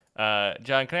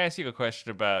John, can I ask you a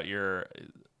question about your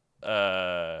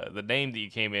the name that you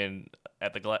came in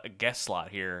at the guest slot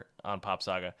here on Pop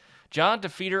Saga? John,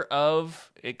 defeater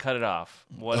of It Cut It Off.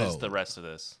 What is the rest of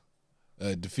this?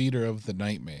 Defeater of the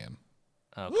Nightman.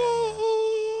 Okay.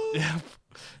 Yeah.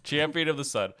 Champion of the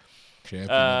Sun. Champion of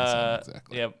the Sun,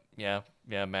 exactly. Yeah.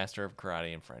 Master of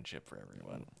karate and friendship for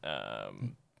everyone.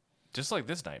 Just like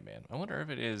this Nightman. I wonder if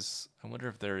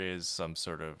there is some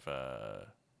sort of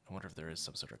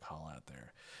call out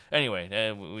there.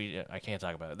 Anyway, I can't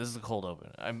talk about it. This is a cold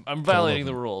open. I'm violating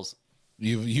the rules.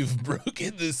 You've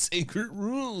broken the sacred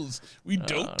rules. We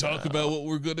don't talk about what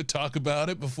we're going to talk about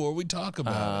it before we talk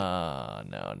about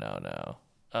it. No.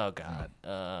 Oh God.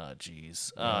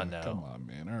 Jeez. Oh no. Come on,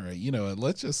 man. All right. You know what?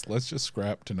 Let's just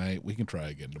scrap tonight. We can try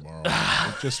again tomorrow.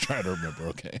 Let's just try to remember.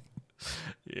 Okay.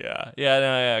 Yeah.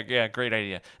 Great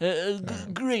idea.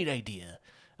 Great idea.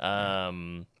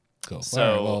 Cool. So,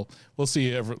 all right, well, we'll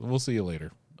see you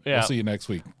later. Yeah. We'll see you next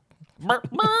week.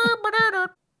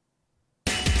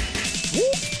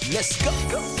 Let's go.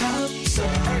 Pop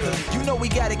Saga. You know we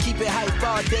gotta keep it hype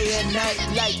all day and night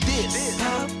like this.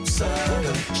 Pop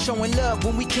Saga. Showing love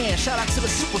when we can. Shout out to the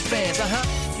super fans,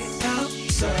 Pop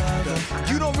Saga.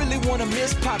 You don't really wanna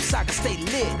miss Pop Saga. Stay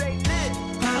lit.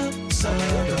 Pop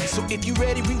Saga. So if you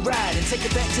ready, we ride and take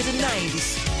it back to the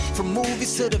 90s. From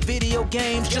movies to the video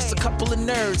games, just a couple of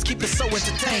nerds keep it so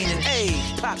entertaining. Hey,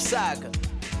 Pop Saga.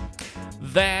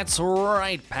 That's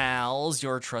right, pals.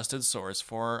 Your trusted source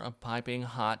for piping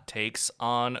hot takes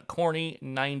on corny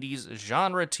 90s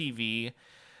genre TV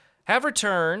have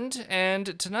returned,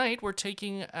 and tonight we're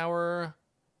taking our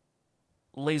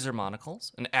laser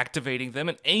monocles and activating them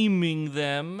and aiming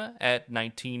them at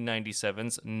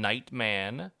 1997's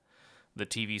Nightman, the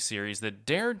TV series that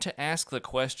dared to ask the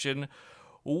question,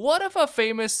 what if a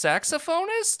famous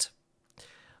saxophonist?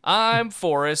 I'm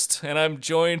Forrest, and I'm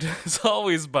joined, as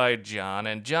always, by John.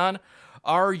 And John,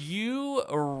 are you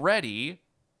ready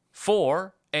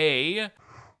for a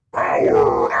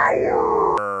Power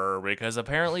Hour? Because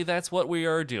apparently that's what we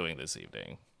are doing this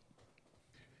evening.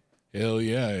 Hell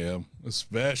yeah, I am.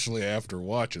 Especially after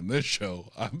watching this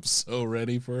show. I'm so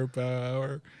ready for a Power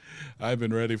Hour. I've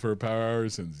been ready for a Power Hour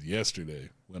since yesterday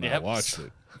when I watched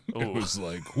it. It was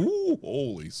like, ooh,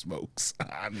 holy smokes.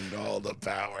 I need all the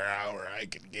Power Hour I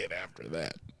can get after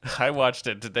that. I watched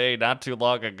it today, not too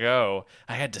long ago.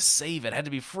 I had to save it. Had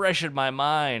to be fresh in my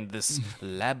mind. This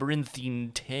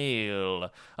labyrinthine tale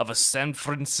of a San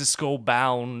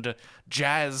Francisco-bound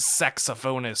jazz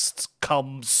saxophonist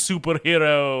come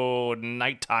superhero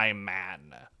nighttime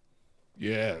man.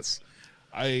 Yes.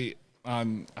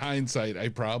 On hindsight, I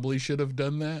probably should have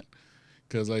done that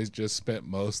because I just spent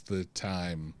most of the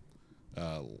time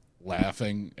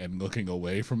laughing and looking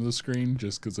away from the screen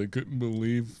just because I couldn't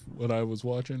believe what I was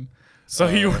watching. So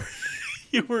you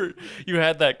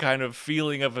had that kind of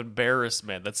feeling of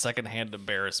embarrassment, that secondhand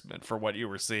embarrassment for what you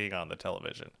were seeing on the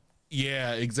television.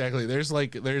 Yeah, exactly.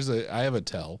 I have a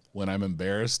tell when I'm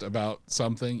embarrassed about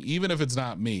something, even if it's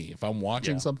not me. If I'm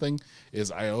watching something,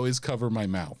 is I always cover my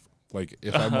mouth. Like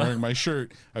if I'm wearing my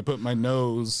shirt, I put my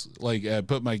nose,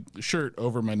 put my shirt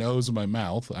over my nose and my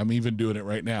mouth. I'm even doing it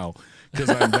right now because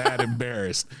I'm that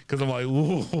embarrassed. Because I'm like,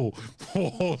 ooh,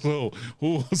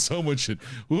 someone should,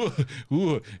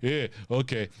 yeah,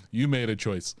 okay, you made a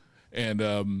choice. And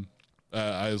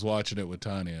I was watching it with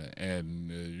Tanya,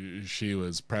 and she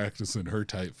was practicing her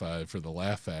Type 5 for the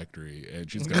Laugh Factory, and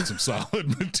she's got some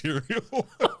solid material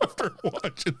after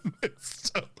watching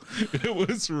this. So it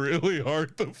was really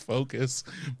hard to focus,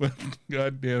 but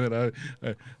God damn it,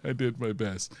 I did my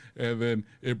best. And then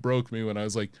it broke me when I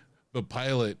was like, the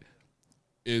pilot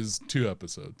is 2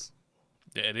 episodes.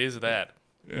 It is that.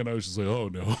 And I was just like, oh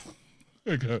no,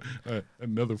 I got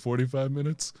another 45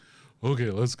 minutes? Okay,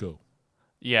 let's go.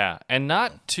 Yeah, and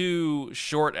not too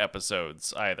short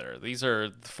episodes either. These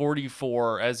are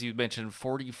 44, as you mentioned,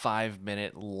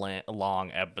 45-minute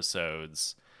long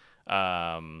episodes.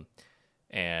 Yeah.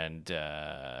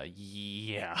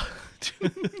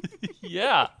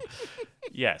 Yeah.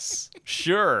 Yes.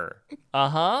 Sure.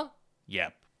 Uh-huh.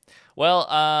 Yep.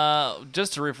 Well,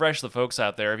 just to refresh the folks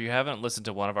out there, if you haven't listened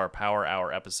to one of our Power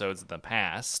Hour episodes in the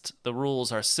past, the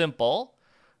rules are simple.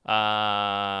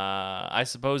 I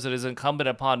suppose it is incumbent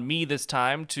upon me this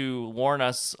time to warn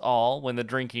us all when the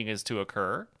drinking is to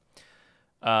occur.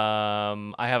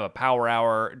 I have a Power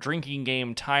Hour drinking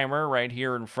game timer right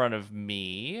here in front of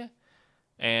me.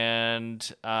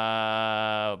 And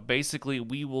basically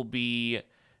we will be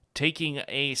taking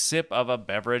a sip of a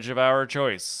beverage of our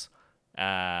choice every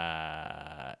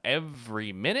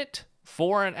minute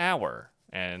for an hour.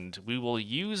 And we will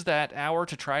use that hour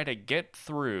to try to get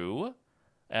through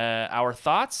our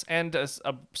thoughts and a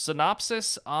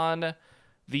synopsis on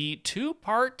the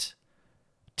 2-part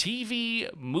TV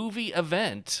movie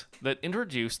event that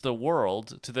introduced the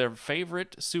world to their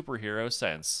favorite superhero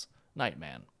since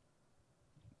Nightman.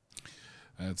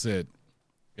 That's it.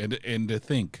 And to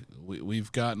think,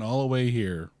 we've gotten all the way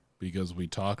here because we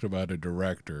talked about a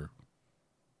director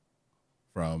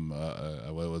from,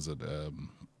 what was it,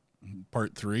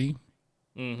 part 3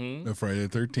 of Friday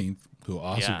the 13th, who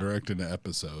also directed an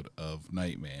episode of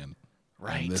Nightman.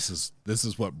 Right. And this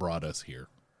is what brought us here.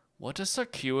 What a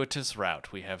circuitous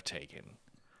route we have taken.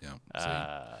 Yeah.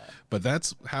 But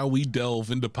that's how we delve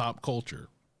into pop culture.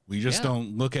 We just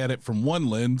don't look at it from one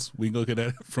lens. We look at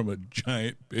it from a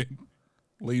giant, big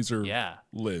laser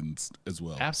lens as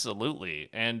well. Absolutely.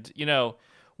 And, you know,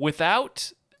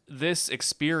 without this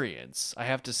experience, I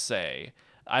have to say,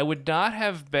 I would not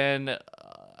have been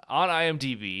on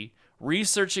IMDb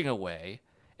researching away,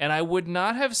 and I would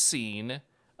not have seen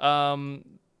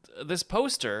this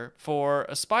poster for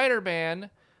a Spider-Man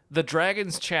The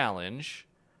Dragon's Challenge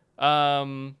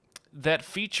that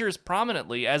features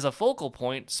prominently as a focal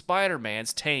point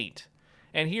Spider-Man's taint.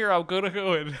 And here I'm going to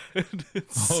go and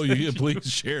please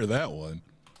share that one.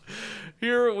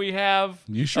 Here we have...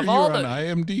 You sure you're on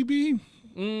IMDb?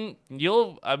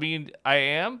 I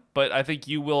am, but I think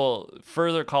you will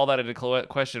further call that into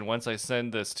question once I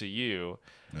send this to you.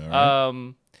 All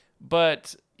right.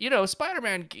 But, you know,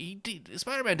 Spider-Man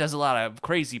does a lot of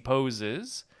crazy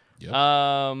poses. Yep.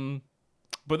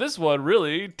 But this one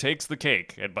really takes the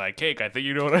cake. And by cake, I think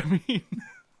you know what I mean.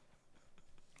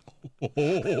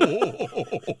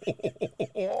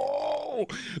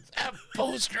 That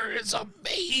poster is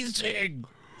amazing.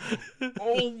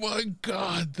 Oh my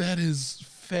God, that is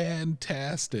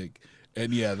fantastic.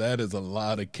 And yeah, that is a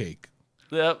lot of cake.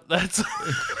 Yep, that's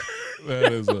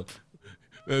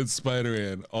that's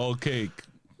Spider-Man, all cake.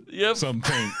 Yep. Some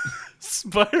paint.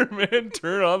 Spider-Man,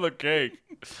 turn on the cake.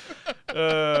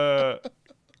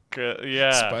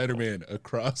 Yeah. Spider-Man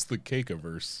across the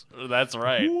Cakeaverse. That's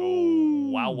right.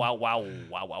 Oh,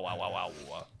 wow.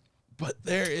 But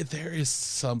there is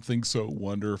something so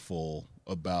wonderful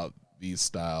about these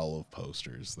style of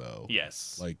posters, though.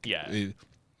 Yes. Like, yeah.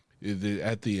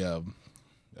 At the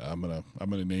I'm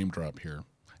gonna name drop here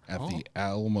at the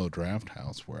Alamo Draft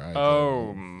House where I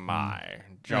go. My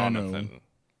Jonathan.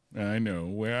 I know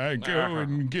where I go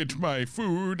and get my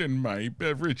food and my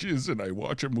beverages, and I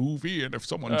watch a movie, and if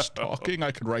someone's talking,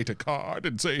 I can write a card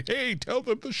and say, hey, tell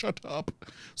them to shut up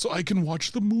so I can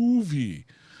watch the movie.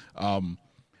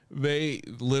 They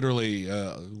literally,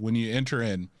 when you enter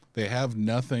in, they have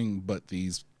nothing but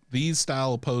these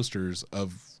style of posters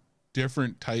of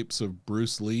different types of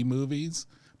Bruce Lee movies,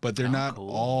 but they're not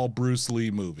all Bruce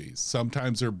Lee movies.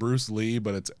 Sometimes they're Bruce Lee,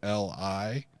 but it's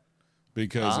L.I.,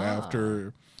 because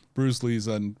after Bruce Lee's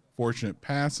unfortunate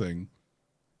passing,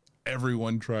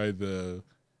 everyone tried to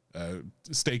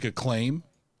stake a claim,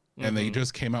 and they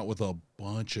just came out with a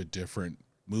bunch of different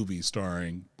movies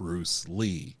starring Bruce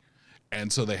Lee.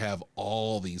 And so they have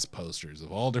all these posters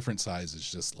of all different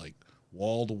sizes, just like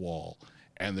wall to wall.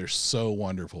 And they're so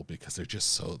wonderful because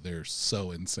they're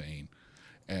so insane.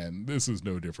 And this is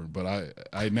no different, but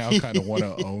I now kind of want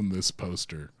to own this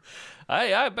poster.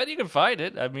 I bet you can find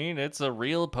it. I mean, it's a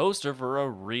real poster for a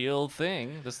real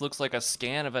thing. This looks like a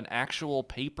scan of an actual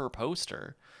paper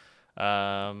poster.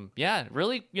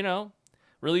 Really,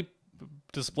 really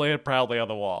display it proudly on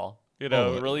the wall.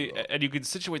 Really, and you can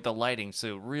situate the lighting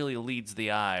so it really leads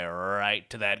the eye right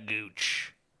to that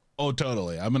gooch. Oh,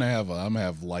 totally. I'm gonna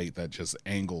have light that just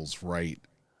angles right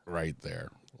there.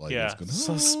 Like it's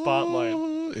a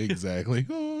spotlight. Exactly.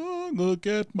 Oh, look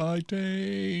at my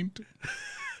taint.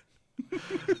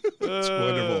 It's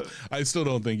wonderful. I still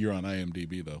don't think you're on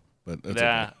IMDb though, but that's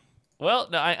okay. Well,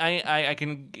 no, I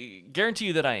can guarantee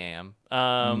you that I am.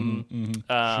 Sure.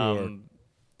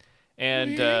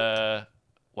 And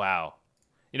wow,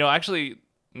 actually,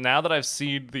 now that I've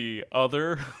seen the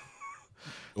other.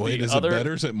 Wait, is it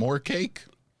better? Is it more cake?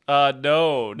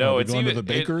 No, it's going to the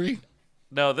bakery.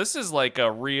 No, this is like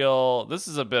this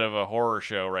is a bit of a horror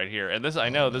show right here. And this,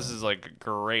 this is like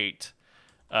great.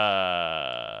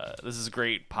 This is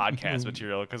great podcast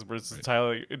material because it's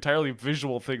entirely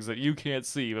visual things that you can't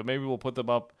see, but maybe we'll put them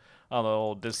up on the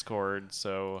old Discord.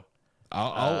 So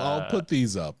I'll put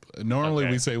these up. Normally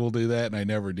we say we'll do that, and I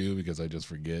never do because I just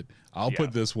forget. I'll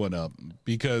put this one up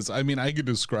because I could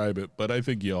describe it, but I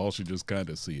think y'all should just kind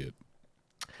of see it.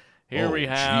 Here we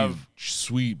have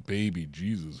sweet baby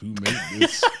Jesus, who made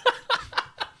this?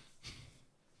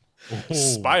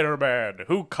 Spider-Man,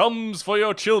 who comes for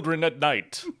your children at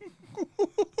night.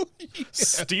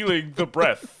 Stealing the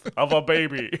breath of a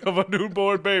baby, of a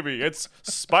newborn baby. It's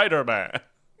Spider-Man.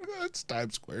 That's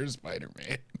Times Square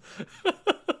Spider-Man.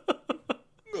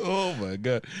 Oh my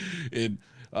God. And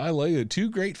I like it. 2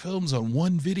 great films on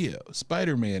one video.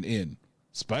 Spider-Man in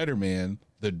Spider-Man,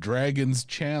 The Dragon's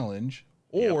Challenge,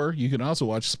 or you can also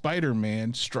watch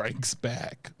Spider-Man Strikes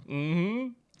Back. Mm-hmm.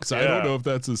 So I don't know if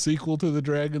that's a sequel to The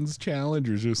Dragon's Challenge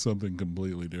or just something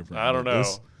completely different. I don't know.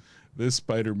 This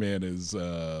Spider-Man is,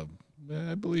 I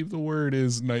believe the word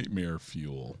is nightmare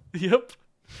fuel. Yep.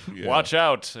 Yeah. Watch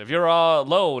out. If you're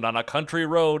alone on a country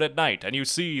road at night and you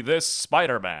see this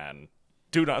Spider-Man,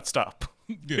 do not stop.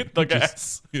 Hit the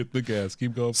gas. Hit the gas.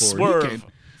 Keep going forward. Swerve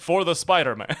for the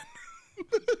Spider-Man.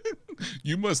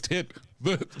 You must hit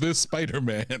this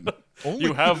Spider-Man.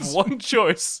 You have one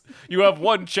choice. You have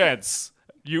one chance.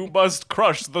 You must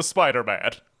crush the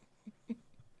Spider-Man.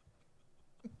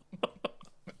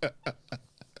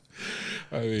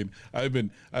 I mean, I've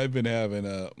been having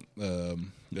a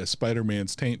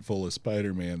Spider-Man's taint full of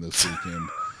Spider-Man this weekend.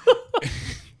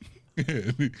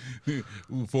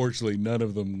 Fortunately, none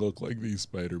of them look like these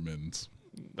Spider-Mans.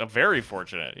 Very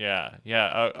fortunate, yeah.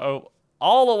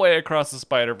 All the way across the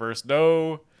Spider-Verse,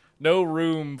 no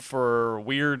room for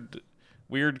weird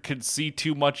could see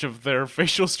too much of their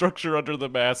facial structure under the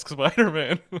mask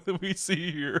Spider-Man that we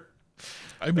see here.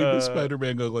 I mean, this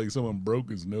Spider-Man looks like someone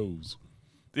broke his nose.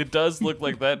 It does look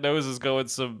like that nose is going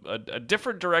a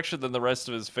different direction than the rest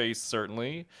of his face,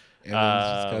 certainly. And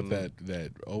then he's got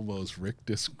that almost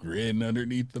rictus grin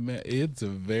underneath the mask. It's a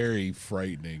very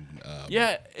frightening.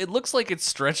 Yeah, it looks like it's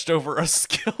stretched over a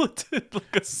skeleton,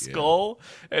 like a skull,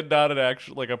 and not an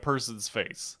actual like a person's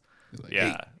face. Like,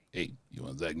 hey, you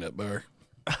want Zag Nut Bar?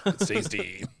 It's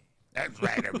tasty. That's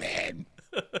Spider-Man.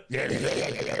 Yeah,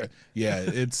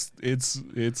 it's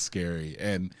scary.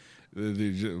 And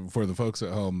for the folks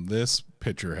at home, this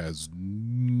picture has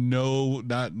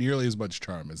not nearly as much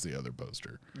charm as the other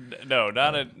poster. No,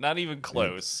 not even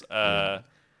close.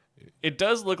 It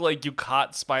does look like you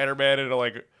caught Spider-Man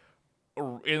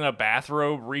in a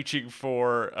bathrobe reaching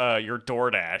for your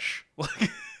DoorDash.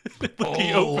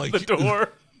 He opened the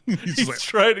door. He's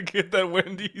trying to get that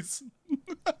Wendy's.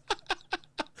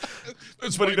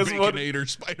 That's but he doesn't want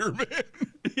Spider-Man.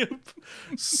 Yep.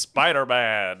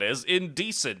 Spider-Man is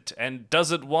indecent and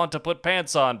doesn't want to put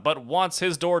pants on, but wants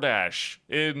his DoorDash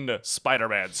in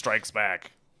Spider-Man Strikes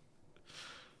Back.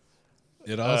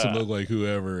 It also looked like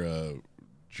whoever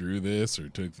drew this or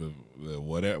took the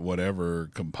whatever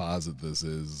composite this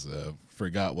is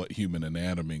forgot what human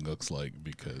anatomy looks like,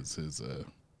 because his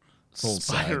whole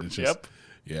side is just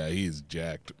he's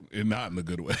jacked and not in a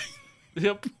good way.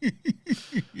 Yep.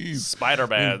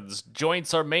 Spider-Man's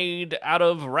joints are made out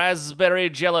of raspberry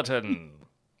gelatin.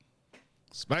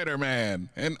 Spider-Man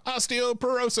and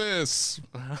osteoporosis.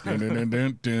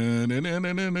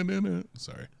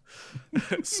 Sorry.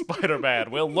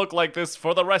 Spider-Man will look like this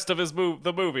for the rest of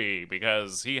the movie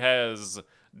because he has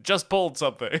just pulled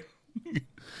something.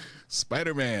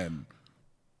 Spider-Man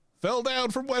fell down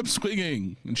from web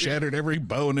swinging and shattered every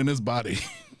bone in his body.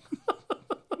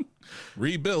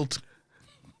 Rebuilt.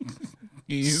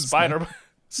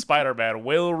 Spider-Man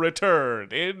will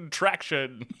return in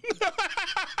traction.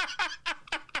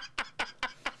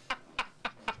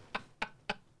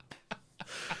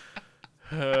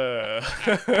 I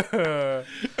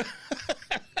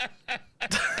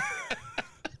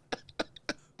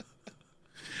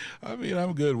mean,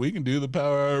 I'm good. We can do the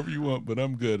power however you want, but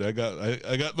I'm good. I got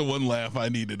the one laugh I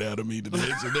needed out of me today.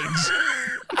 So thanks.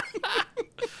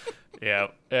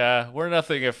 Yeah, we're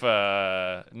nothing if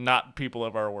not people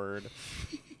of our word.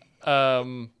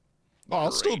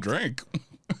 I'll still drink.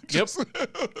 Yep,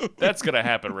 that's gonna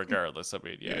happen regardless. I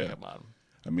mean, come on.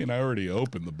 I mean, I already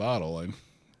opened the bottle. I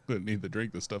didn't need to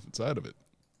drink the stuff inside of it.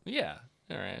 Yeah.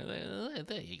 All right.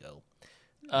 There you go.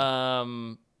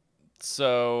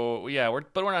 So yeah, we're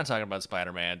not talking about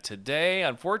Spider-Man today.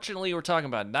 Unfortunately, we're talking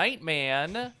about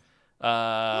Nightman.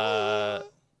 The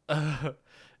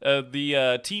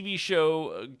TV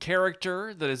show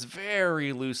character that is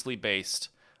very loosely based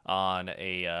on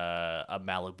a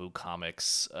Malibu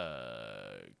Comics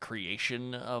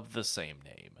creation of the same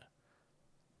name.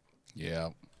 Yeah,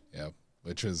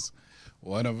 which is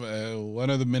one of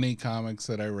the many comics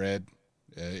that I read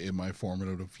in my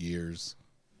formative years.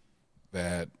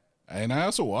 And I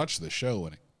also watched the show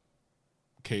when it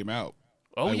came out.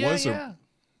 Oh,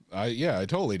 I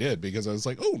totally did, because I was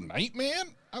like, oh,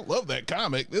 Nightman? I love that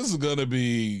comic. This is going to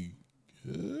be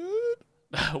good.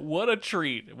 What a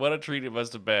treat. What a treat it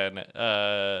must have been.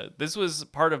 This was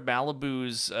part of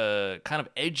Malibu's kind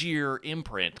of edgier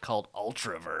imprint called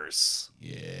Ultraverse.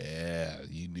 Yeah,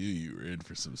 you knew you were in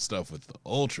for some stuff with the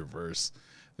Ultraverse.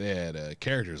 They had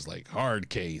characters like Hard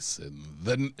Case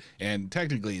and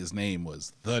technically his name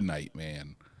was the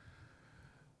Nightman.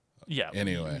 Yeah.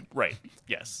 Anyway. Right.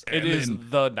 Yes. And it is then-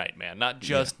 the Nightman, not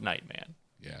just Nightman.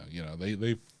 Yeah, you know,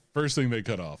 they first thing they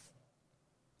cut off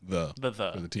the The,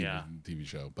 for the yeah. TV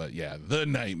show. But yeah, the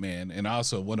Nightman, and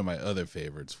also one of my other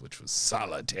favorites, which was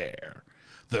Solitaire,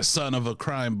 the son of a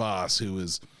crime boss who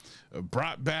is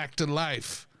brought back to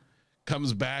life,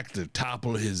 comes back to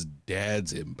topple his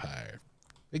dad's empire.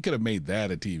 They could have made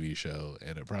that a TV show,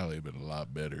 and it probably been a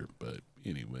lot better. But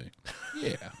anyway,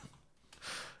 yeah.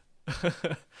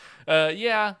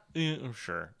 Yeah,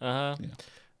 sure.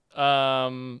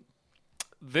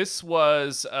 This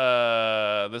was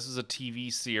a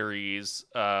TV series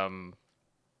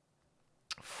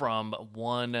from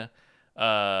one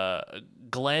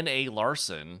Glenn A.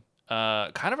 Larson,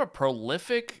 kind of a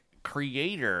prolific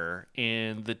creator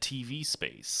in the TV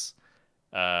space,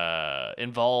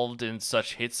 involved in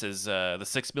such hits as The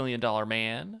 $6 Million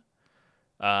Man.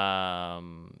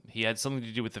 He had something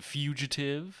to do with The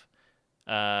Fugitive.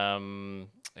 And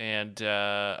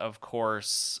of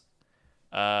course,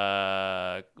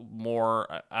 more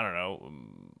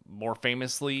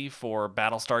famously for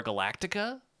Battlestar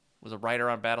Galactica, was a writer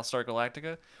on Battlestar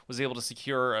Galactica, was able to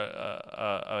secure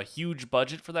a huge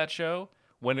budget for that show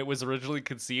when it was originally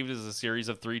conceived as a series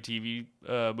of 3 TV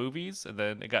movies, and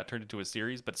then it got turned into a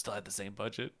series, but still had the same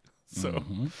budget. So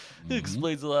it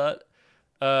explains a lot.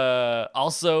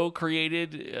 Also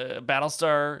created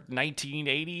Battlestar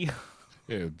 1980.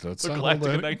 Yeah, that's Or not hold Galactica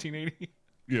that, 1980.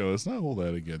 let's not hold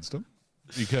that against him,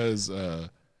 because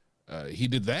he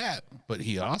did that, but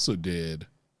he also did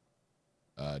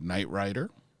Knight Rider.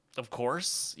 Of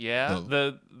course, yeah.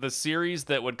 The series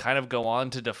that would kind of go on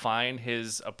to define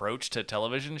his approach to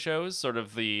television shows, sort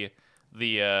of the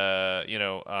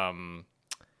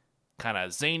kind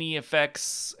of zany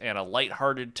effects and a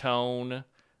lighthearted tone,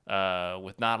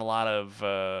 with not a lot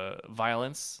of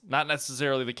violence. Not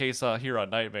necessarily the case here on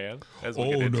Nightman. As we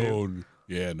get into.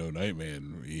 No,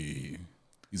 Nightman,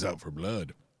 he's out for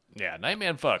blood. Yeah,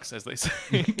 Nightman fucks, as they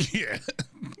say. Yeah.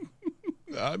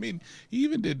 I mean, he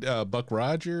even did Buck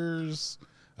Rogers,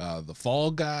 The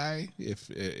Fall Guy,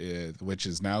 which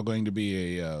is now going to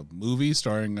be a movie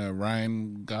starring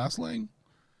Ryan Gosling.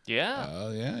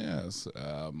 Yeah. Yes.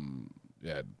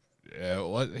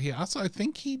 What he also, I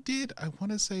think he did. I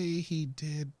want to say he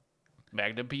did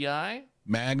Magnum P.I.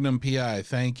 Magnum P.I.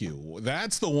 Thank you.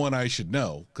 That's the one I should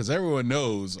know, because everyone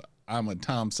knows I'm a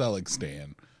Tom Selleck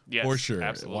stan. Yes, for sure.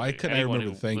 absolutely. Why couldn't Anyone I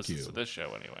remember? who Thank listens you. to this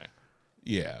show anyway.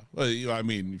 Yeah. Well, I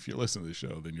mean, if you're listening to the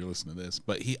show, then you're listening to this.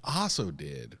 But he also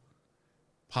did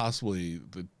possibly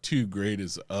the 2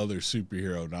 greatest other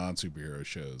superhero, non-superhero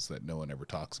shows that no one ever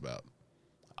talks about.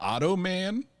 Auto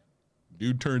Man,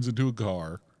 dude turns into a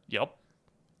car, Yep.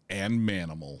 and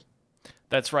Manimal.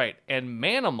 That's right. And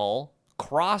Manimal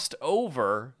crossed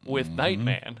over with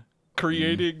Nightman,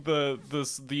 creating the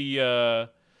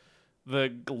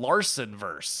Larson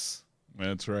verse.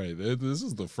 That's right. This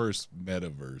is the first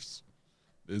metaverse.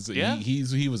 Yeah.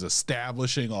 He was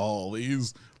establishing all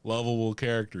these lovable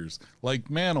characters like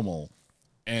Manimal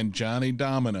and Johnny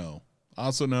Domino,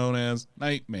 also known as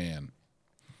Nightman,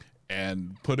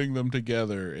 and putting them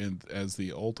together as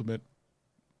the ultimate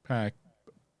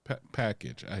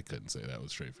package. I couldn't say that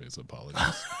with straight face.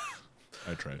 Apologies.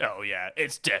 I tried. Oh yeah,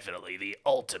 it's definitely the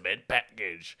ultimate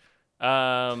package.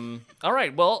 All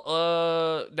right. Well,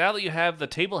 now that you have the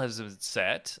table has been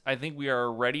set, I think we are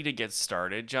ready to get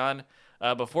started. John,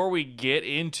 before we get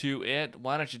into it,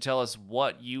 why don't you tell us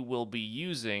what you will be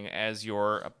using as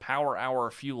your Power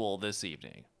Hour fuel this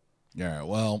evening? All right.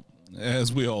 Well,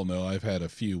 as we all know, I've had a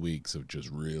few weeks of just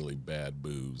really bad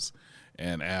booze,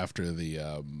 and after the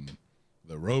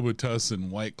Robitussin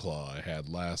White Claw I had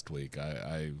last week,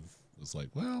 I was like,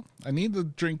 well, I need to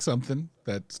drink something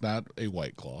that's not a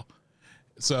White Claw.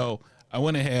 So I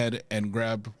went ahead and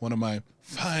grabbed one of my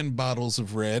fine bottles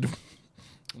of red,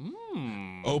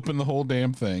 opened the whole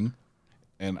damn thing,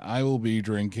 and I will be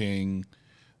drinking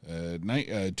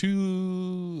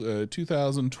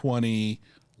 2020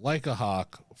 Like a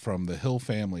Hawk from the Hill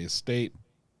Family Estate.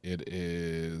 It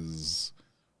is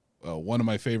one of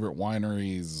my favorite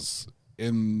wineries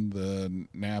in the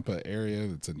Napa area.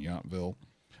 It's in Yountville.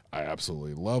 I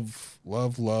absolutely love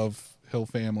Hill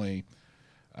Family.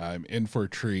 I'm in for a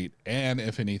treat, and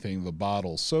if anything, the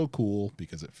bottle's so cool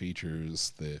because it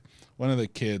features one of the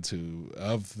kids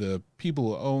of the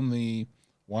people who own the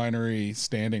winery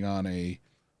standing on a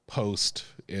post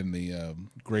in the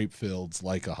grape fields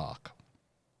like a hawk.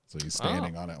 So he's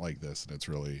standing on it like this, and it's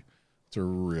a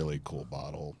really cool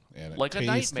bottle. And like a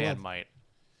Nightman might.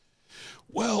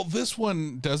 Well, this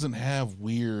one doesn't have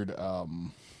weird, how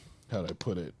do I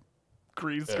put it?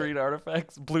 Green screen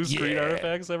artifacts, blue screen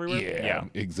artifacts everywhere. Yeah,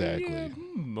 exactly. Yeah.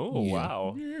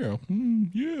 Wow. Yeah.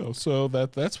 So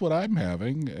that's what I'm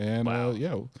having, and I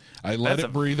let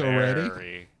it breathe already.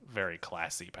 Very, very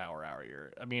classy power hour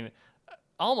here. I mean,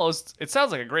 almost. It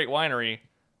sounds like a great winery.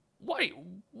 Why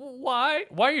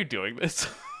are you doing this?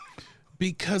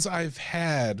 Because I've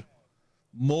had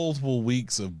multiple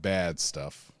weeks of bad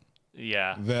stuff.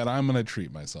 Yeah. That I'm gonna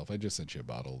treat myself. I just sent you a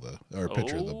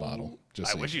picture of the bottle.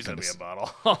 I wish you sent me a bottle.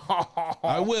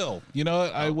 I will. You know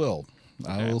what? I will.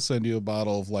 Okay. I will send you a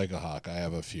bottle of Like a Hawk. I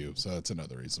have a few, so that's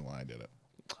another reason why I did it.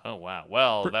 Oh wow.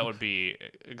 Well, that would be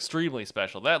extremely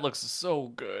special. That looks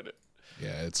so good.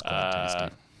 Yeah, it's quite tasty.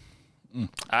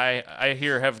 I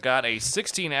here have got a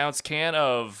 16-ounce can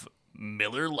of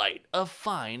Miller Lite, a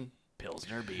fine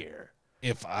Pilsner beer.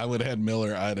 If I would have had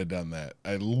Miller, I'd have done that.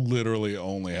 I literally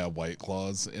only have White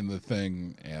Claws in the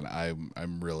thing, and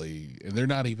I'm really, and they're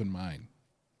not even mine.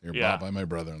 They're bought by my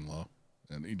brother-in-law,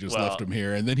 and he just left them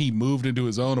here. And then he moved into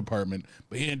his own apartment,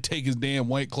 but he didn't take his damn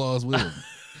White Claws with him.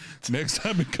 Next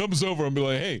time he comes over, I'll be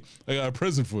like, hey, I got a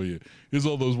present for you. Here's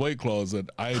all those White Claws that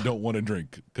I don't want to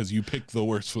drink because you picked the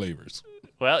worst flavors.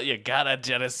 Well, you gotta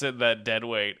jettison that dead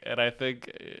weight, and I think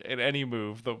in any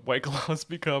move, the White Claws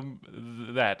become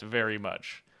that very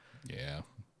much. Yeah.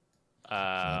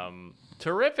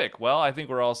 Terrific. Well, I think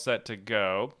we're all set to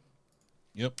go.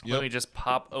 Yep. Let me just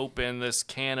pop open this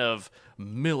can of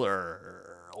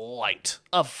Miller Lite,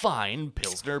 a fine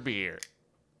Pilsner beer.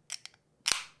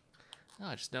 Oh,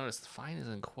 I just noticed fine is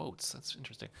in quotes. That's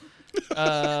interesting.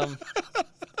 At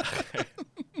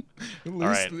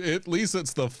least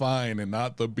it's the fine and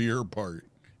not the beer part.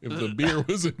 If the beer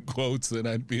was in quotes, then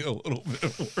I'd be a little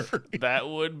bit worried. That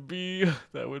would be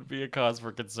a cause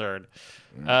for concern.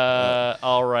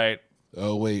 All right.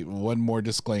 Oh wait, one more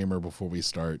disclaimer before we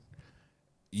start.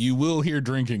 You will hear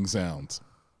drinking sounds.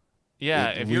 Yeah,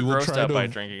 if you're grossed out by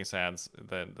drinking sounds,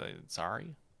 then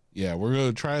sorry. Yeah, we're going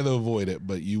to try to avoid it,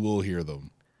 but you will hear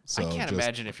them. So I can't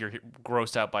imagine if you're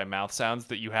grossed out by mouth sounds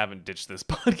that you haven't ditched this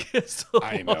podcast.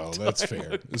 I know, that's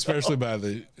fair. Especially by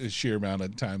the sheer amount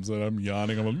of times that I'm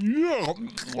yawning. I'm like,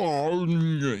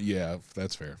 yeah,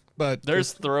 that's fair. But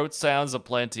there's throat sounds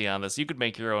aplenty on this. You could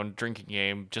make your own drinking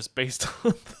game just based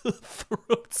on the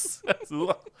throat sounds.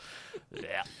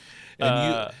 Yeah.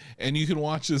 And you can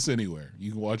watch this anywhere.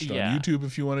 You can watch it on YouTube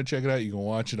if you want to check it out. You can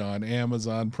watch it on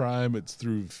Amazon Prime. It's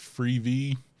through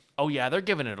Freevee. Oh yeah, they're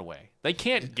giving it away. They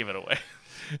can't give it away.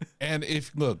 And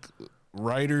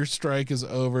writer strike is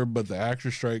over, but the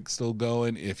actor strike's still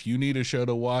going. If you need a show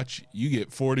to watch, you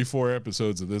get 44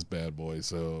 episodes of this bad boy.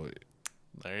 So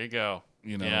there you go.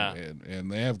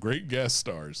 And they have great guest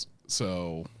stars.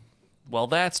 So, well,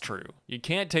 that's true. You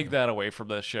can't take that away from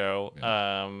the show.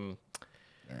 Yeah.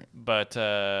 Right. But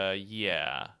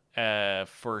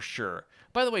for sure.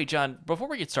 By the way, John, before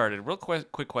we get started, real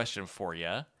quick question for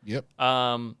you. Yep.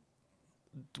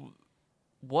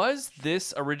 Was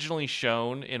this originally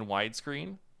shown in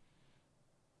widescreen?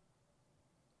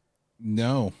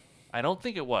 No. I don't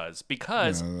think it was,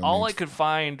 because all I could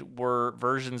find were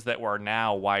versions that were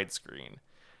now widescreen.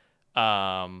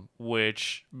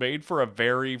 Which made for a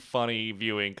very funny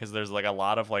viewing because there's like a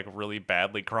lot of like really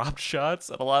badly cropped shots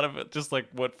and a lot of it just like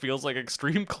what feels like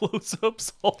extreme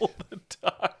close-ups all the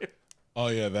time. Oh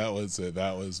yeah, that was it.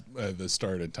 That was the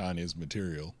start of Tanya's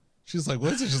material. She's like,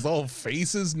 "What is it? Just all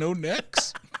faces, no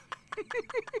necks?"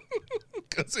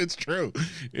 Because it's true.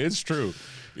 It's true.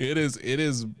 It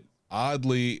is.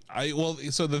 Oddly,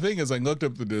 so the thing is, I looked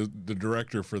up the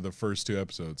director for the first 2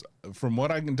 episodes. From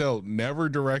what I can tell, never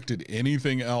directed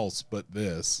anything else but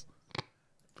this.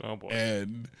 Oh boy!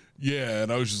 And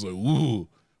I was just like, ooh.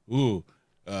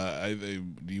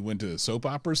 You went to a soap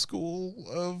opera school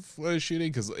of shooting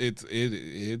because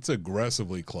it's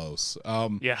aggressively close.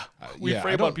 We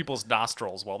frame on people's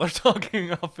nostrils while they're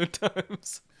talking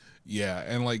oftentimes. Yeah,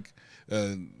 and like.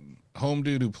 Home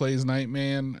dude who plays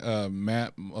Nightman,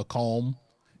 Matt McCallum,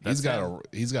 he's got a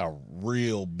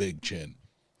real big chin.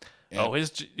 And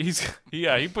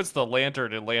he puts the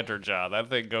lantern in Lantern Jaw. That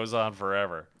thing goes on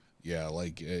forever. Yeah,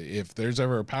 like if there's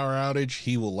ever a power outage,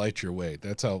 he will light your way.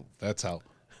 That's how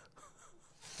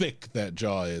thick that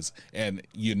jaw is, and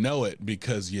you know it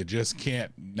because you just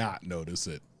can't not notice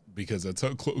it because that's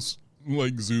how close,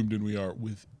 like zoomed in we are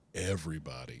with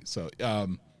everybody. So, no,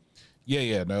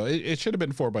 it should have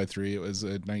been 4x3. It was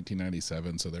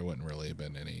 1997, so there wouldn't really have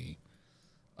been any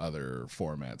other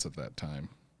formats at that time.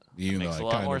 Even Makes a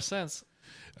lot more sense.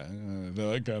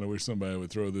 Though I kind of wish somebody would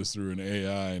throw this through an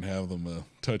AI and have them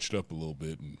touched up a little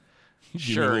bit and give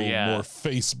Sure, it a little yeah. more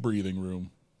face breathing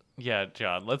room. Yeah,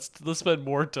 John, let's spend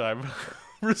more time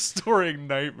restoring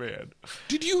Nightman.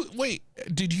 Did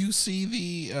you see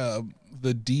the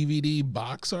DVD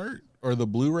box art or the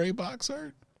Blu-ray box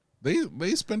art?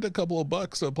 They spent a couple of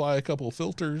bucks to apply a couple of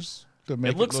filters to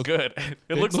make It looks look good.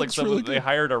 It looks like really they good.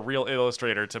 hired a real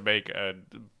illustrator to make a.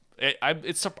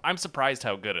 I'm surprised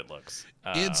how good it looks.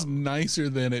 It's nicer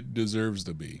than it deserves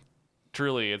to be.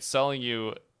 Truly, it's selling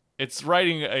you. It's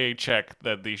writing a check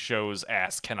that the show's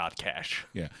ass cannot cash.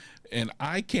 Yeah. And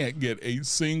I can't get a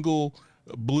single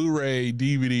Blu-ray,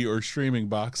 DVD, or streaming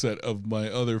box set of my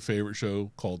other favorite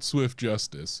show called Swift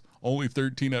Justice. Only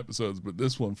 13 episodes, but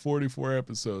this one, 44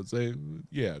 episodes.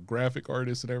 Graphic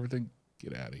artists and everything.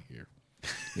 Get out of here.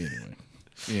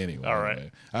 Anyway. All right.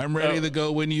 I'm ready to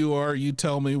go when you are. You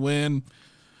tell me when.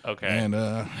 Okay. And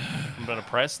I'm gonna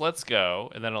press let's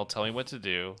go, and then it'll tell me what to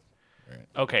do. right.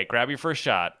 Okay, grab your first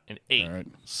shot in 8, All right.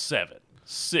 7,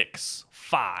 6,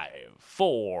 5,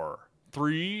 4,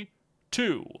 3,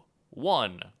 2,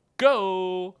 1,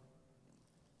 go.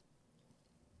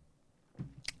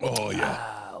 Oh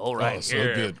yeah. All right, Oh, so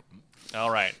here. good.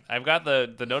 All right, I've got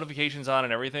the notifications on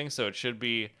and everything, so it should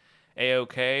be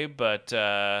a-okay. But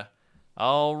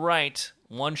all right,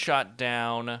 one shot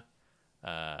down,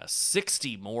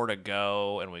 60 more to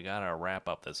go, and we gotta wrap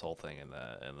up this whole thing in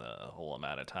the whole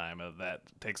amount of time that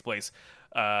takes place.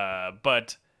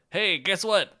 But hey, guess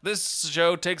what? This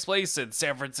show takes place in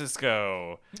San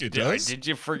Francisco. It does? Did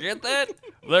you forget that?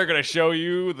 They're gonna show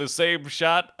you the same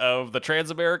shot of the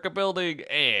Transamerica building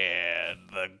and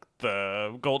the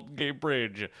Golden Gate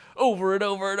Bridge over and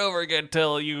over and over again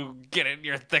till you get it in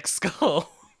your thick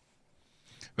skull.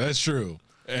 That's true.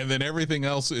 And then everything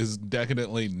else is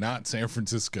decadently not San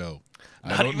Francisco.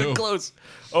 Not even close.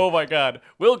 Oh my god.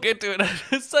 We'll get to it in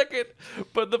a second.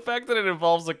 But the fact that it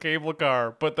involves a cable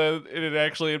car, but then it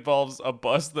actually involves a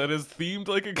bus that is themed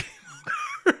like a cable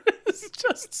car is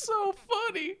just so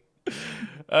funny.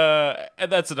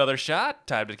 And that's another shot.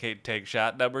 Time to take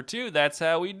shot number 2. That's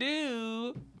how we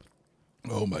do.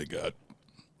 Oh my god.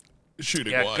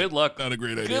 Shooting Yeah, wide. good luck. Not a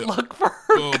great idea. Good luck for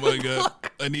her. Oh my Good god.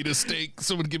 luck. I need a steak.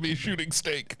 Someone give me a shooting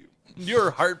steak. Your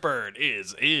heartburn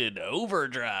is in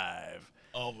overdrive.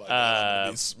 Oh my god. I'm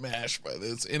gonna be smashed by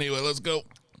this. Anyway, let's go.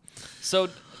 So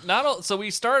we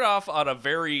start off on a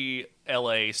very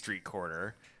LA street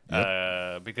corner,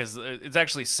 because it's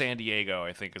actually San Diego,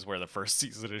 I think, is where the first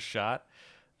season is shot.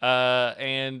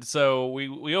 And so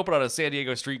we open on a San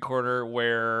Diego street corner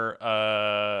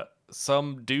where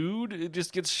some dude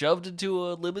just gets shoved into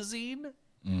a limousine.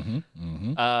 And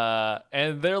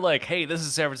they're like, hey, this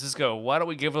is San Francisco. Why don't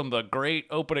we give them the great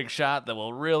opening shot that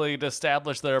will really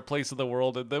establish their place in the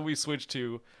world? And then we switch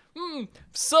to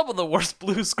some of the worst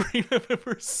blue screen I've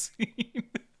ever seen.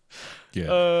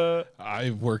 Yeah.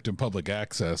 I've worked in public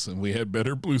access and we had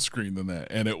better blue screen than that.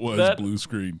 And it was blue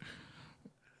screen.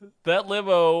 That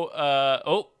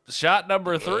limo, shot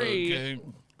number 3. Okay.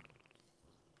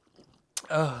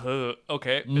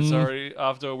 Okay, it's already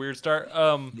off to a weird start.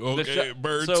 Okay,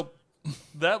 birds. So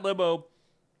that limo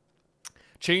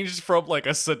changed from like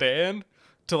a sedan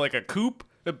to like a coupe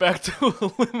and back to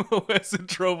a limo as it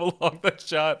drove along that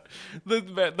shot.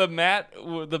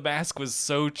 The mask was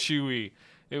so chewy.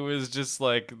 It was just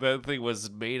like that thing was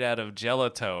made out of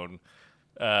gelatone.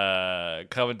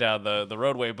 Coming down the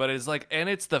roadway, but it's like, and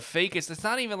it's the fakest. It's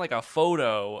not even like a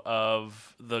photo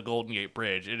of the Golden Gate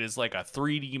Bridge. It is like a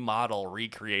 3D model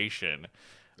recreation,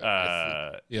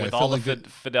 with all the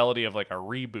fidelity of like a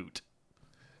reboot.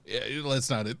 Yeah, let's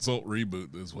not insult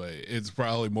reboot this way. It's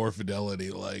probably more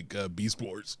fidelity like Beast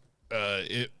Wars.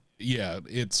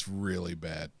 It's really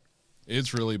bad.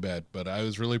 It's really bad, but I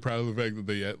was really proud of the fact that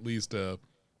they at least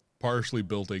partially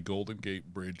built a Golden Gate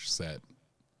Bridge set.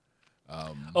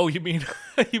 You mean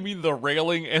the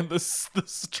railing and the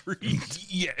street?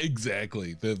 Yeah,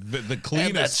 exactly. The cleanest.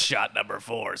 And that's shot number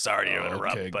 4. Sorry to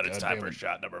interrupt, okay, but it's time for goddamn it.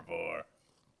 shot number 4.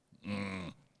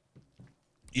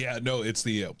 Yeah, no, it's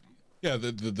the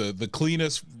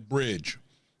cleanest bridge.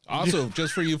 Also,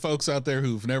 just for you folks out there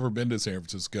who've never been to San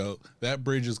Francisco, that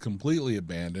bridge is completely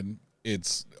abandoned.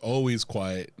 It's always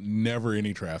quiet, never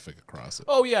any traffic across it.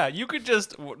 Oh yeah, you could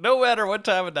just, no matter what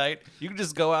time of night, you can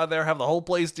just go out there, have the whole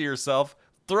place to yourself,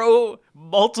 throw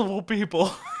multiple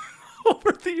people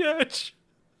over the edge.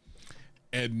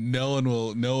 And no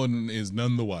one is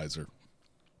none the wiser.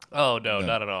 Oh no,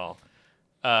 not at all.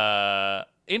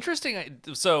 Interesting.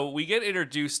 So we get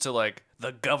introduced to like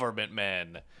the government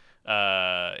men,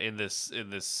 in this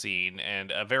scene,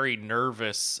 and a very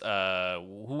nervous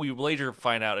who we later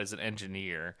find out is an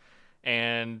engineer.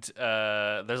 And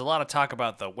there's a lot of talk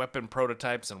about the weapon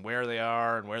prototypes and where they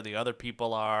are and where the other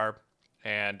people are.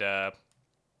 And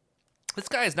this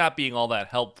guy is not being all that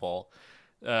helpful.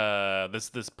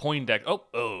 This Poindexter.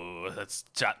 Oh, that's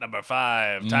shot number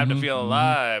 5. Time to feel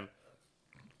alive.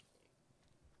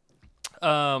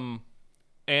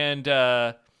 And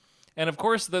of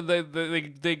course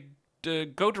they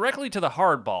go directly to the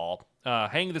hardball,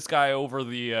 hang this guy over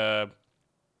the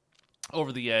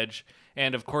edge.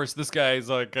 And of course, this guy's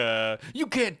like, "You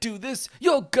can't do this.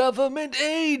 You're government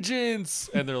agents."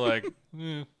 And they're like,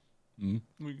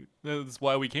 "That's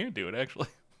why we can't do it, actually."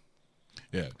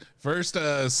 Yeah. First,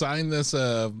 sign this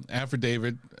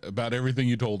affidavit about everything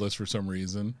you told us for some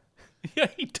reason. Yeah,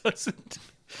 he doesn't.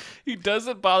 He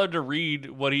doesn't bother to read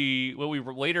what we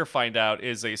later find out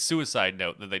is a suicide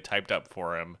note that they typed up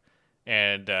for him.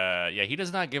 And, he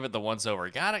does not give it the once-over.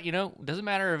 Doesn't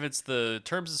matter if it's the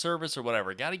terms of service or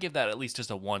whatever. Gotta give that at least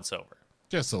just a once-over.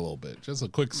 Just a little bit. Just a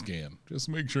quick scan. Just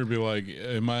make sure to be like,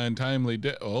 am I untimely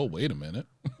dead? Oh, wait a minute.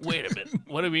 Wait a minute.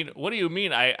 What do you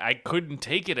mean? I couldn't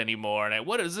take it anymore. And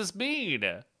what does this mean?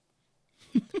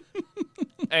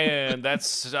 And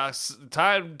that's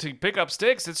time to pick up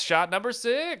sticks. It's shot number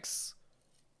 6.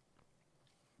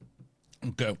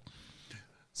 Okay.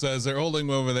 So as they're holding him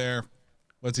over there,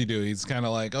 what's he do? He's kind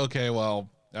of like, okay, well,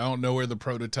 I don't know where the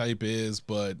prototype is,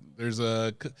 but this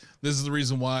is the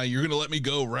reason why you're going to let me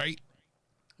go, right?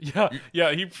 Yeah,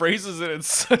 he phrases it in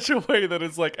such a way that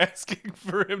it's like asking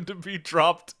for him to be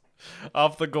dropped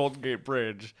off the Golden Gate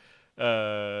Bridge.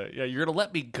 You're gonna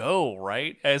let me go,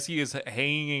 right? As he is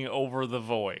hanging over the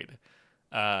void.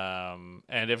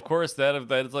 And of course that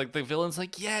is like the villain's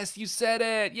like, yes, you said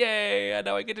it, yay!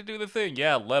 Now I get to do the thing.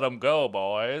 Yeah, let him go,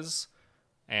 boys.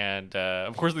 And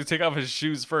of course they take off his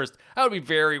shoes first. I would be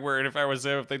very worried if I was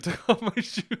him if they took off my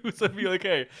shoes. I'd be like,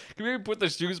 hey, can we put the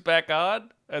shoes back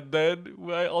on? And then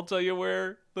I'll tell you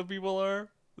where the people are.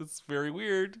 That's very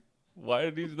weird. Why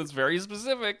did he? That's very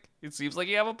specific. It seems like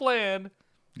you have a plan.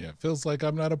 Yeah, it feels like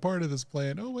I'm not a part of this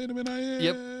plan. Oh, wait a minute, I am.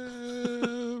 Yep.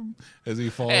 As he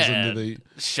falls and into the...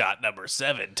 shot number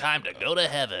 7, time to go to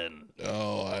heaven.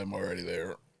 Oh, I'm already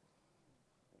there.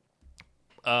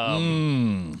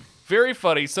 Very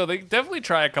funny. So they definitely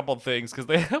try a couple things because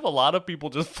they have a lot of people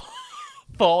just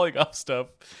falling off stuff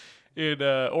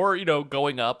or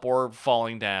going up or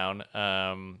falling down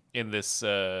in these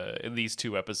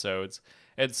 2 episodes.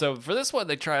 And so for this one,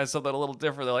 they try something a little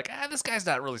different. They're like, this guy's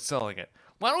not really selling it.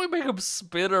 Why don't we make him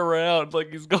spin around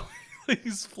like he's going, like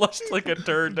he's flushed like a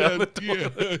turd down the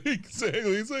toilet? Yeah,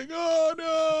 exactly. He's like, oh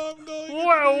no, I'm going.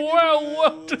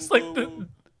 Whoa, just like the.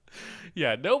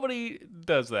 Yeah, nobody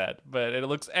does that, but it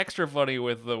looks extra funny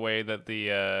with the way that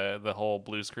the whole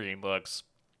blue screen looks.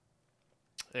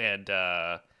 And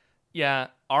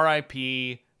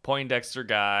R.I.P. Poindexter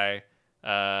guy.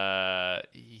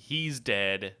 He's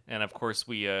dead, and of course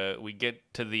we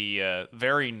get to the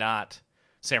very not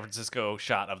San Francisco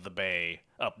shot of the bay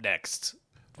up next,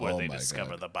 where they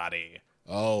discover the body.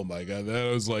 Oh my god,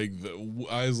 that was like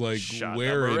I was like, shot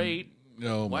where? Number 8.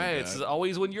 Oh my god! It's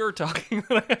always when you're talking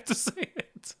that I have to say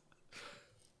it.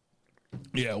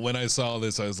 Yeah, when I saw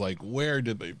this, I was like, where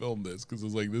did they film this? Because I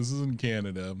was like, this is in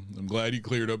Canada. I'm glad you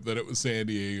cleared up that it was San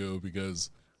Diego because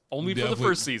only for the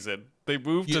first season. They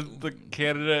moved to the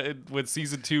Canada when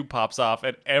season 2 pops off,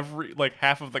 and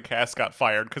half of the cast got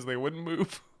fired because they wouldn't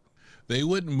move. They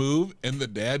wouldn't move, and the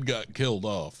dad got killed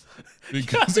off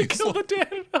because they killed the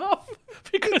dad off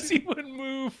because he wouldn't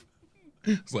move.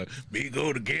 It's like, me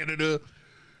go to Canada,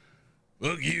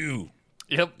 fuck you.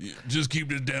 Yep. Just keep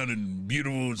this down in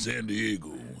beautiful San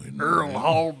Diego. Earl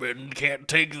Hallman can't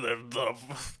take the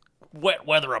wet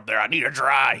weather up there. I need a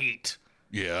dry heat.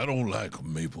 Yeah, I don't like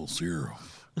maple syrup.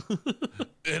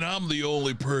 And I'm the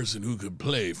only person who could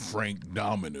play Frank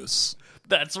Dominus.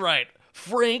 That's right.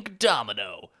 Frank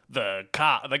Domino, the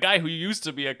cop, the guy who used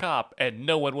to be a cop, and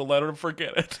no one will let him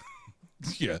forget it.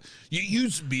 Yeah, you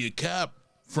used to be a cop,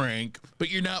 Frank,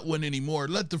 but you're not one anymore.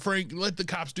 Let the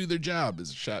cops do their job.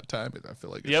 Is it shot time? I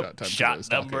feel like it's shot time. Shot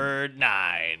number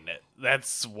 9.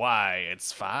 That's why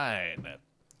it's fine.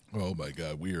 Oh my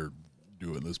god, we are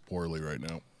doing this poorly right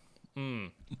now.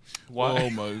 Why? Oh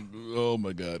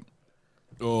my god.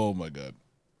 Oh my god.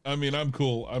 I mean, I'm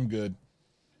cool. I'm good.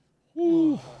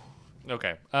 Woo.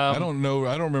 Okay. I don't know.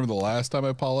 I don't remember the last time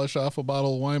I polished off a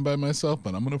bottle of wine by myself,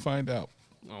 but I'm gonna find out.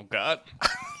 Oh God.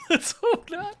 Let's hope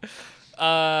not.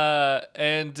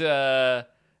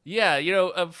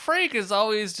 Frank is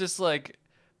always just like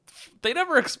they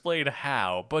never explain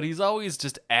how, but he's always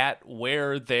just at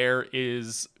where there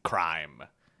is crime.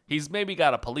 He's maybe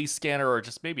got a police scanner or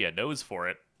just maybe a nose for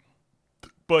it.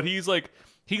 But he's like,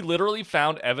 he literally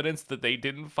found evidence that they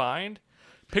didn't find,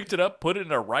 picked it up, put it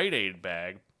in a Rite Aid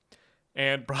bag,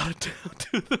 and brought it down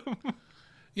to them.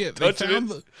 Yeah, they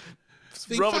found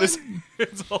rubbing his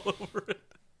hands all over it.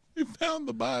 They found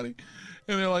the body,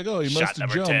 and they're like, "Oh, he Shot must have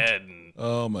number jumped." 10.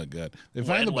 Oh my god! They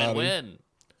find the body. Win.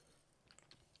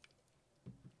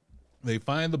 They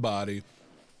find the body.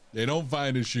 They don't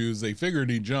find his shoes. They figured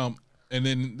he jumped, and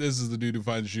then this is the dude who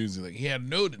finds the shoes. He's like, he had a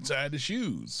note inside the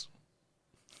shoes.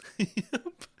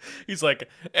 He's like,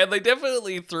 and they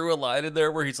definitely threw a line in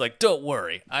there where he's like, "Don't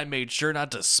worry, I made sure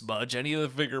not to smudge any of the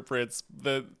fingerprints."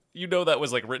 That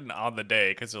was like written on the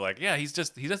day because they're like, yeah, he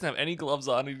doesn't have any gloves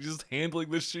on. He's just handling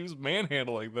the shoes,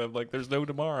 manhandling them like there's no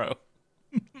tomorrow.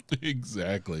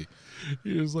 Exactly.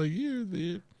 He was like,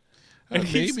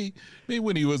 maybe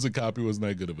when he was a cop, he wasn't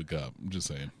that good of a cop. I'm just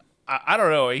saying. I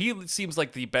don't know. He seems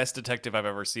like the best detective I've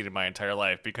ever seen in my entire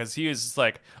life because he is just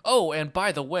like, oh, and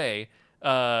by the way,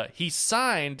 he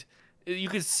signed. You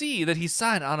could see that he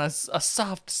signed on a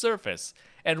soft surface.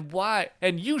 And why?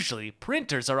 And usually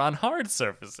printers are on hard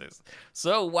surfaces.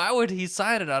 So why would he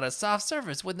sign it on a soft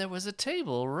surface when there was a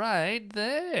table right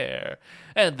there?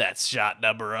 And that's shot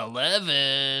number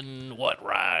 11. What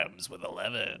rhymes with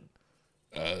 11?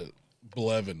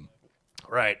 Blevin.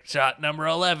 Right. Shot number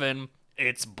 11.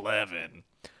 It's Blevin.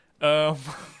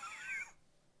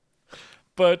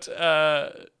 But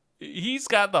he's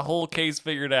got the whole case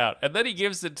figured out. And then he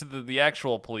gives it to the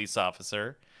actual police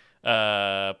officer.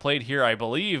 Played here, I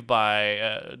believe,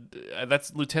 by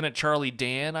that's Lieutenant Charlie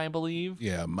Dan, I believe.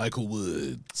 Yeah, Michael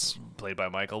Woods. Played by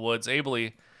Michael Woods.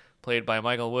 Ably played by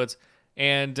Michael Woods.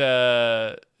 And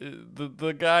the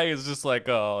guy is just like,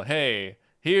 oh, hey,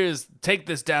 take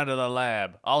this down to the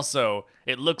lab. Also,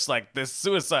 it looks like this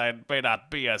suicide may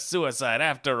not be a suicide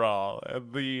after all.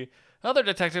 And the other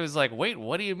detective is like, wait,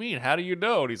 what do you mean? How do you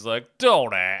know? And he's like,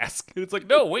 don't ask. And it's like,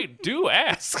 no, wait, do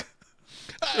ask.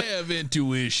 I have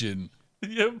intuition.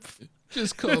 Yep.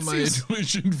 Just call my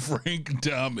intuition Frank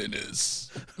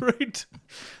Dominus. Right.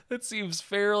 That seems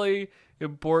fairly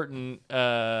important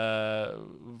for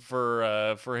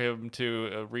him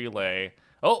to relay.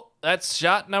 Oh, that's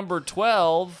shot number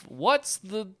 12. What's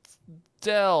the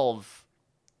delve?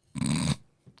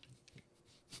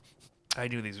 I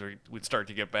knew these would start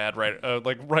to get bad right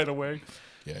away.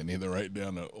 Yeah, I need to write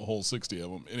down a whole 60 of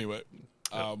them. Anyway,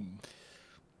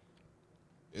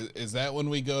 Is that when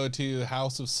we go to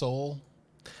House of Soul?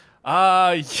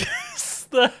 Yes,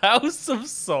 the House of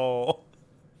Soul.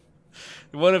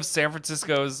 One of San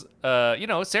Francisco's,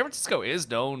 San Francisco is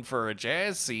known for a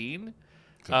jazz scene.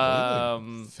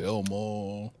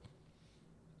 Fillmore.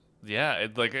 Yeah,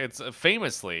 it's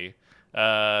famously.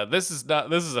 This is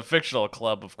a fictional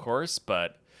club, of course,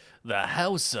 but the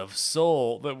House of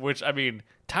Soul, which, I mean,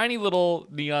 tiny little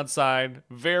neon sign,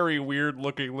 very weird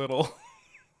looking little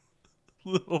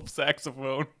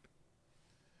saxophone.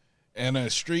 And a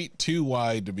street too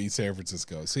wide to be San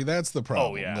Francisco. See, that's the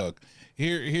problem. Oh, yeah. Look,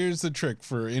 here's the trick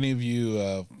for any of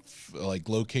you like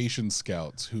location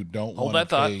scouts who don't Hold want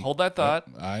that to thought. Hold that thought.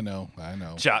 I know.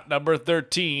 Shot number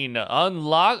 13.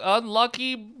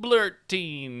 Unlucky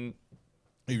blurteen.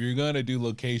 If you're going to do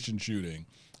location shooting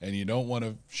and you don't want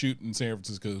to shoot in San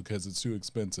Francisco because it's too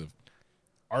expensive,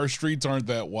 our streets aren't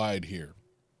that wide here.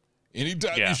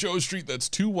 Anytime you show a street that's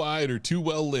too wide or too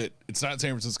well lit, it's not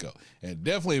San Francisco. And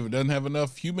definitely if it doesn't have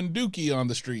enough human dookie on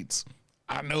the streets,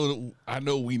 I know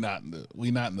we not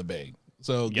in the Bay.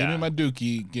 So give me my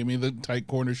dookie, give me the tight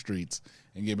corner streets,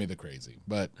 and give me the crazy.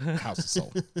 But House of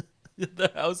Soul.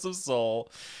 The House of Soul,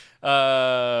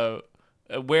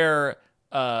 where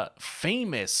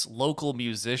famous local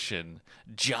musician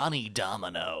Johnny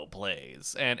Domino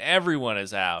plays, and everyone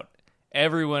is out.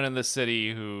 Everyone in the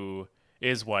city who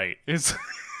is white is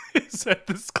at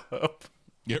this club.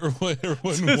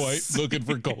 Everyone white looking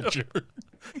for culture.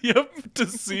 Yep, to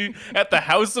see at the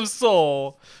House of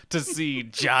Soul to see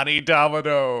Johnny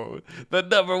Domino, the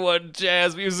 #1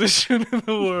 jazz musician in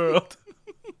the world.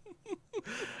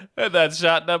 And that's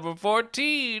shot number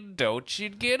 14. Don't you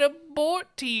get a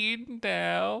 14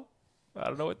 now? I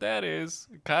don't know what that is.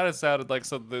 It kind of sounded like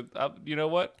something. You know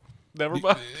what? Never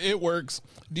mind. It works.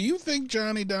 Do you think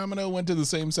Johnny Domino went to the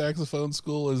same saxophone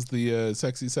school as the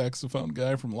sexy saxophone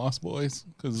guy from Lost Boys?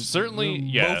 Because certainly,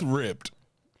 yeah, both ripped.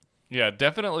 Yeah,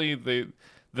 definitely. The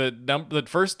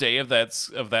first day of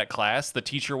that class, the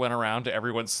teacher went around to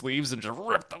everyone's sleeves and just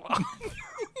ripped them off.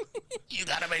 You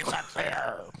gotta be sexy.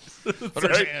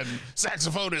 Understand?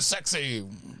 Saxophone is sexy.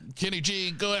 Kenny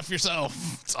G, go F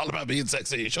yourself. It's all about being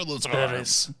sexy. Show those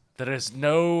arms. There is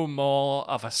no more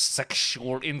of a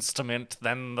sexual instrument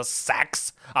than the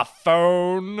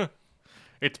saxophone.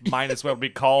 It might as well be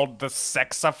called the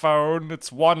saxophone.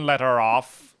 It's one letter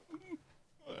off.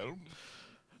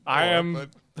 I am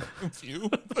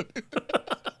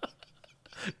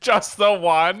just the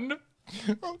one.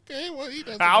 Okay, well, he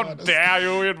doesn't. How dare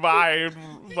you in my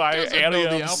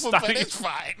area of study? It's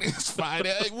fine. It's fine.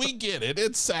 We get it.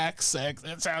 It's sex.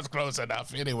 It sounds close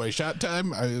enough. Anyway, shot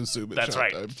time. I assume it's That's shot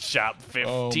right. time. Shot 15.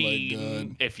 Oh my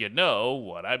God. If you know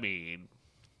what I mean.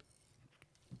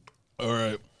 All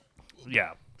right.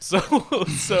 Yeah.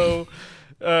 So,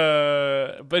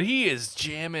 but he is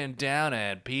jamming down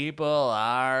and people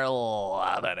are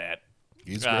loving it.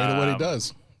 He's great at what he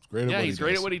does. He's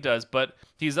great at what he does, but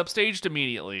he's upstaged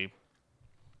immediately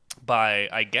by,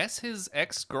 I guess, his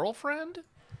ex-girlfriend?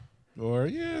 Or,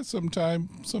 sometime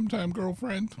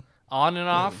girlfriend. On and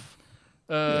off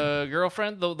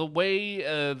girlfriend. The way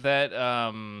that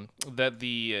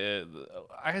the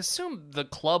I assume the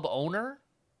club owner,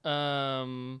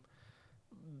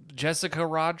 Jessica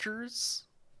Rogers,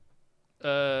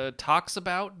 talks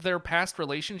about their past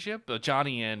relationship,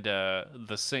 Johnny and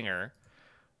the singer.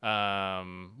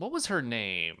 What was her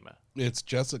name? It's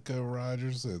Jessica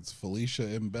Rogers. It's Felicia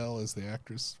M. Bell as the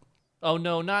actress. Oh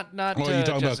no, not. Oh, you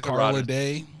talking Jessica about Carla Rogers.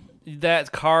 Day? That's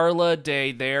Carla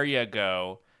Day. There you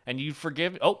go. And you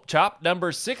forgive. Oh, chop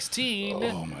number 16.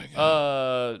 Oh my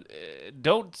God.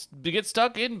 Don't get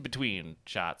stuck in between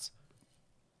shots.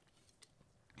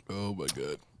 Oh my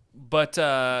God. But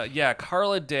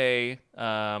Carla Day,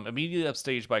 immediately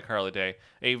upstaged by Carla Day,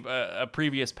 a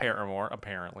previous Paramore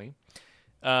apparently.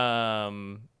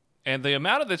 And the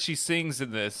amount of that she sings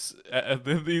in these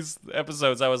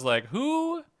episodes, I was like,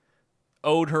 who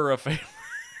owed her a favor?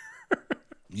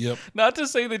 Yep. Not to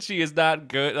say that she is not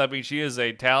good. I mean, she is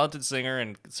a talented singer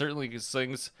and certainly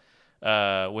sings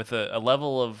with a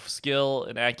level of skill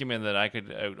and acumen that I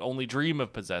would only dream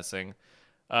of possessing.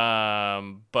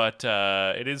 But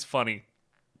it is funny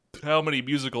how many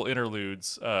musical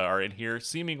interludes are in here,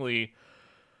 seemingly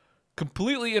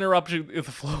completely interrupting the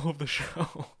flow of the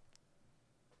show.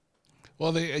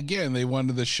 Well, they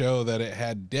wanted to show that it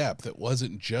had depth. It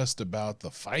wasn't just about the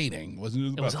fighting.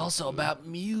 It was also about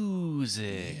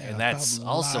music, Yeah, and that's about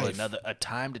also life. a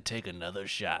time to take another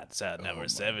shot. It's at number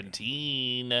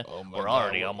 17. Oh my We're God,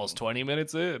 already almost 20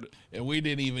 minutes in. And we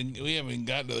haven't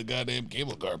gotten to the goddamn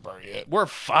cable car part yet. We're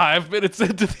 5 minutes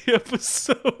into the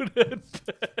episode at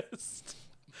best.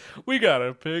 We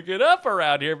gotta pick it up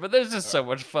around here, but there's just so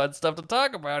much fun stuff to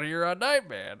talk about here on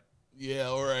Nightman. Yeah,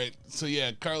 all right. So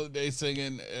Carla Day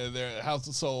singing their House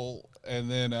of Soul,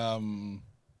 and then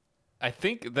I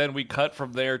think then we cut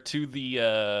from there to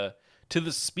the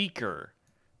speaker.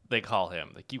 They call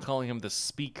him. They keep calling him the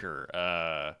speaker.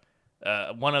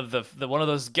 One of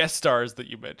those guest stars that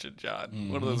you mentioned, John.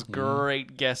 One of those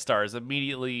great guest stars.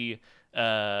 Immediately,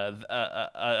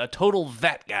 a total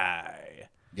that guy.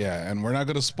 yeah, and we're not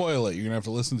going to spoil it. You're going to have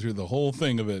to listen through the whole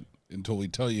thing of it until we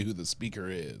tell you who the speaker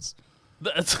is.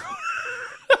 That's.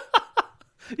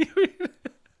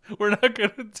 We're not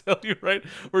gonna tell you, right?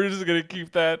 We're just gonna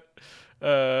keep that.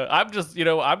 I'm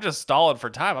just stalling for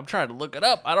time. I'm trying to look it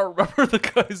up. I don't remember the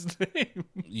guy's name.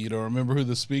 You don't remember who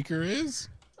the speaker is?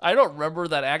 I don't remember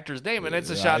that actor's name, and it's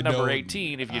a shot number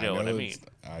 18, if you know what I mean.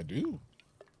 I do.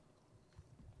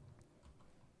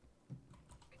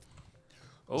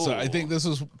 Oh. So I think this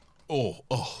is. So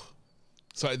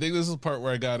I think this is the part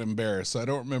where I got embarrassed. So I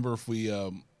don't remember if we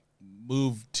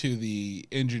moved to the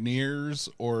engineers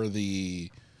or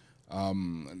the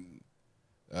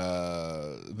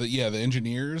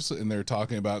engineers, and they're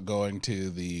talking about going to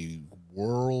the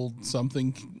world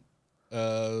something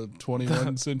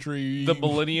 21 century, The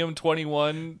Millennium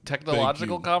 21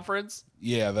 Technological you. Conference.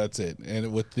 Yeah, that's it.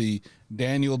 And with the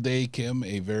Daniel Day Kim,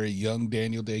 a very young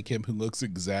Daniel Day Kim who looks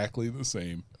exactly the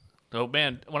same. Oh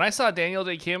man, when I saw Daniel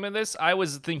Day Kim in this, I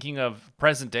was thinking of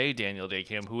present day Daniel Day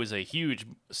Kim, who is a huge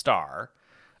star.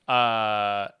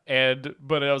 But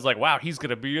I was like, wow, he's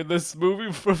gonna be in this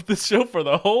movie for this show for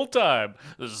the whole time.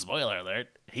 This is a spoiler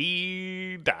alert.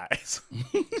 He dies.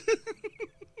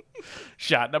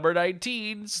 Shot number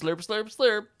 19. Slurp, slurp,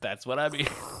 slurp. That's what I mean.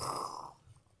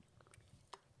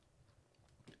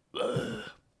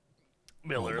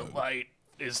 Miller Lite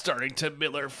is starting to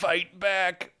Miller fight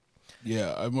back.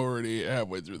 Yeah, I'm already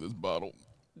halfway through this bottle.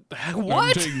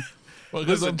 What? Because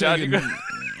Listen, I'm John, taking,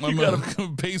 I'm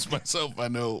gonna pace myself. I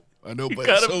know, but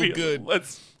it's so good.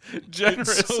 Let's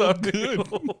generous It's so on good.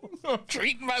 you. I'm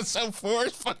treating myself for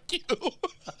it. Fuck you.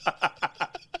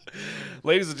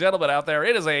 Ladies and gentlemen out there,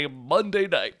 it is a Monday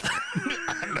night.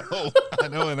 I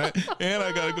know, and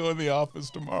I gotta go in the office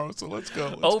tomorrow. So let's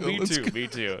go. Me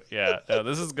too. Yeah, no,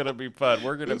 this is gonna be fun.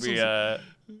 We're gonna be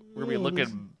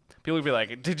looking. People will be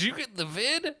like, "Did you get the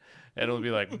vid?" And it'll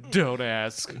be like, "Don't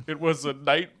ask. It was a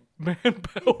night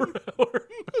manpower hour."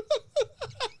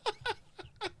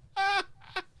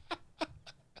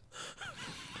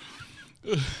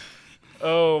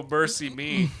 Oh, mercy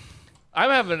me. I'm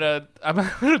having a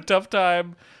tough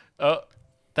time.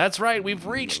 That's right. We've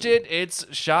reached it. It's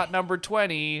shot number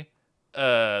 20.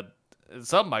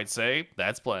 Some might say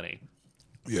that's plenty.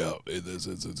 Yeah,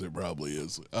 it probably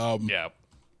is. Yeah.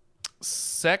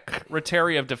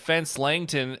 Secretary of Defense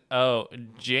Langton. Oh,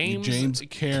 James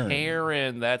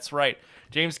Karen. That's right.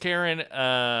 James Karen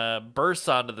bursts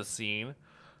onto the scene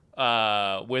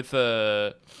with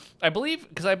a. I believe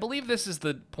this is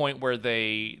the point where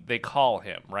they call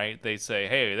him, right? They say,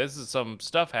 "Hey, this is some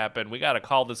stuff happened. We got to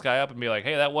call this guy up and be like,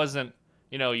 hey, that wasn't,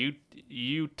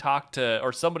 you talked to,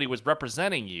 or somebody was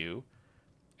representing you,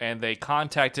 and they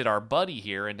contacted our buddy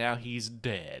here, and now he's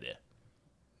dead."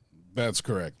 That's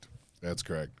correct.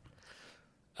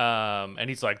 And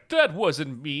he's like, "That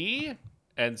wasn't me."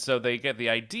 And so they get the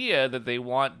idea that they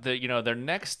want their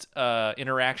next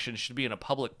interaction should be in a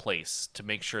public place to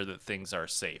make sure that things are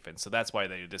safe. And so that's why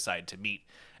they decide to meet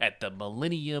at the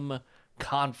Millennium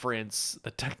Conference,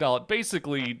 the technology,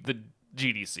 basically the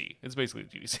GDC. It's basically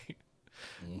the GDC.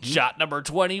 Mm-hmm. Shot number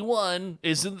 21.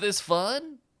 Isn't this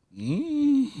fun?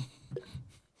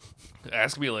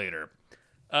 Ask me later.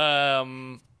 So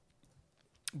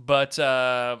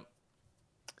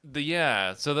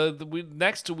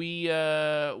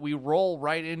we roll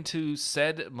right into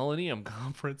said Millennium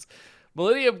Conference.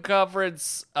 Millennium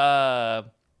Conference that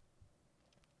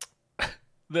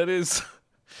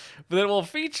will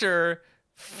feature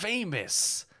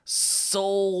famous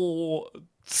soulful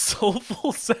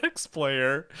sax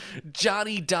player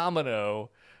Johnny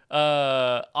Domino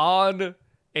on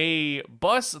a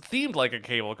bus themed like a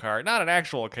cable car, not an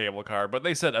actual cable car, but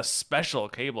they said a special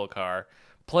cable car,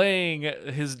 playing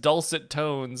his dulcet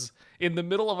tones in the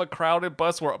middle of a crowded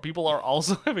bus where people are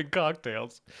also having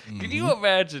cocktails. Mm-hmm. Can you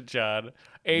imagine, John,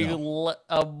 a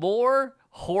more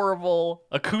horrible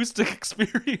acoustic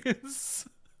experience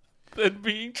than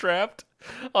being trapped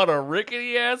on a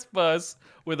rickety-ass bus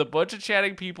with a bunch of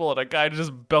chatting people and a guy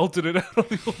just belted it out on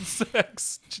the old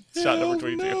sax? Shot number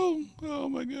 22. No. Oh,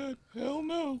 my God. Hell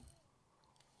no.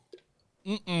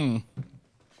 Mm-mm.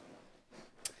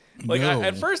 Like, no.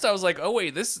 At first I was like, oh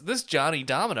wait, this Johnny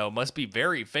Domino must be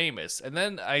very famous. And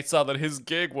then I saw that his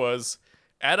gig was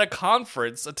at a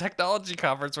conference, a technology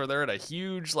conference, where they're at a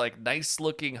huge, like, nice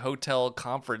looking hotel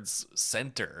conference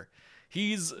center.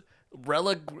 He's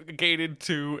relegated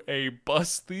to a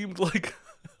bus themed like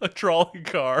a trolley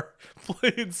car,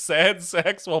 playing sad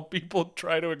sax while people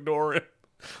try to ignore him.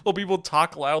 Well, people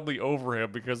talk loudly over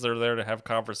him because they're there to have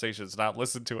conversations, not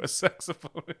listen to a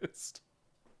saxophonist.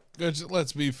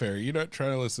 Let's be fair. You're not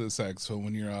trying to listen to saxophone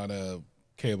when you're on a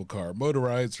cable car,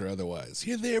 motorized or otherwise.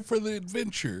 You're there for the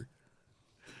adventure.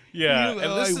 Yeah.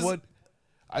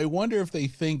 I wonder if they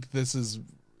think this is,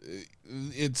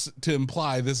 it's to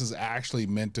imply this is actually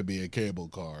meant to be a cable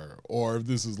car, or if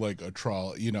this is like a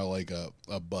trolley, like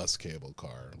a bus cable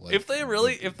car. Like, if they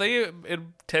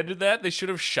intended that, they should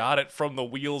have shot it from the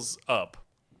wheels up,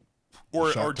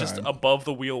 or just above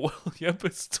the wheel well. Yep,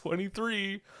 it's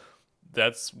 23.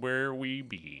 That's where we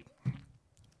be.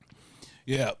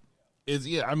 Yeah.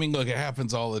 I mean, look, it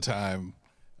happens all the time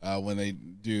when they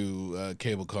do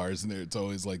cable cars, and it's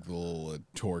always like the little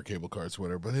tour cable cars or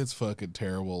whatever, but it's fucking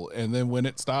terrible. And then when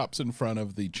it stops in front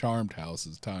of the Charmed House,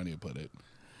 as Tanya put it.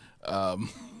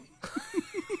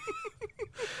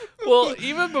 Well,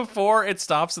 even before it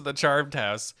stops at the Charmed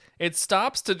House, it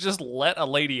stops to just let a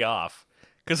lady off.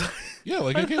 Yeah,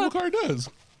 like a cable car does.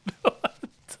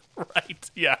 Right,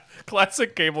 yeah.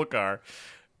 Classic cable car.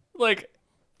 Like,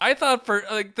 I thought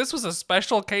this was a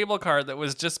special cable car that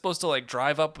was just supposed to, like,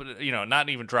 drive up, not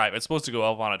even drive. It's supposed to go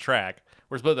up on a track.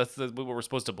 That's what we're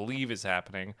supposed to believe is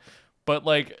happening. But,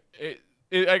 like,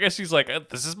 I guess she's like,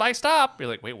 this is my stop. You're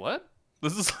like, wait, what?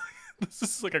 This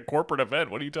is like a corporate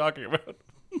event. What are you talking about?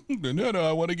 No,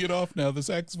 I want to get off now. The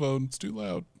saxophone, it's too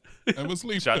loud. I'm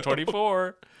asleep. Shot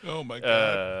 24. Oh, my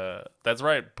God. That's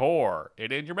right. Pour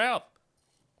it in your mouth.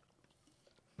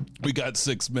 We got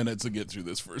 6 minutes to get through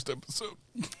this first episode.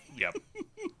 Yep.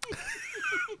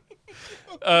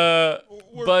 Yeah,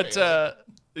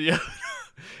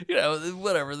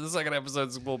 whatever. The second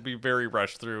episodes will be very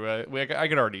rushed through. I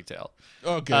can already tell.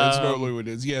 Okay, that's normally what it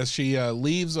is. Yes, she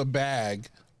leaves a bag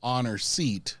on her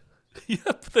seat.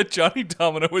 Yep, that Johnny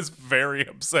Domino is very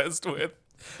obsessed with.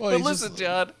 Well, but listen,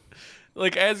 John,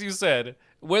 Like, as you said,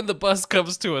 when the bus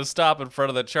comes to a stop in front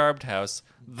of the Charmed house,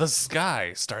 the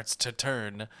sky starts to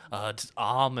turn an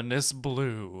ominous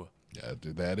blue. Yeah,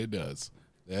 that it does.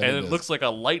 And it looks like a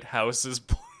lighthouse is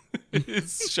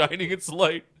shining its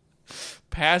light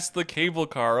past the cable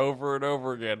car over and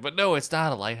over again. But no, it's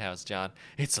not a lighthouse, John.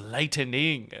 It's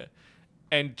lightning.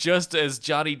 And just as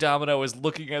Johnny Domino is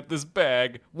looking at this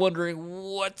bag, wondering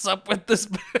what's up with this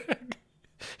bag,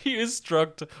 he is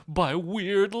struck by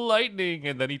weird lightning,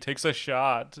 and then he takes a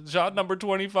shot. Shot number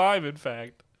 25, in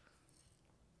fact.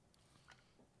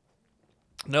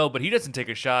 No, but he doesn't take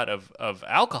a shot of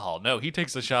alcohol. No, he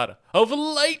takes a shot of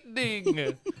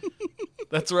lightning.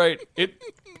 That's right.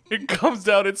 It comes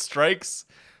down, it strikes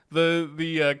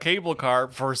the cable car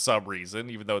for some reason,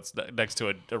 even though it's next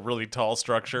to a really tall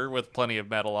structure with plenty of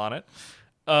metal on it.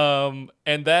 And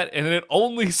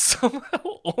it somehow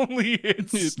only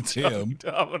hits Johnny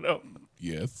Domino.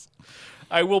 Yes.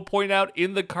 I will point out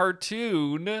in the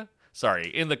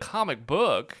comic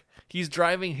book, he's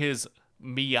driving his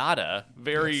Miata,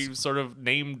 very sort of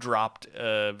name dropped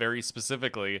very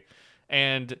specifically,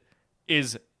 and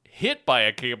is hit by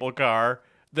a cable car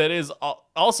that is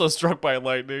also struck by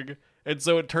lightning, and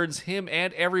so it turns him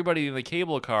and everybody in the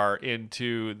cable car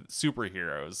into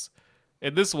superheroes.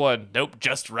 In this one, nope,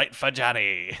 just right for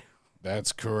Johnny.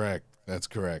 That's correct.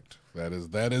 That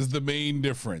is the main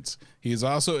difference. He's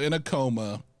also in a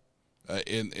coma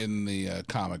in the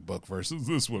comic book versus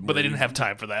this one. But they didn't have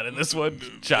time for that in this one.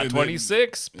 Shot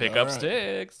 26, pick up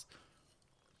sticks.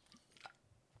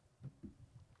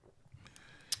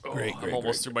 Great, I'm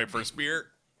almost through my first beer.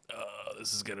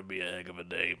 This is going to be a heck of a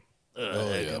day.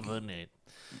 Heck of a night.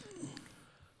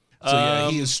 So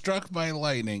he is struck by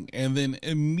lightning and then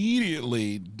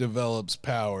immediately develops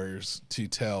powers to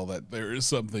tell that there is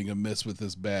something amiss with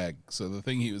this bag. So the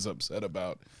thing he was upset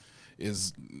about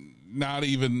is not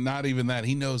even that.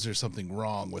 He knows there's something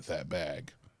wrong with that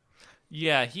bag.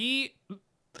 Yeah,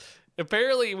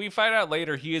 apparently we find out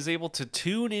later he is able to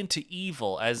tune into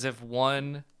evil as if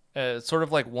one sort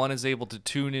of like one is able to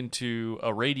tune into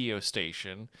a radio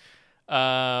station.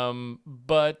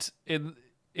 But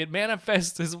it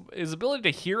manifests, his ability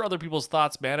to hear other people's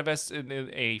thoughts manifests in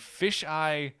a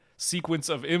fisheye sequence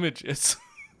of images.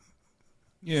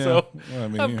 Yeah. So well, I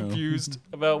mean, I'm confused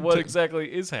about what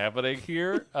exactly is happening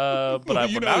here. But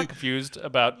I'm not confused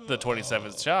about the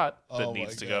 27th shot that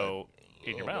needs to go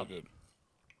in your mouth.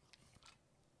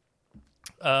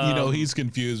 He's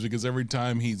confused because every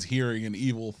time he's hearing an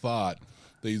evil thought,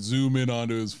 they zoom in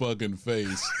onto his fucking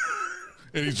face.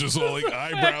 And he's just all like,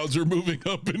 eyebrows are moving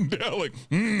up and down, like,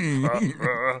 and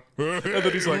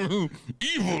then he's like,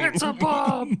 evil. It's a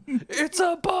bomb! It's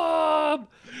a bomb!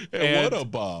 And what a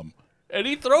bomb. And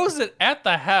he throws it at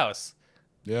the house.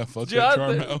 Yeah, fuck that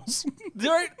charm house.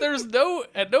 There's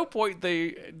at no point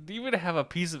they even have a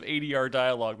piece of ADR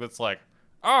dialogue that's like,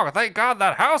 oh, thank God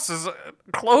that house is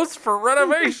closed for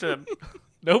renovation.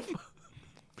 Nope.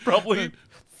 Probably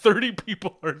 30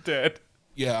 people are dead.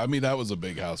 Yeah, I mean, that was a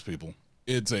big house, people.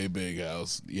 It's a big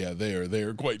house. Yeah, they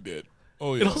are quite dead.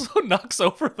 Oh, yeah. It also knocks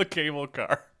over the cable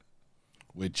car.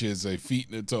 Which is a feat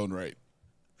in its own right.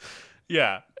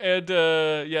 Yeah, and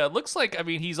it looks like, I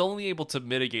mean, he's only able to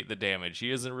mitigate the damage.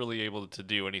 He isn't really able to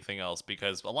do anything else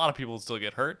because a lot of people still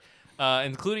get hurt,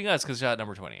 including us, because shot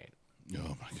number 28.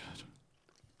 Oh, my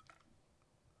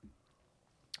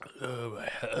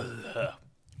God.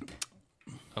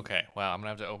 Okay, wow, I'm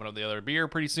going to have to open up the other beer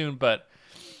pretty soon, but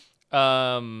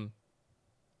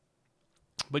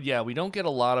yeah, we don't get a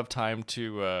lot of time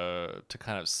to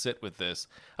kind of sit with this.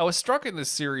 I was struck in this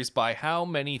series by how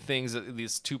many things in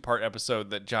this 2-part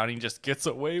episode that Johnny just gets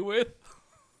away with.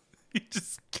 He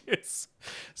just gets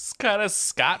kind of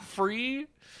scot-free.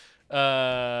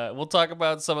 We'll talk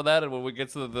about some of that when we get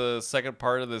to the second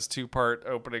part of this 2-part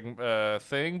opening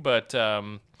thing. But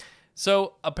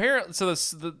so apparently,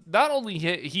 not only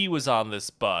he was on this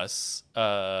bus,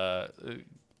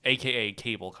 aka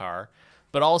cable car,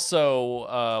 but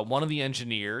also one of the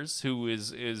engineers who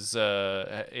is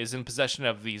in possession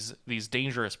of these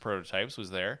dangerous prototypes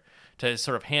was there to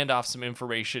sort of hand off some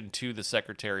information to the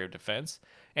Secretary of Defense.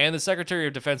 And the Secretary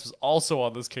of Defense was also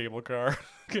on this cable car.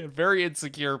 Very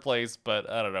insecure place, but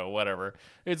I don't know, whatever.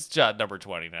 It's shot number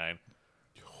 29.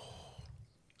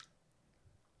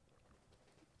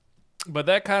 But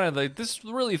that kind of this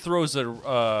really throws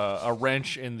a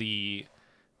wrench in the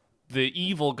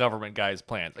evil government guy's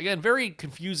plans. Again, very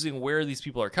confusing where these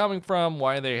people are coming from,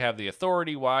 why they have the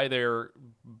authority, why they're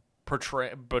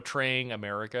betraying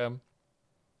America.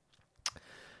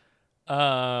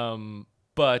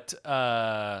 But But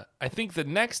I think the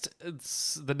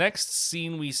next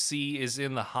scene we see is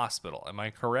in the hospital. Am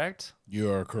I correct?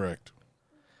 You are correct.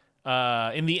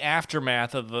 In the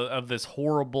aftermath of this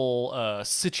horrible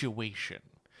situation.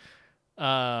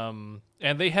 And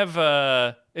they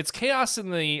have it's chaos in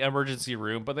the emergency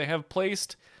room, but they have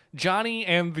placed Johnny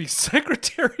and the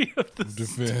Secretary of the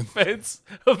Defense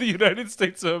of the United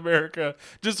States of America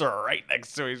just right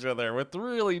next to each other with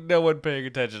really no one paying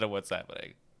attention to what's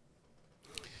happening.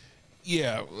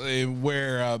 Yeah,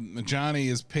 where Johnny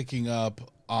is picking up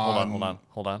on...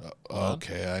 Hold on.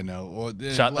 Okay, I know.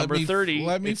 Well, Shot number 30.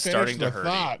 Let me it's finish starting the to hurt.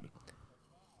 thought.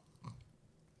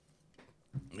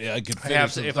 Yeah, I could finish I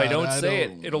have to, if I don't say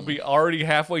don't... it'll be already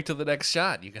halfway to the next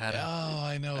shot. You gotta. Oh,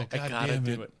 I know. I gotta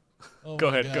do it. Oh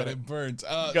Go my ahead. God, it burns.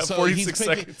 You got 46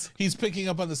 seconds. He's picking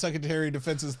up on the Secretary of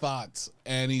Defense's thoughts,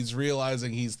 and he's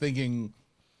realizing he's thinking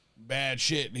bad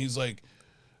shit, and he's like,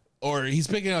 or he's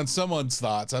picking on someone's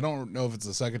thoughts. I don't know if it's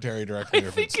the Secretary directly or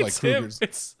if it's like Kruger's.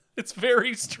 It's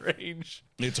very strange.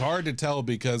 It's hard to tell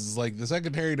because like the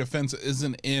Secretary of Defense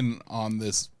isn't in on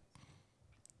this.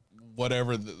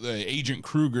 Whatever the Agent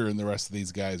Kruger and the rest of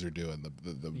these guys are doing,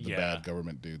 the bad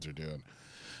government dudes are doing.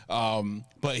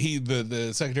 But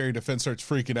the Secretary of Defense starts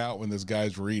freaking out when this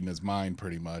guy's reading his mind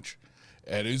pretty much.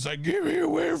 And he's like, get me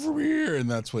away from here. And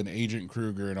that's when Agent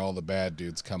Kruger and all the bad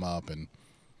dudes come up and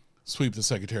sweep the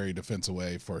Secretary of Defense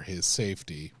away for his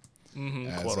safety.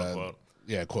 Quote unquote.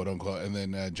 Yeah, quote unquote. And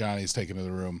then Johnny's taken to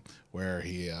the room where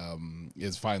he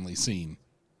is finally seen.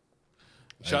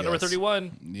 Shot number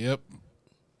 31. Yep.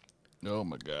 Oh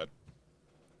my God.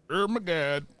 Oh my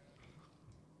God.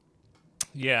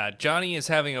 Yeah, Johnny is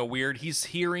having he's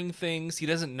hearing things. He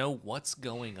doesn't know what's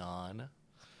going on.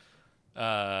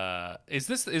 Is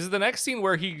it the next scene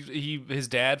where his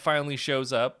dad finally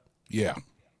shows up? Yeah.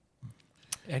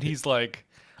 And he's like,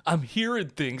 I'm hearing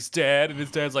things, Dad. And his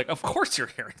dad's like, of course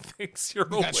you're hearing things. You're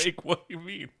awake. What do you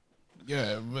mean?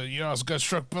 Yeah, but you also got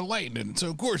struck by lightning, so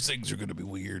of course things are going to be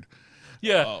weird.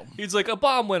 Yeah, he's like, a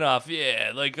bomb went off.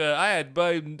 Yeah, like I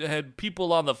had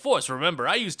people on the force. Remember,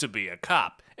 I used to be a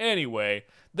cop. Anyway,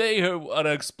 an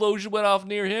explosion went off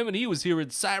near him, and he was hearing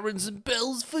sirens and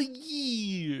bells for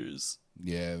years.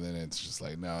 Yeah, then it's just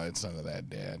like, no, it's none of that,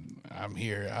 Dad. I'm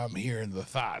hearing the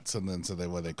thoughts, and then so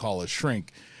what they call a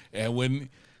shrink, and when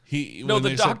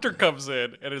the doctor comes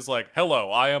in and is like,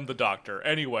 hello, I am the doctor.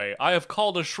 Anyway, I have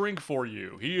called a shrink for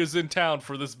you. He is in town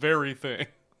for this very thing.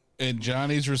 And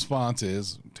Johnny's response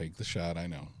is, take the shot. I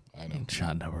know.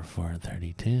 Shot number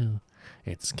 432.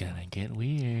 It's gonna get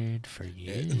weird for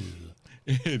you.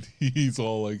 And he's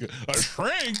all like, a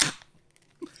shrink?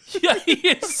 Yeah, he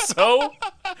is so...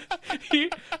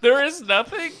 there is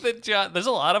nothing that there's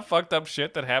a lot of fucked up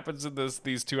shit that happens in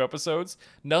these two episodes.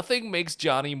 Nothing makes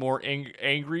Johnny more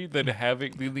angry than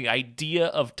having the idea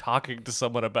of talking to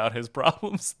someone about his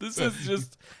problems. This is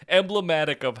just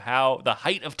emblematic of how the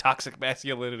height of toxic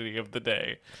masculinity of the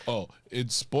day. Oh,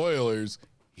 it's spoilers.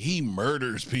 He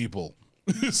murders people.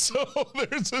 So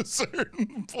there's a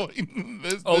certain point in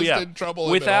this didn't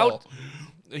trouble him at all.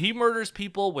 He murders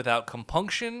people without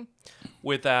compunction,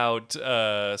 without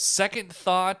second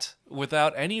thought,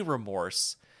 without any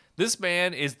remorse. This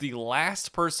man is the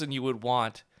last person you would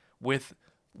want with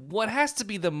what has to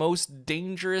be the most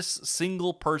dangerous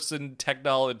single-person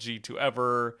technology to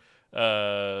ever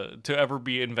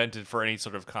be invented for any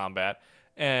sort of combat.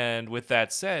 And with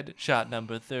that said, shot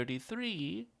number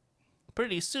 33.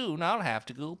 Pretty soon I'll have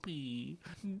to go pee.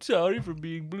 Sorry for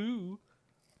being blue.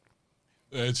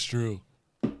 That's true.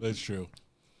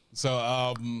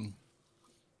 So,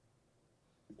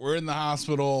 we're in the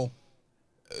hospital.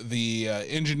 The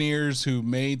engineers who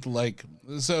made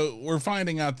we're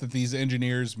finding out that these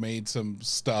engineers made some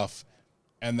stuff,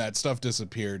 and that stuff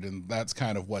disappeared, and that's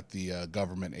kind of what the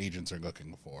government agents are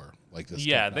looking for, like this.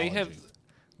 Yeah, technology.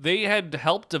 they had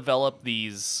helped develop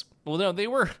these. Well, no, they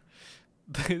were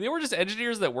just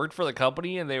engineers that worked for the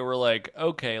company, and they were like,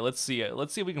 okay, let's see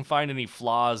if we can find any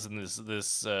flaws in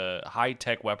this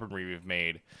high-tech weaponry we've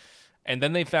made. And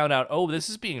then they found out, oh, this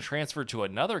is being transferred to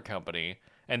another company,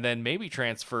 and then maybe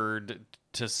transferred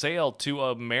to sale to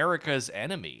America's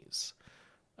enemies.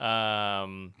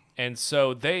 And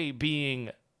so they, being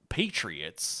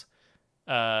patriots,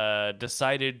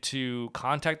 decided to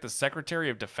contact the Secretary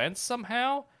of Defense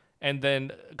somehow, and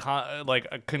then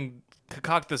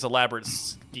concoct this elaborate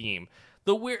scheme.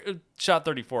 The weird shot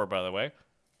 34, by the way.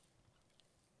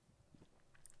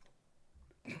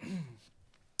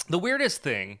 The weirdest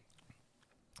thing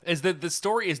is that the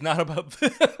story is not about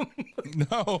them.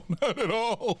 No, not at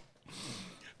all.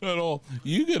 Not at all.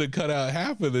 You could have cut out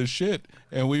half of this shit,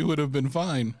 and we would have been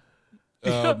fine.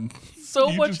 So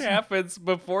You much just- happens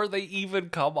before they even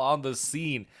come on the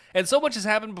scene. And so much has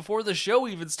happened before the show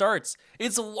even starts.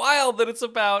 It's wild that it's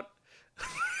about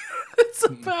it's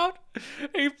about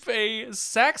a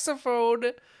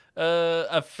saxophone,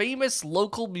 a famous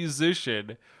local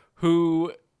musician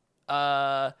who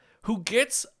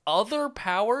gets other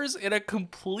powers in a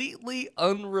completely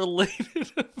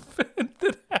unrelated event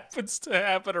that happens to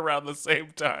happen around the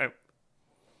same time.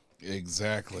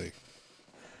 Exactly.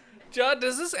 John,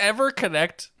 does this ever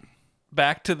connect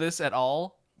back to this at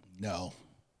all? No.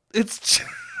 It's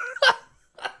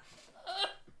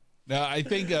Now, I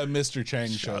think Mr. Chang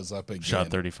shows up again. Shot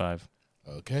 35.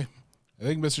 Okay. I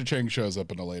think Mr. Chang shows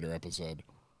up in a later episode.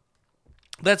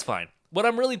 That's fine. What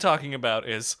I'm really talking about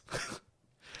is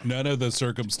None of the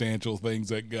circumstantial things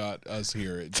that got us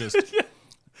here. It just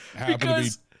happened to be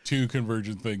Because- two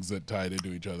convergent things that tied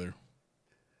into each other.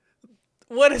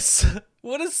 what is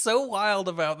so wild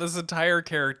about this entire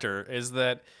character is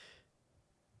that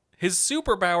his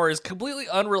superpower is completely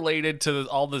unrelated to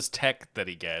all this tech that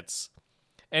he gets,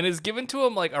 and is given to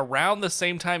him like around the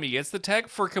same time he gets the tech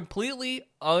for completely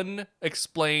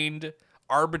unexplained,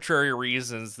 arbitrary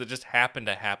reasons that just happen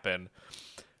to happen,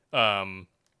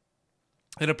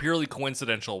 in a purely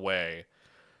coincidental way.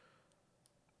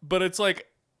 But it's like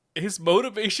his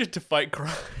motivation to fight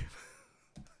crime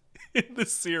in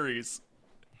this series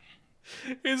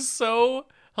is so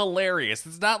hilarious.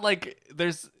 It's not like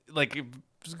there's like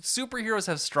superheroes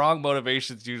have strong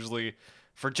motivations usually.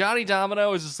 For Johnny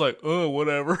Domino, it's just like, oh,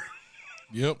 whatever.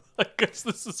 Yep. I guess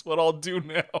this is what I'll do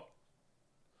now.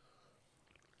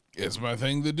 It's my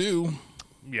thing to do.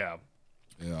 Yeah,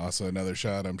 Yeah, also another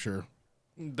shot, I'm sure.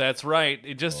 that's right.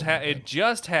 It just it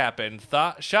just happened.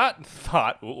 Shot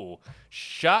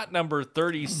number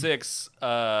 36.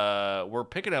 We're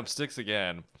picking up sticks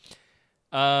again.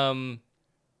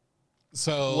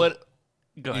 So What?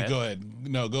 Go You ahead. go ahead.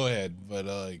 No, go ahead. But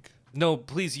No,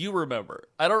 please, you remember.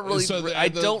 I don't really. So I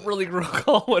don't really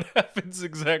recall what happens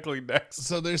exactly next.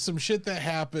 so there's some shit that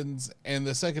happens, and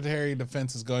the Secretary of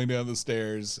Defense is going down the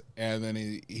stairs, and then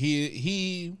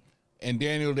he and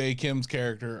Daniel Day Kim's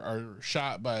character are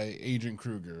shot by Agent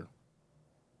Kruger.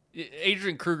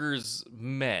 Agent Kruger's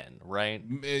men, right?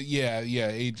 Yeah,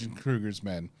 Agent Kruger's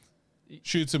men.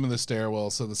 Shoots him in the stairwell,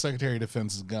 so the Secretary of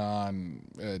Defense is gone.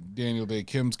 Daniel Day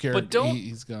Kim's character, don't-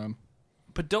 he's gone.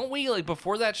 But don't we like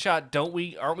before that shot? Aren't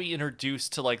we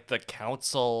introduced to like the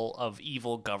Council of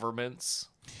Evil Governments?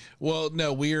 Well,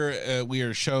 no, we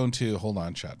are shown to hold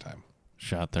on. Shot time.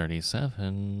 Shot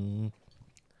 37.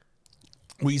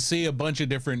 We see a bunch of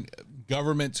different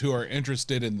governments who are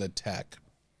interested in the tech.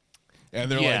 And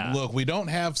they're Yeah. like, look, we don't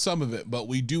have some of it, but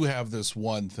we do have this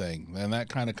one thing. And that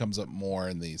kind of comes up more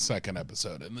in the second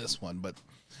episode in this one. But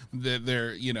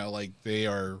they're like they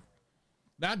are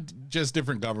not just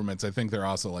different governments. I think they're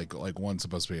also like one's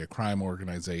supposed to be a crime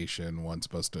organization, one's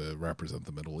supposed to represent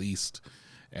the Middle East,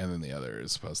 and then the other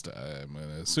is supposed to, I'm going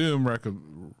to assume,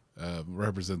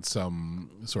 represent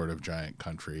some sort of giant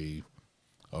country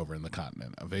over in the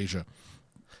continent of Asia.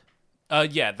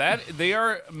 Yeah, that they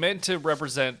are meant to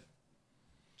represent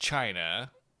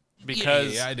China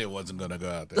because I wasn't gonna go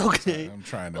out there. Okay. So I'm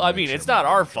trying to. Well, I make mean, sure it's I'm not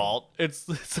our sure. fault. It's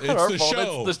not It's our the fault.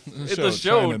 show. It's the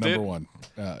show. China, Did number one.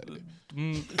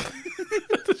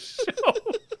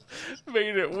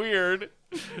 made it weird.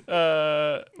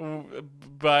 Well,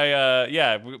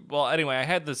 anyway, I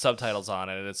had the subtitles on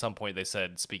it, and at some point they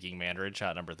said speaking Mandarin.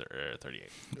 Shot number 38.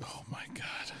 Oh my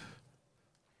god.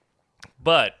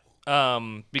 But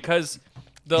because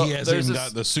He hasn't there's even this,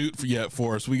 got the suit yet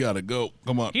for us. We gotta go.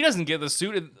 Come on. he doesn't get the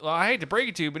suit. Well, I hate to break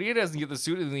it to you, but he doesn't get the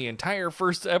suit in the entire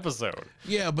first episode.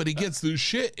 Yeah, but he gets the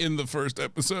shit in the first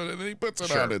episode, and then he puts it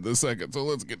Sure. on in the second. So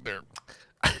let's get there.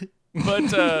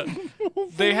 But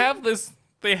they have this.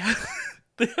 They have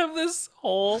this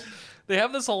whole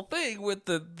thing with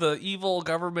the evil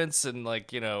governments and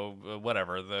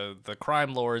whatever the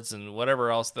crime lords and whatever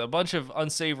else. A bunch of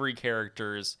unsavory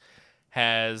characters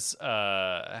has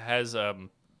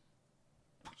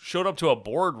showed up to a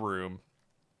boardroom,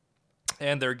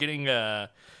 and they're getting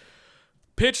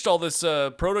pitched all this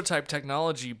prototype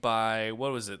technology by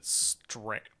what was it,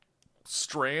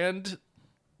 Strand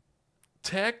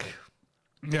Tech.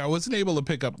 Yeah, I wasn't able to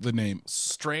pick up the name.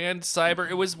 Strand Cyber.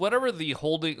 It was whatever the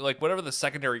holding, whatever the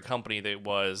secondary company that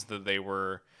was that they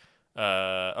were.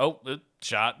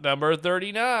 Shot number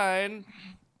 39,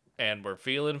 and we're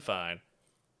feeling fine.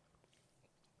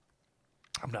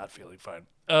 I'm not feeling fine.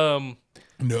 No,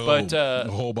 But, the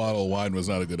whole bottle of wine was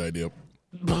not a good idea.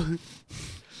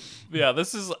 Yeah,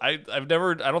 this is I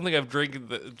don't think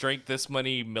I've drank this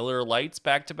many Miller Lights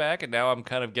back to back, and now I'm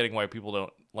kind of getting why people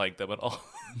don't like them at all.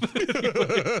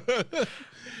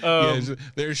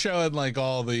 They're showing like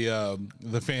all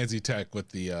the fancy tech with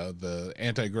the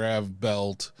anti-grav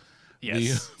belt,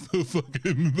 Yes.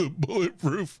 the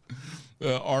bulletproof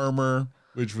armor,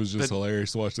 which was just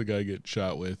hilarious to watch the guy get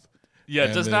shot with. Yeah,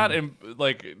 And does then-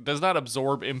 not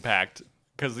absorb impact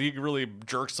because he really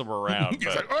jerks them around. He's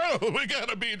like, oh, we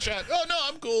gotta be shot. Oh no,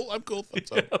 I'm cool.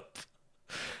 Thumbs up.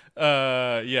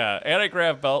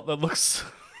 Anti-grav belt that looks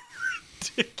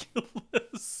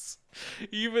ridiculous,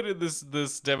 even in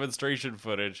this demonstration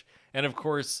footage. And of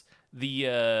course,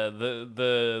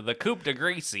 the coup de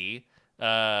Gracie,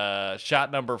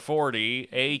 shot number 40,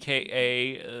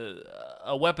 aka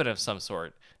a weapon of some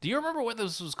sort. Do you remember what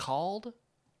this was called?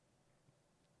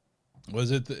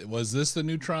 Was this the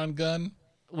neutron gun?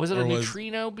 Was it a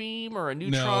neutrino beam or a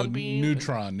neutron beam?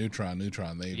 Neutron. They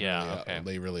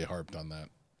really harped on that.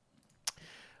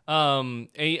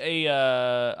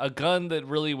 A gun that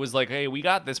really was like, hey, we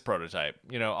got this prototype.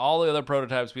 You know, all the other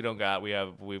prototypes we don't got.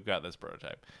 We've got this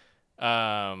prototype.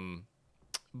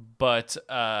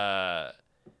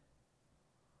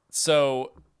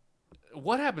 So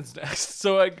what happens next?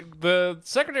 So the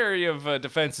Secretary of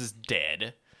Defense is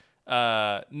dead.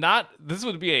 This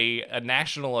would be a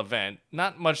national event.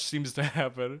 Not much seems to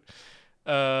happen.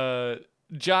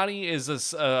 Johnny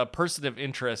is a person of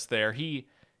interest there. He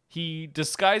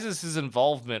disguises his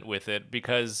involvement with it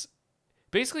because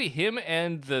basically him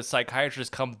and the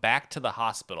psychiatrist come back to the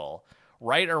hospital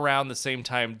right around the same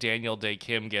time Daniel Day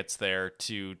Kim gets there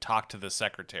to talk to the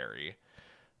secretary.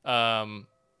 Oh,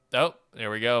 there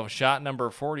we go. Shot number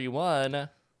 41.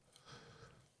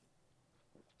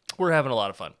 We're having a lot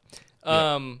of fun.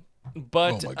 Yeah.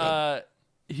 But Oh my God.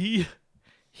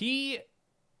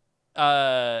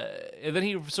 And then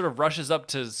he sort of rushes up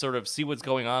to sort of see what's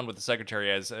going on with the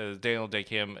secretary as Daniel Day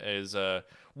Kim is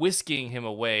whisking him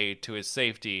away to his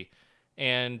safety,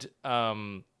 and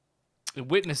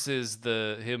witnesses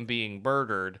him being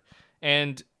murdered,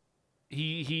 and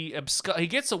he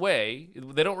gets away.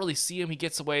 They don't really see him. He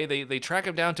gets away. They track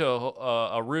him down to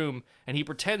a room, and he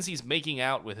pretends he's making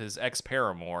out with his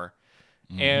ex-paramour,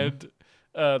 and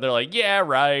they're like, yeah,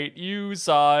 right, you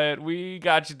saw it, we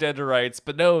got you dead to rights.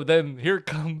 But no, then here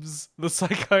comes the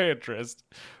psychiatrist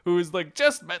who is like,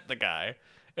 just met the guy,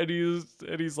 and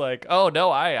he's like, oh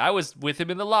no, I was with him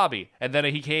in the lobby, and then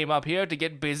he came up here to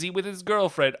get busy with his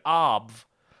girlfriend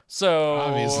so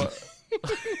Obviously.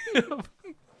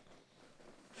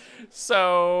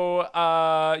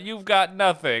 So you've got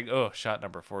nothing. Oh, shot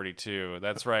number 42.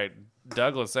 That's right,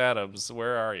 Douglas Adams,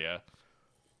 where are you?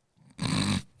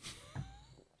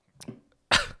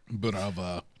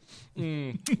 Brava.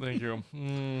 Thank you.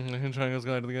 Hitchhiker's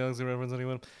Guide to the Galaxy reference,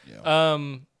 anyone? Yeah.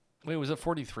 Wait, was it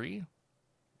 43?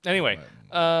 Anyway,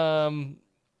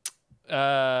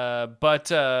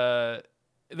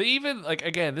 they even, like,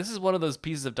 again, this is one of those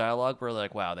pieces of dialogue where,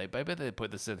 like, wow, I bet they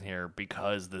put this in here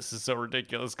because this is so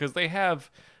ridiculous. Because they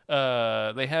have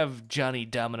Johnny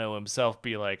Domino himself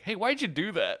be like, hey, why'd you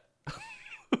do that?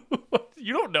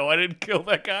 You don't know I didn't kill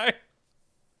that guy.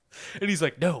 And he's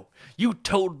like, no, you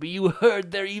told me you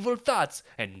heard their evil thoughts,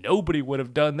 and nobody would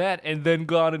have done that and then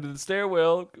gone into the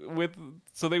stairwell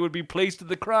so they would be placed to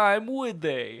the crime, would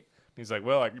they? He's like,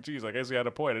 well, geez, I guess you had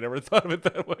a point. I never thought of it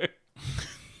that way.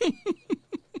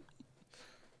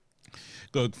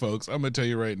 Look, folks, I'm going to tell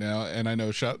you right now, and I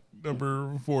know shot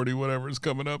number 40, whatever is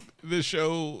coming up, this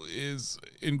show is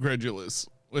incredulous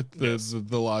with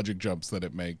the logic jumps that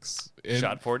it makes.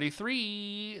 Shot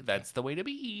 43, that's the way to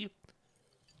be.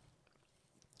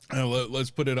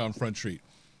 Let's put it on Front Street.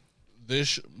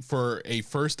 For a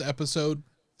first episode,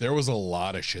 there was a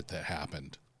lot of shit that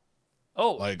happened.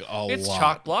 Oh, like it's lot.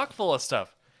 chock block full of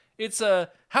stuff. It's how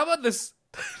about this?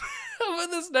 How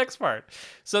about this next part?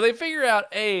 So they figure out,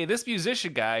 hey, this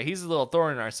musician guy, he's a little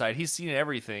thorn in our side. He's seen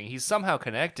everything. He's somehow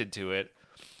connected to it.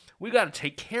 We got to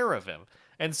take care of him.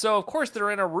 And so, of course,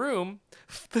 they're in a room.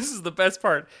 This is the best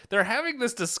part. They're having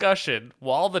this discussion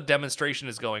while the demonstration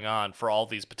is going on for all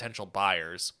these potential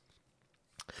buyers.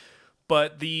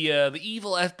 But the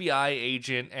evil FBI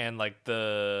agent and like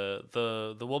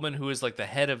the woman who is like the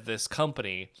head of this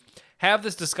company have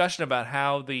this discussion about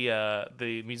how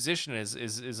the musician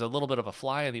is a little bit of a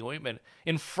fly in the ointment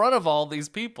in front of all these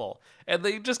people, and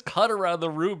they just cut around the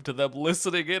room to them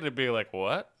listening in and being like,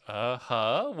 "What?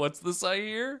 What's this I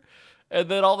hear?" And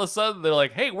then all of a sudden they're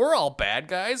like, "Hey, we're all bad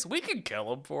guys. We can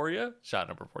kill him for you." Shot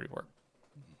number 44.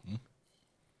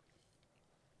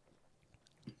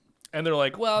 And they're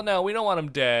like, well, no, we don't want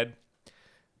him dead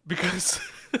because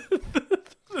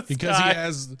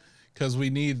we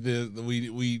need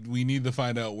we need to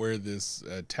find out where this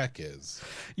tech is.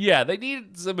 Yeah, they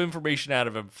need some information out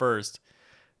of him first.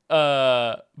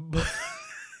 but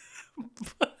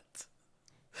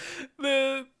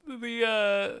the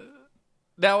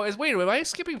now is wait, am I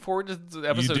skipping forward to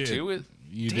episode 2?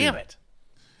 Damn it!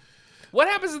 What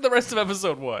happens in the rest of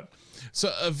episode 1?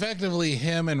 So effectively,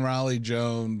 him and Raleigh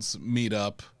Jones meet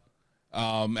up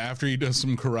after he does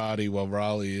some karate while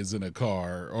Raleigh is in a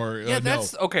car.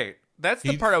 Okay. That's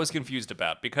the part I was confused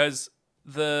about, because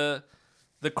the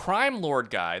crime lord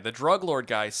guy, the drug lord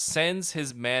guy, sends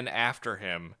his men after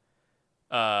him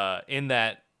in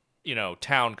that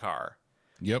town car.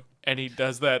 Yep. And he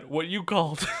does that what you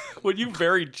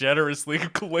very generously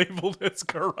labeled as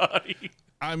karate.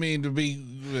 I mean, to be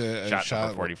shot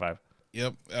number 45.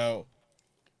 Yep.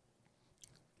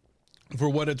 For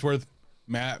what it's worth,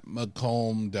 Matt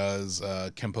McComb does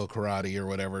Kempo karate or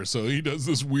whatever. So he does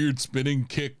this weird spinning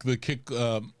kick,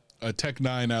 a Tech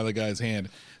 9 out of the guy's hand.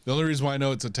 The only reason why I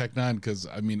know it's a Tech 9, because,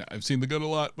 I mean, I've seen the gun a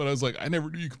lot, but I was like, I never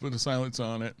knew you could put a silence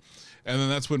on it. And then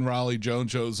that's when Raleigh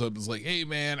Jones shows up and is like, hey,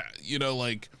 man,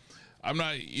 I'm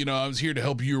not, I was here to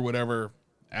help you or whatever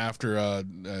after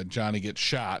Johnny gets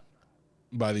shot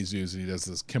by these dudes, and he does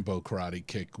this Kempo karate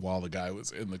kick while the guy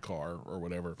was in the car or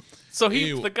whatever. So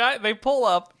they pull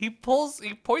up, he points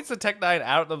the Tech 9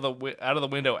 out of the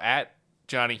window at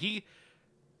Johnny. He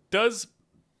does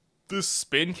the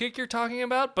spin kick you're talking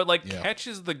about, but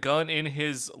catches the gun in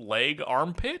his leg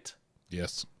armpit.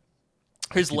 Yes.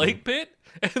 His leg pit,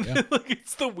 and then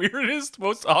it's the weirdest,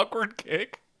 most awkward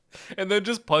kick, and then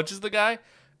just punches the guy.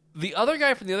 The other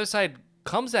guy from the other side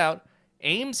comes out,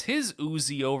 aims his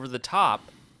Uzi over the top,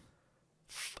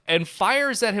 and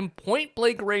fires at him point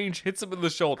blank range, hits him in the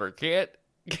shoulder. Can't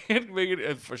make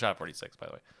it for shot 46, by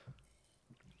the way.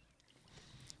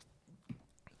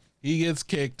 He gets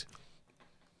kicked.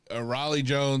 Raleigh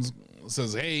Jones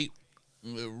says, hey,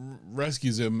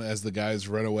 rescues him as the guys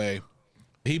run away.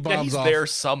 He bombs off. He's there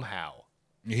somehow.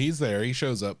 He's there. He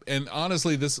shows up. And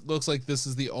honestly, this looks like this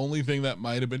is the only thing that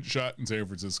might have been shot in San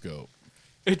Francisco.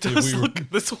 It does look.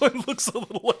 This one looks a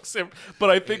little like San, but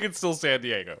I think it's still San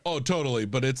Diego. Oh, totally.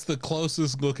 But it's the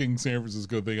closest looking San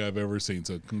Francisco thing I've ever seen.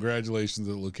 So congratulations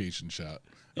on the location shot.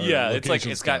 Yeah,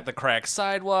 it's got the cracked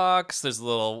sidewalks. There's a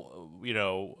little,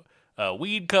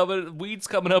 weeds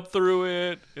coming up through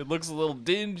it. It looks a little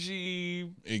dingy.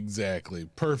 Exactly.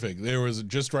 Perfect. There was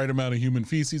just right amount of human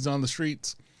feces on the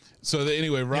streets. So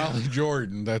anyway, Raleigh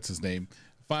Jordan, that's his name,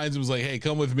 finds him, was like, hey,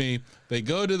 come with me. They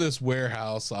go to this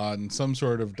warehouse on some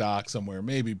sort of dock somewhere,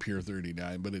 maybe Pier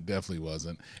 39, but it definitely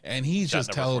wasn't. And he's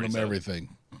just telling them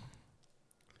everything.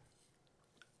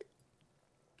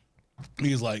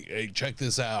 He's like, hey, check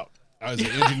this out. I was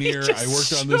an engineer. I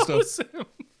worked on this stuff.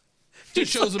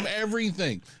 Just shows him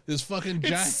everything. This fucking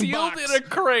giant it's sealed box. in a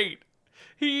crate.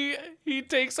 He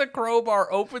takes a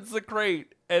crowbar, opens the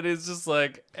crate, and is just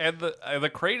like, and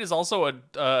the crate is also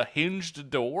a hinged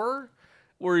door,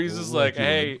 where he's just like,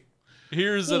 hey,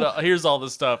 here's all the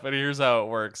stuff, and here's how it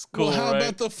works. Cool. Well, how right?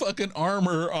 about the fucking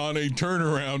armor on a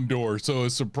turnaround door? So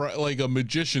like a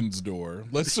magician's door.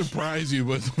 Let's surprise you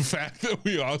with the fact that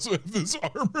we also have this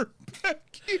armor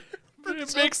back here.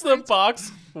 It makes the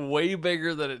box way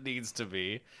bigger than it needs to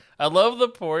be. I love the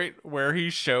point where he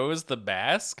shows the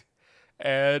mask,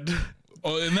 and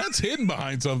that's hidden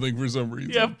behind something for some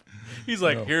reason. Yep. He's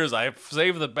like, I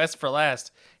saved the best for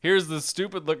last. Here's the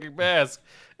stupid looking mask.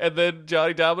 And then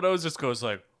Johnny Domino's just goes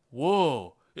like,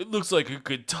 whoa, it looks like it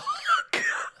could talk.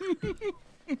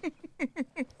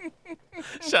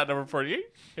 Shot number 48,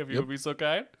 if you would be so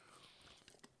kind.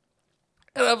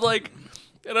 And I'm like,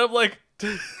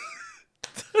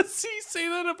 does he say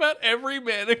that about every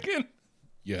mannequin?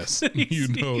 Yes. You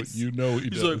know he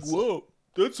he's does. Like, whoa,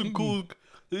 that's a cool.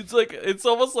 It's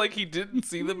almost like he didn't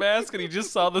see the mask and he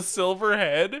just saw the silver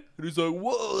head. And he's like,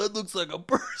 whoa, that looks like a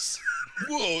person.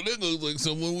 Whoa, that looks like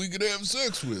someone we could have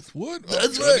sex with. What?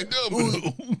 That's right.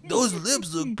 Ooh, those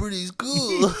lips look pretty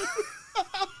cool.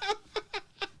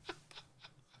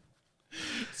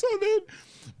 So then,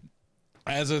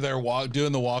 as they're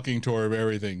doing the walking tour of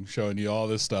everything, showing you all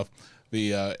this stuff,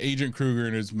 the Agent Kruger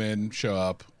and his men show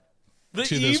up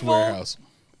to this warehouse.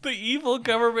 The evil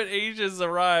government agents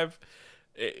arrive.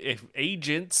 If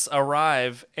agents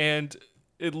arrive, and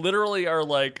it literally are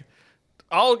like,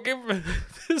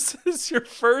 this is your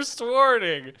first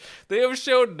warning. They have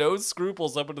shown no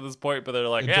scruples up until this point, but they're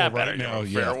like, better now,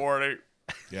 fair warning.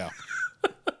 Yeah.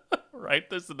 Right?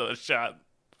 There's another shot.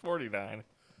 49.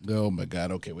 Oh my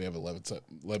God. Okay, we have 11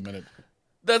 minutes.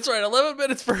 That's right, 11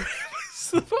 minutes for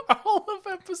all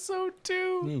of episode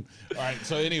 2. All right,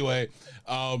 so anyway,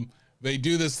 they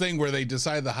do this thing where they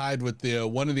decide to hide with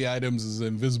one of the items is an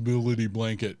invisibility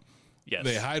blanket. Yes.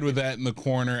 They hide with that in the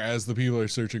corner as the people are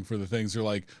searching for the things. They're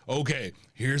like, okay,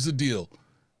 here's the deal.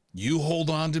 You hold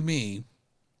on to me,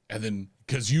 and then,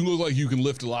 because you look like you can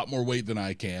lift a lot more weight than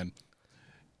I can.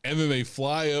 And then they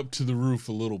fly up to the roof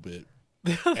a little bit.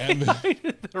 And hide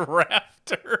in the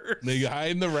rafters. they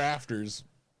hide in the rafters.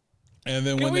 And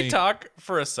then Can we talk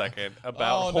for a second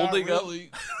about holding up?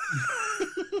 We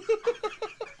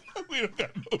don't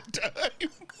got no time.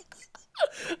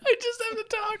 I just have to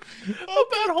talk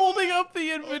about holding up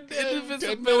the invisibility.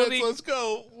 10 minutes, let's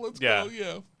go. Let's go,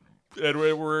 yeah. And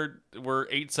we're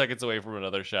 8 seconds away from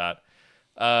another shot.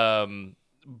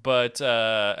 But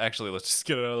actually, let's just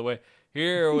get it out of the way.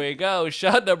 Here we go.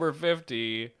 Shot number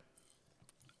 50.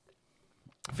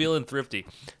 Feeling thrifty.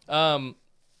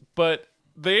 But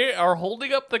they are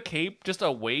holding up the cape just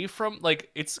away from, like,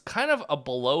 it's kind of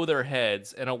below their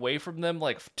heads and away from them,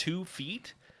 like, 2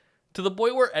 feet. To the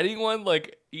point where anyone,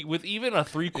 like, with even a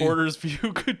 3/4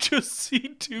 view could just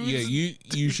see two. Yeah,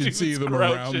 you should see them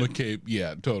around the cape.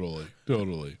 Yeah, totally.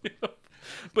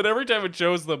 But every time it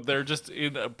shows them, they're just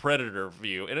in a predator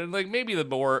view, and like maybe the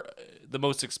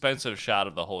most expensive shot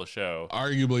of the whole show.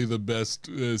 Arguably the best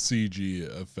CG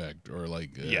effect or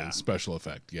like special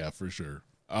effect. Yeah, for sure.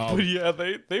 But yeah,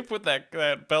 they put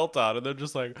that belt on, and they're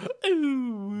just like,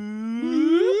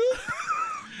 ooh.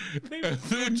 They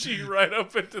Poochie right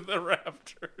up into the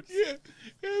rafters. Yeah,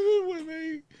 and then when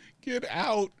they get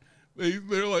out,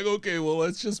 they're like, okay, well,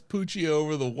 let's just Poochie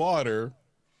over the water,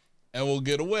 and we'll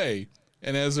get away.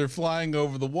 And as they're flying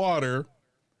over the water,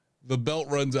 the belt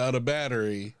runs out of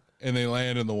battery, and they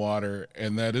land in the water,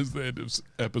 and that is the end of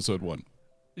episode 1.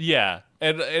 Yeah,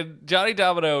 and Johnny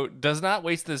Domino does not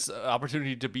waste this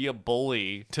opportunity to be a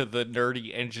bully to the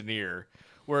nerdy engineer,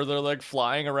 where they're like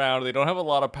flying around, they don't have a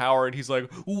lot of power, and he's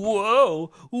like,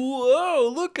 whoa,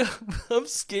 look, I'm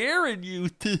scaring you.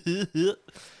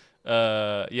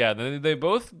 Yeah, then they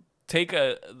both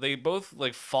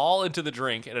like fall into the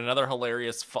drink in another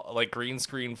hilarious like green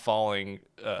screen falling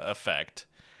effect,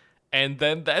 and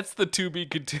then that's the to be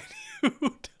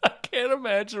continued. I can't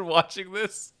imagine watching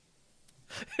this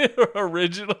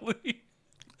originally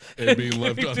and being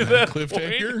left on that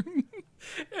cliffhanger.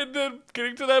 And then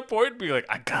getting to that point and being like,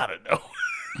 I gotta know.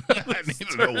 I need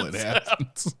to know what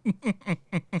happens.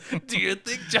 Do you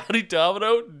think Johnny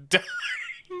Domino died?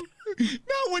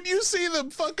 No, when you see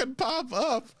them fucking pop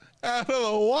up out of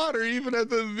the water, even at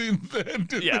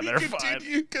the yeah, they're fine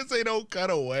because they don't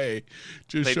cut away.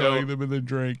 Just showing them in the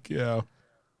drink. Yeah.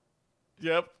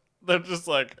 Yep. They're just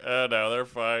like, oh no, they're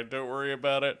fine. Don't worry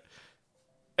about it.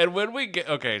 And when we get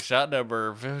shot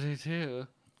number 52.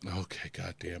 Okay,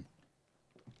 goddamn.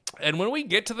 And when we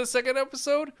get to the second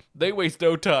episode, they waste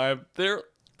no time. The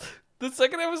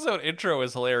second episode intro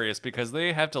is hilarious because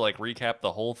they have to like recap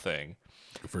the whole thing.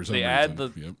 For some they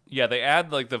reason. They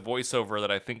add like the voiceover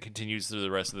that I think continues through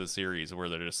the rest of the series, where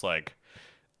they're like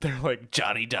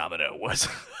Johnny Domino was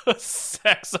a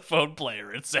saxophone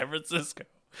player in San Francisco,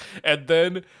 and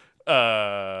then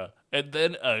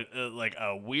like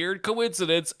a weird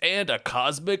coincidence and a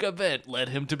cosmic event led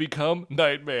him to become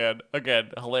Nightman.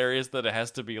 Again, hilarious that it has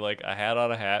to be like a hat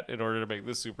on a hat in order to make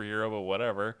this superhero, but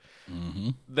whatever. Mm-hmm.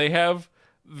 They have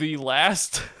the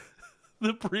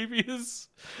previous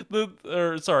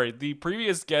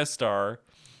guest star,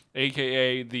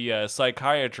 aka the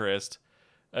psychiatrist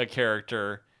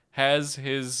character, has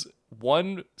his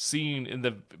one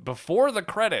scene before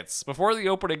the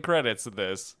opening credits of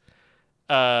this.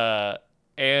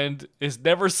 And is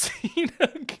never seen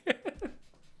again.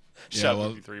 Shot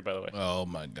 53, by the way. Oh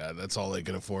my god, that's all they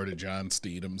could afford to John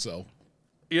Steed himself.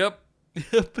 Yep.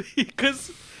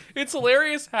 Because it's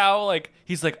hilarious how like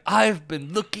he's like, I've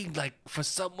been looking like for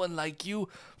someone like you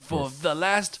for the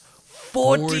last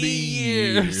 40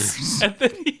 years. And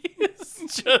then he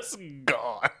is just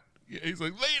gone. Yeah, he's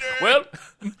like, later. Well,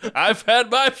 I've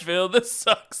had my fill. This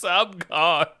sucks. I'm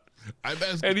gone. I'm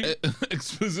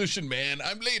exposition man.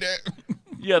 I'm later.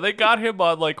 Yeah, they got him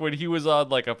on like when he was on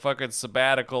like a fucking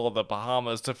sabbatical in the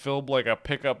Bahamas to film like a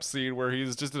pickup scene where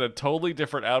he's just in a totally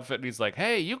different outfit, and he's like,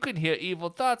 "Hey, you can hear evil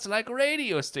thoughts like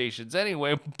radio stations.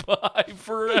 Anyway, bye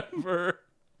forever."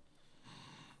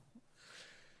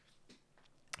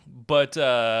 But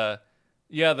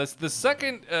yeah, the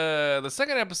second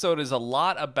episode is a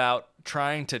lot about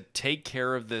trying to take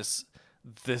care of this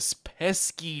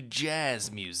pesky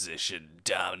jazz musician,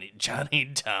 Johnny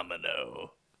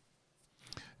Domino.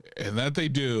 And that they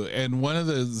do. And one of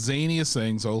the zaniest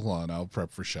things, hold on, I'll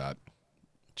prep for shot.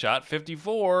 Shot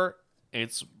 54,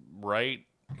 it's right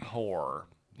horror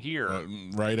here.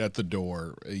 Right at the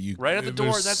door. Right at the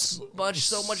door. That's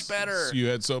so much better. You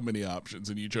had so many options,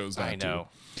 and you chose not to. I know.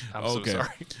 I'm so sorry.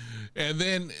 And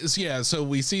then, so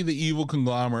we see the evil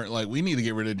conglomerate, like, we need to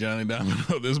get rid of Johnny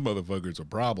Domino. This motherfucker's a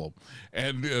problem.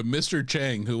 And Mr.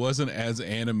 Chang, who wasn't as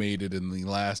animated in the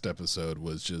last episode,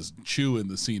 was just chewing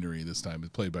the scenery this time.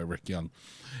 It's played by Rick Young.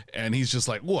 And he's just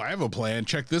like, I have a plan.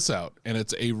 Check this out. And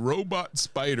it's a robot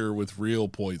spider with real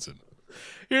poison.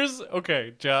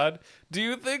 Okay, John, do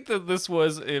you think that this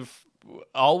was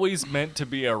always meant to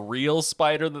be a real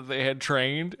spider that they had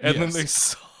trained, and then they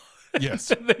saw it,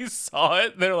 Yes. and they saw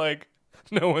it, and they're like,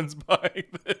 no one's buying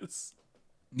this?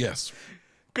 Yes.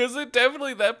 Because it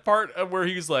definitely, that part of where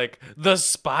he's like, the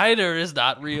spider is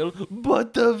not real,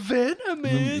 but the venom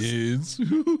is.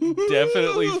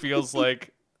 Definitely feels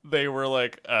like they were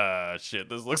like, shit,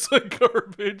 this looks like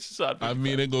garbage. I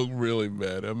mean, it looked really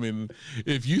bad. I mean,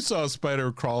 if you saw a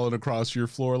spider crawling across your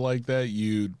floor like that,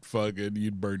 you'd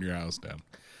burn your house down.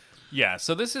 Yeah,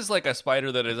 so this is like a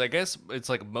spider that is, I guess, it's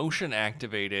like motion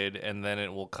activated, and then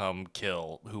it will come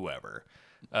kill whoever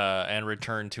and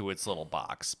return to its little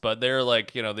box. But they're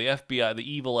like, the FBI,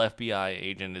 the evil FBI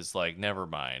agent is like, never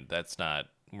mind,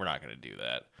 we're not going to do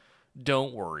that.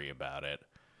 Don't worry about it.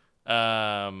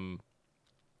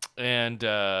 And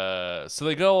so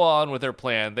they go on with their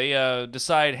plan. They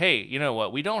decide, hey, you know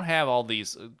what? We don't have all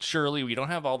these. Surely we don't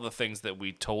have all the things that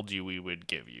we told you we would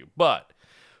give you. But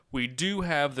we do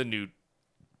have the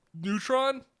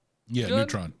neutron? Yeah,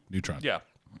 gun? Neutron. Yeah.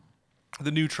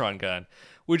 The neutron gun,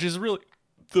 which is really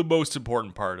the most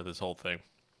important part of this whole thing.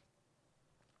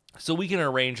 So we can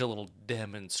arrange a little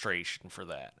demonstration for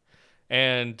that.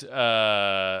 And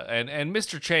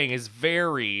Mr. Chang is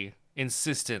very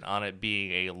insistent on it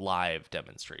being a live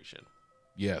demonstration.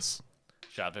 Yes.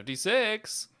 Shot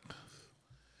 56.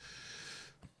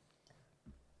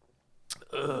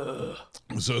 So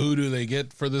who do they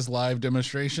get for this live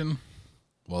demonstration?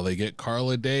 Well, they get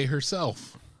Carla Day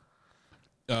herself.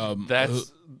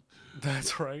 That's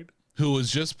right. Who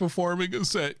was just performing a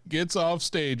set, gets off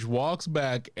stage, walks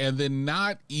back, and then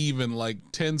not even like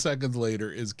 10 seconds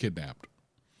later is kidnapped.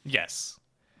 Yes.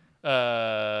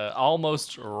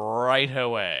 Almost right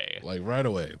away. Like right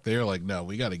away. They're like, no,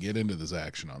 we got to get into this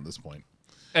action on this point.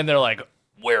 And they're like,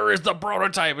 where is the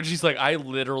prototype? And she's like, I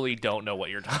literally don't know what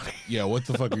you're talking. Yeah, what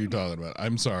the fuck are you talking about?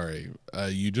 I'm sorry.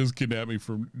 You just kidnapped me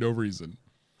for no reason.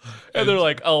 And they're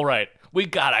like, all right, we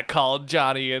gotta call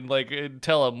Johnny and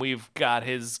tell him we've got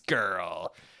his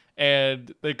girl.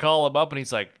 And they call him up and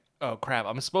he's like, oh crap,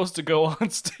 I'm supposed to go on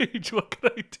stage. What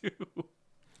can I do?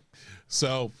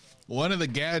 So one of the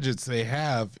gadgets they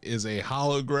have is a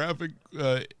holographic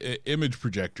image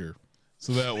projector.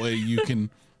 So that way you can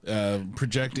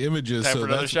project images. Time so for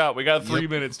another shot. We got 3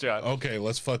 minutes, John. Okay,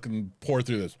 let's fucking pour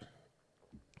through this.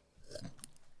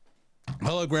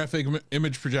 Holographic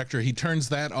image projector. He turns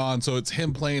that on, so it's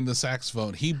him playing the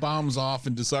saxophone. He bombs off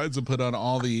and decides to put on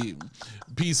all the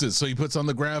pieces. So he puts on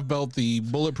the grav belt, the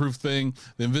bulletproof thing,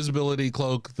 the invisibility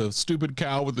cloak, the stupid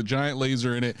cow with the giant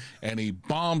laser in it, and he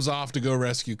bombs off to go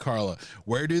rescue Carla.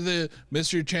 Where do the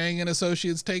Mr. Chang and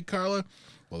Associates take Carla?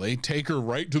 Well, they take her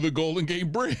right to the Golden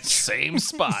Gate Bridge. Same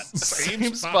spot.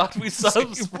 Same spot we saw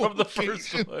from the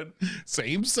first one.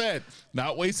 Same set.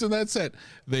 Not wasting that set.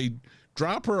 They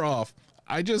drop her off.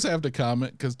 I just have to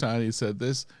comment because Tanya said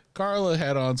this. Carla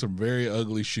had on some very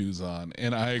ugly shoes on,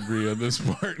 and I agree on this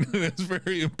part. It's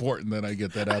very important that I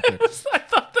get that out there. I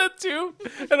thought that too,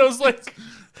 and I was like,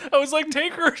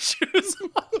 take her shoes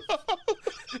off.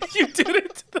 You did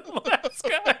it to the last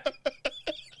guy.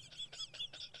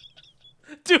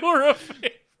 Do her a favor.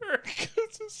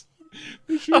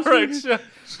 All right,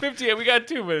 58. We got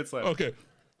 2 minutes left. Okay.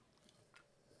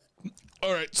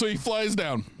 All right, so he flies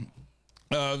down.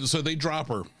 So they drop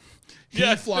her.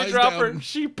 They drop her.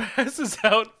 She passes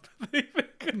out. They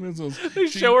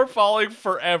show her falling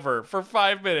forever for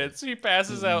 5 minutes. She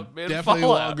passes out. Definitely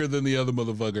longer than the other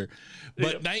motherfucker.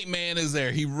 But Nightman is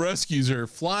there. He rescues her,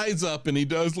 flies up, and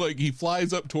he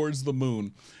flies up towards the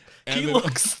moon. And he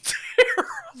looks terrible.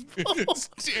 It's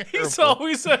terrible. He's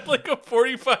always at like a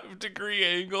 45-degree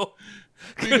angle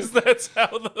because that's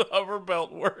how the hover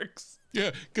belt works.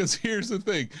 Yeah, because here's the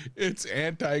thing. It's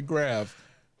anti-grav.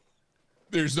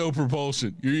 There's no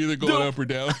propulsion. You're either going up or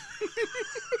down.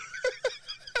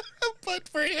 But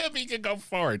for him, he can go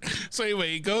forward. So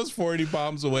anyway, he goes forward. He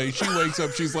bombs away. She wakes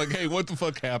up. She's like, hey, what the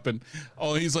fuck happened?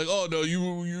 Oh, he's like, oh, no,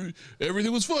 you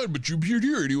everything was fine, but you appeared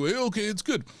here anyway. Okay, it's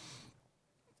good.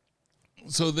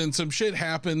 So then some shit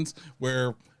happens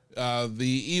where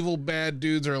the evil bad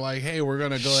dudes are like, hey, we're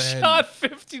going to go ahead. Shot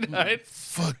 59.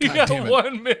 Fuck, you got damn it.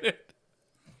 1 minute.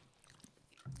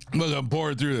 Look, I'm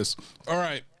pouring through this. All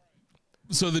right.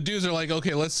 So the dudes are like,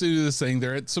 okay, let's do this thing.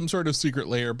 They're at some sort of secret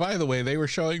lair. By the way, they were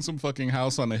showing some fucking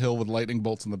house on a hill with lightning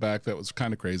bolts in the back. That was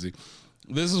kind of crazy.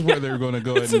 This is where they're going to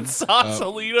go It's ahead in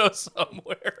Sausalito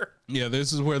somewhere. yeah,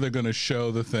 this is where they're going to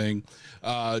show the thing.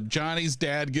 Johnny's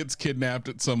dad gets kidnapped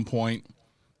at some point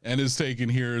and is taken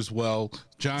here as well.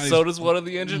 So does one of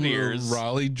the engineers.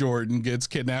 Raleigh Jordan gets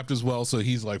kidnapped as well, so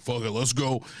he's like, fuck it, let's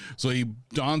go. So he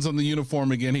dons on the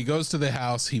uniform again. He goes to the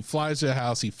house. He flies to the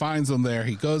house. He finds them there.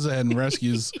 He goes ahead and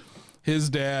rescues his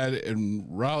dad and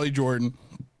Raleigh Jordan,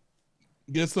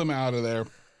 gets them out of there,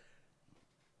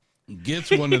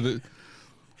 gets one of the...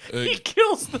 He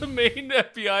kills the main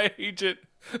FBI agent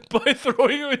by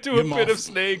throwing him into a pit of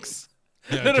snakes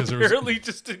that apparently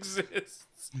just exists.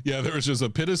 Yeah, there was just a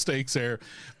pit of snakes there.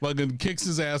 Fucking kicks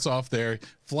his ass off there,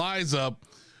 flies up,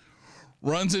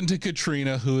 runs into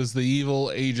Katrina, who is the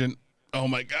evil agent. Oh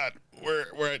my God,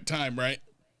 we're at time, right?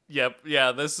 Yep,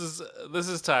 yeah, this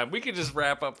is time. We can just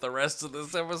wrap up the rest of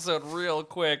this episode real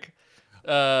quick.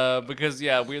 Because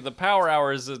the power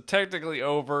hour is technically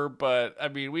over, but I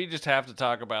mean, we just have to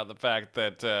talk about the fact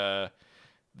that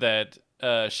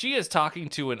she is talking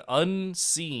to an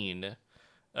unseen,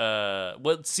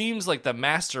 what seems like the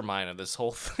mastermind of this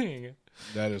whole thing.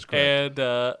 That is correct.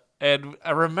 And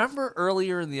I remember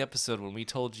earlier in the episode when we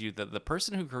told you that the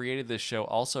person who created this show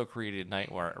also created Knight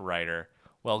Rider.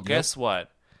 Well, guess what?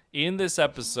 In this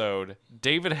episode,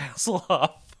 David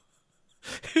Hasselhoff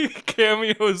he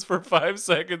cameos for 5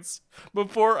 seconds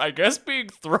before, I guess, being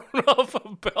thrown off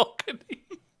a balcony.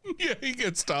 Yeah, he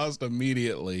gets tossed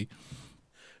immediately.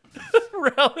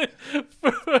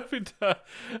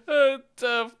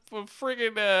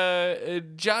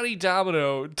 Friggin' Johnny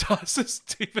Domino tosses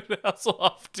David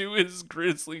Hasselhoff to his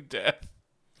grisly death.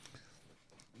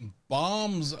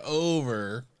 Bombs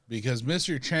over because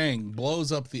Mr. Chang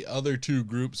blows up the other two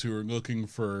groups who are looking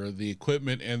for the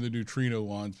equipment and the neutrino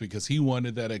wands because he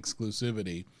wanted that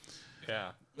exclusivity.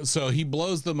 Yeah. So he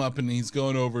blows them up and he's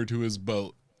going over to his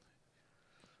boat.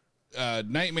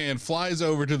 Nightman flies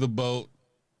over to the boat.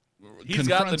 He's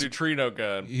got the neutrino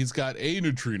gun. He's got a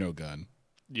neutrino gun.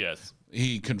 Yes.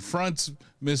 He confronts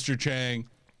Mr. Chang.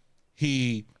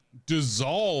 He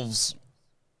dissolves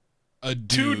a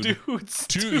dude.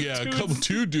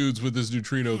 Two dudes with his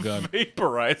neutrino gun.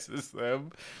 Vaporizes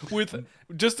them with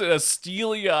just a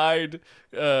steely-eyed,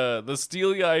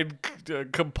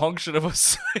 compunction of a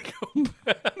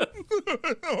psychopath.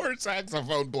 Or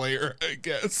saxophone player, I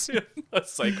guess. A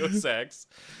psycho sax.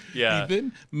 Yeah. He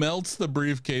then melts the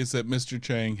briefcase that Mr.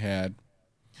 Chang had.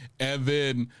 And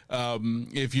then,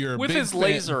 if you're with his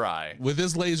laser eye. With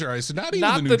his laser eye. So not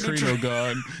even the neutrino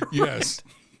gun. Yes.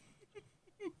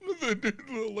 The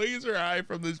laser eye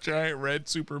from this giant red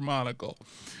super monocle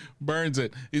burns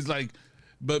it. He's like,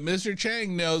 but Mr.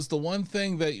 Chang knows the one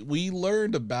thing that we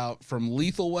learned about from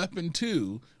Lethal Weapon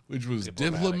 2, which was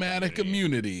diplomatic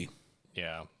immunity.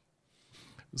 Yeah.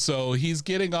 So he's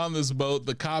getting on this boat.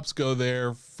 The cops go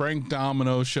there. Frank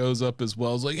Domino shows up as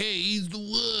well. He's like, hey, he's the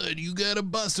wood. You got to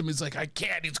bust him. He's like, I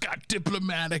can't. He's got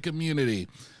diplomatic immunity.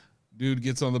 Dude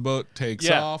gets on the boat, takes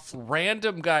off.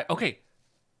 Random guy. Okay.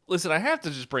 Listen, I have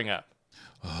to just bring up.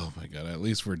 Oh, my God. At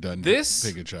least we're done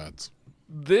taking shots.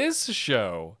 This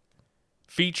show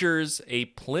features a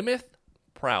Plymouth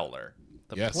Prowler.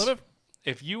 Plymouth,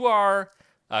 if you are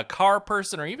a car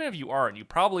person, or even if you aren't, you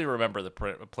probably remember the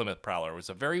Plymouth Prowler. It was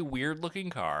a very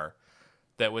weird-looking car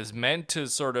that was meant to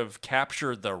sort of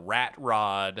capture the rat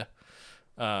rod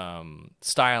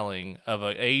styling of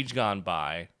an age gone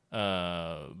by.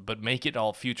 But make it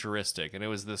all futuristic. And it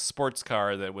was this sports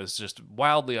car that was just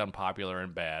wildly unpopular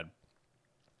and bad,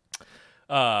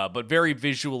 but very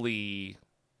visually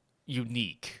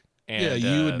unique. And, yeah,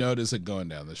 you would notice it going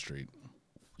down the street.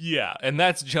 Yeah, and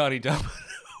that's Johnny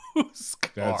Domino's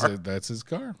car. That's his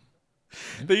car.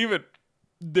 They even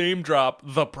name drop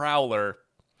the Prowler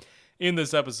in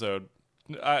this episode.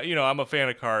 I'm a fan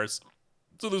of cars,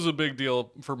 so this is a big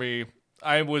deal for me.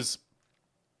 I was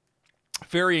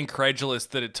very incredulous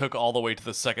that it took all the way to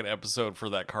the second episode for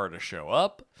that car to show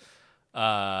up.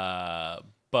 But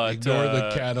ignore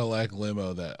the Cadillac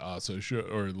limo that also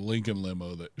or Lincoln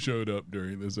limo that showed up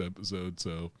during this episode.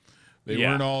 So they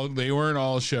weren't all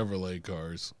Chevrolet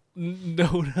cars.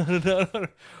 No.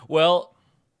 Well,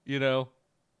 yeah,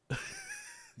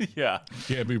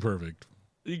 can't be perfect.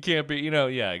 You can't be,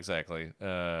 yeah, exactly.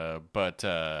 Very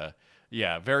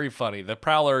funny. The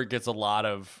Prowler gets a lot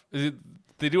of.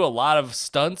 They do a lot of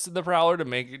stunts in the Prowler to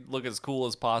make it look as cool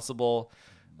as possible.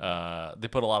 They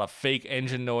put a lot of fake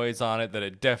engine noise on it that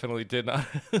it definitely did not.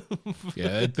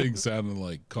 Yeah, that thing sounded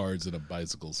like cars in a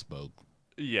bicycle spoke.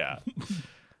 Yeah.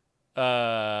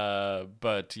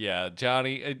 But yeah,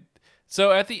 Johnny.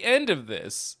 So at the end of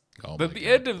this,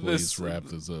 please wrap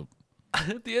this up.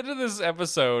 At the end of this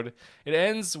episode, it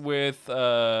ends with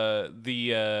the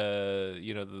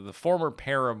former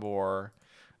paramour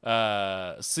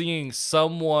seeing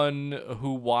someone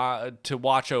to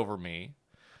watch over me,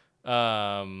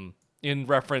 in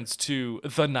reference to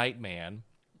the Nightman.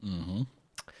 Mm-hmm.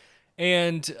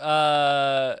 And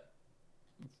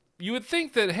you would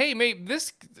think that, hey, mate,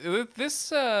 this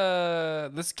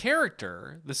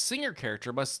character, the singer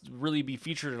character, must really be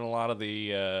featured in a lot of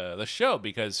the show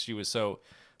because she was so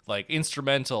like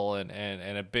instrumental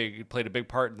and played a big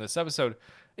part in this episode.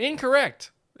 Incorrect.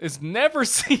 Is never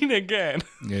seen again.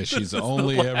 Yeah, she's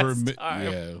only ever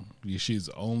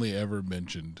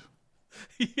mentioned.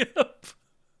 Yep.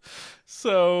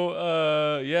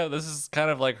 So, this is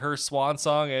kind of like her swan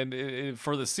song and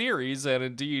for the series, and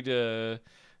indeed a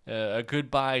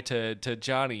goodbye to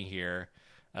Johnny here.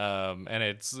 And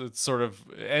it's sort of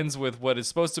ends with what is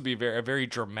supposed to be a very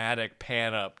dramatic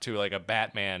pan up to like a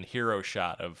Batman hero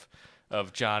shot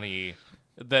of Johnny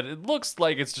that it looks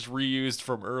like it's just reused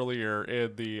from earlier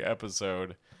in the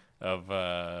episode of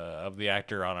the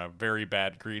actor on a very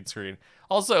bad green screen.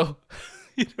 Also,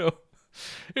 it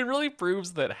really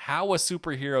proves that how a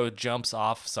superhero jumps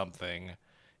off something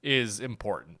is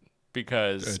important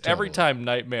because totally. Every time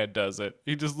Nightman does it,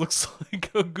 he just looks like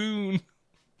a goon.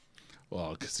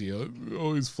 Well, because he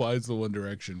always flies the one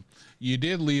direction. You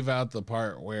did leave out the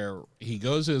part where he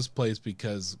goes to his place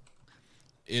because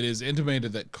it is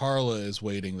intimated that Carla is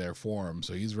waiting there for him,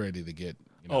 so he's ready to get.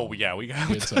 We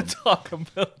have to talk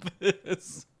about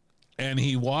this. And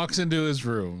he walks into his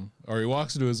room, or he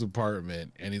walks into his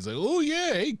apartment, and he's like, "Oh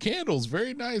yeah, hey, candles,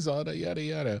 very nice, yada yada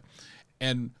yada."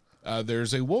 And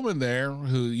there's a woman there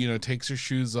who takes her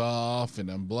shoes off and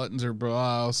unbuttons her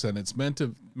blouse, and it's meant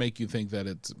to make you think that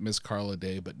it's Miss Carla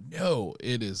Day, but no,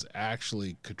 it is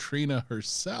actually Katrina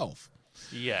herself.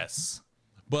 Yes,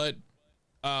 but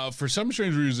for some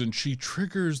strange reason, she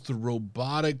triggers the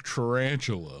robotic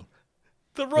tarantula.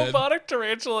 The robotic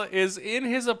tarantula is in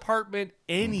his apartment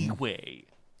anyway.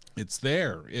 It's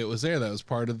there. It was there. That was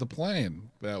part of the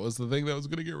plan. That was the thing that was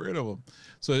going to get rid of him.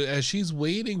 So as she's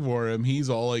waiting for him, he's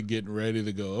all like getting ready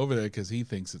to go over there because he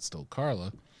thinks it's still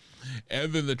Carla.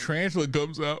 And then the tarantula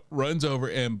comes out, runs over,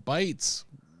 and bites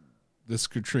this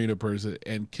Katrina person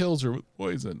and kills her with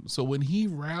poison. So when he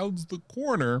rounds the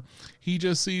corner, he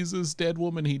just sees this dead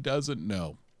woman he doesn't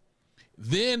know.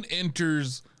 Then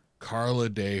enters Carla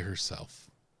Day herself.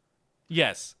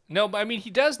 Yes. No, but I mean, he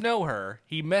does know her.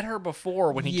 He met her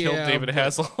before when he killed David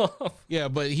Hasselhoff. Yeah,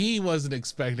 but he wasn't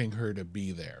expecting her to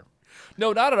be there.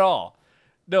 No, not at all.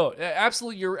 No,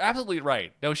 absolutely. You're absolutely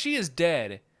right. No, she is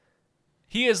dead.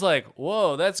 He is like,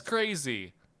 whoa, that's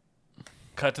crazy.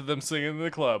 Cut to them singing in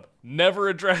the club. Never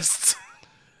addressed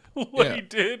what he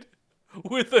did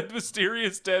with a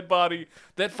mysterious dead body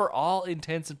that for all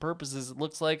intents and purposes, it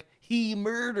looks like he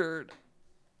murdered.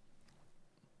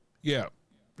 Yeah.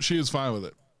 She is fine with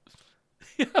it.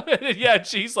 Yeah,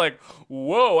 she's like,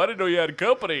 whoa, I didn't know you had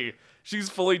company. She's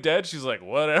fully dead. She's like,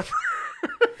 whatever.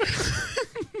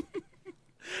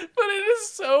 But it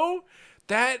is so...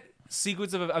 That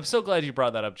sequence of... I'm so glad you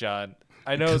brought that up, John.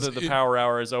 I know that the power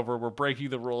hour is over. We're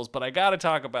breaking the rules, but I got to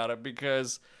talk about it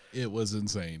because... It was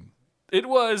insane. It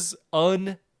was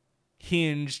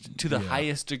unhinged to the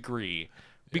highest degree.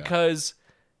 Because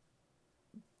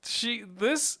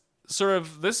this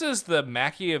is the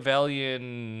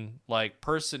Machiavellian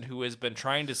person who has been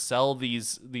trying to sell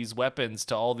these weapons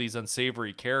to all these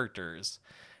unsavory characters.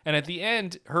 And at the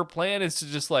end, her plan is to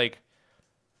just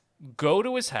go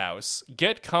to his house,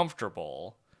 get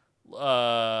comfortable,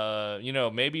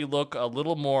 maybe look a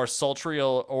little more sultry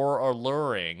or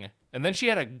alluring. And then she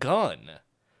had a gun.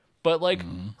 But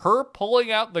her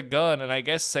pulling out the gun and I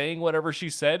guess saying whatever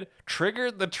she said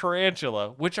triggered the tarantula,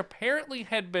 which apparently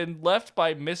had been left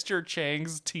by Mr.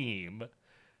 Chang's team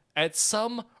at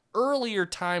some earlier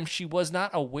time she was not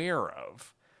aware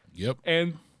of. Yep.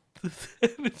 And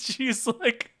she's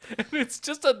like, and it's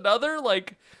just another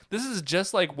this is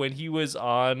just like when he was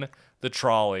on the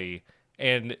trolley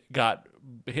and got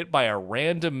hit by a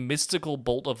random mystical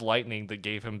bolt of lightning that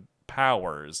gave him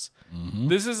powers. Mm-hmm.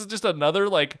 This is just another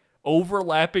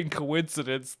overlapping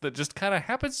coincidence that just kind of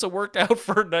happens to work out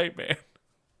for Nightman.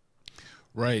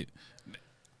 Right.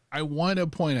 I want to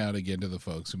point out again to the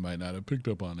folks who might not have picked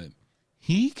up on it.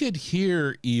 He could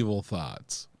hear evil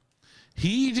thoughts.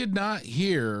 He did not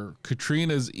hear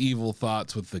Katrina's evil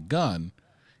thoughts with the gun.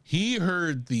 He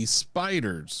heard the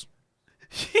spider's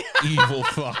evil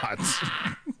thoughts.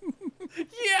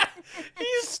 Yeah.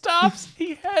 He stops.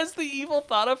 He has the evil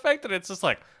thought effect and it's just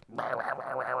like...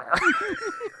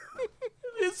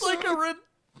 It's like a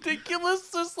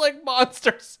ridiculous, just like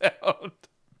monster sound.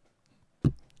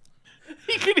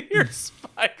 You can hear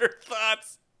spider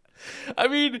thoughts. I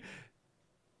mean,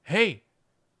 hey,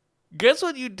 guess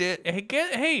what you did?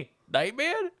 Hey,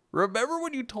 Nightman, remember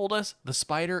when you told us the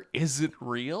spider isn't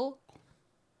real?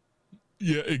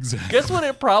 Yeah, exactly. Guess what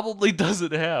it probably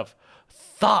doesn't have?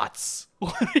 Thoughts.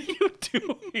 What are you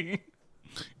doing?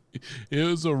 It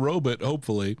was a robot,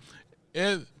 hopefully.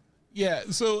 And yeah,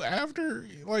 so after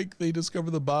like they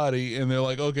discover the body and they're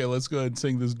like, okay, let's go ahead and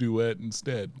sing this duet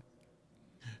instead.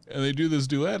 And they do this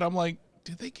duet. I'm like,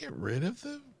 did they get rid of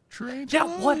the tarantula?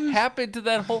 Yeah, what happened to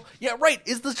that whole... Yeah, right.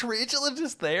 Is the tarantula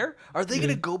just there? Are they going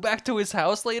to go back to his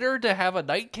house later to have a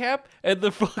nightcap and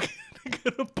they're fucking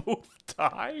going to both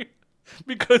die?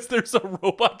 Because there's a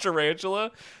robot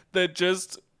tarantula that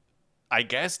just, I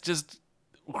guess, just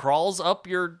crawls up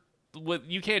your...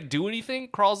 You can't do anything?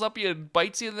 Crawls up you and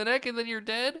bites you in the neck and then you're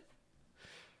dead?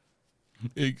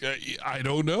 I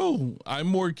don't know.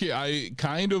 I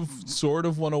kind of sort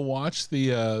of want to watch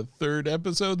the third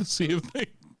episode to see if they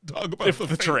talk about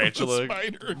the tarantula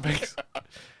spider.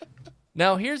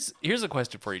 Now here's a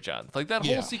question for you, John. Like that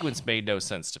whole sequence made no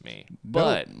sense to me.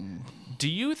 But do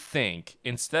you think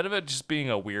instead of it just being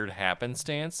a weird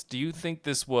happenstance, do you think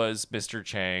this was Mr.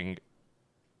 Chang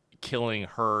killing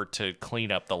her to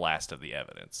clean up the last of the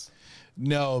evidence?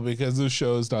 No, because this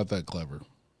show is not that clever.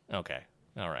 Okay.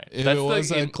 All right. If it was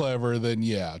that clever, then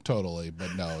yeah, totally.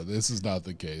 But no, this is not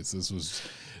the case. This was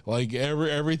like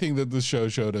everything that the show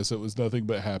showed us. It was nothing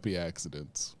but happy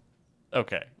accidents.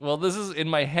 Okay. Well, this is in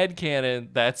my head canon.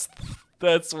 That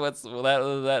is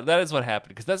what happened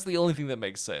because that's the only thing that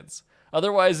makes sense.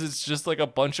 Otherwise, it's just like a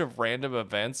bunch of random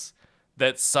events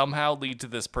that somehow lead to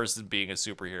this person being a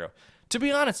superhero. To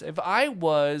be honest, if I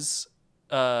was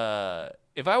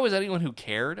anyone who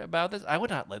cared about this, I would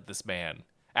not let this man.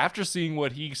 After seeing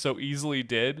what he so easily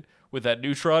did with that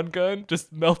neutron gun,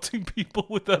 just melting people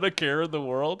without a care in the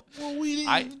world, well,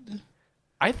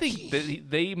 I think that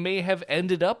they may have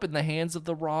ended up in the hands of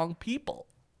the wrong people.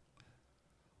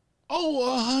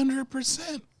 Oh,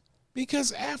 100%.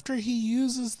 Because after he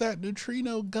uses that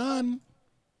neutrino gun,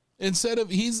 instead of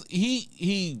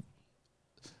he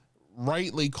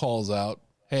rightly calls out,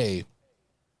 "Hey,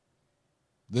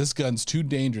 this gun's too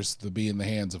dangerous to be in the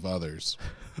hands of others."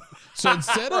 So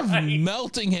instead of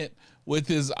melting it with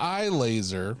his eye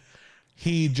laser,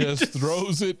 he just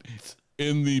throws it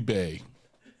in the bay.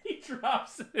 He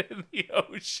drops it in the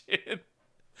ocean.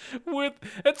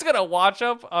 That's gonna wash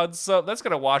up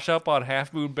on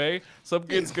Half Moon Bay. Some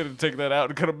kid's gonna take that out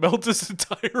and gonna melt his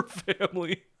entire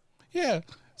family. Yeah.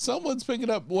 Someone's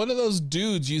picking up one of those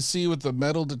dudes you see with the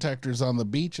metal detectors on the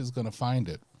beach is gonna find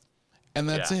it. And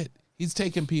that's it. He's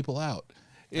taking people out.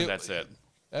 That's it.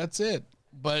 That's it.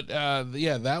 But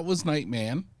yeah, that was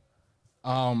Nightman.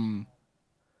 Wow.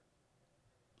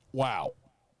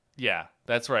 Yeah,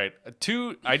 that's right.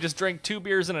 I just drank 2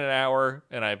 beers in an hour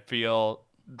and I feel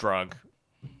drunk.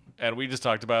 And we just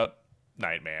talked about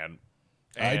Nightman.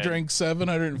 I drank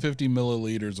 750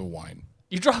 milliliters of wine.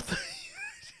 You dropped the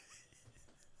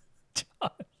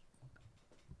John.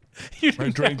 You I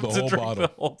drank the whole bottle.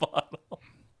 The whole bottle.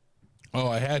 Oh,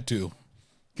 I had to.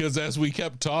 Because as we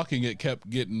kept talking, it kept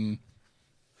getting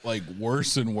like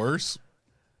worse and worse.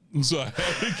 So I had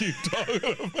to keep talking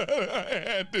about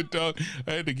it.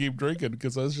 I had to keep drinking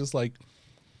because I was just like,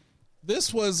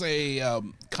 this was a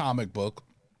comic book,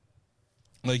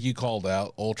 like you called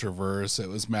out, Ultraverse. It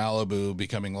was Malibu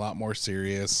becoming a lot more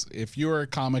serious. If you were a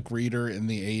comic reader in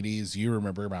the 80s, you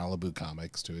remember Malibu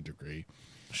comics to a degree.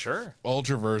 Sure.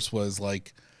 Ultraverse was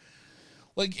like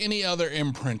any other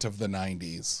imprint of the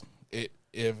 90s.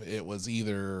 It was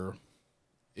either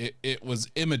it was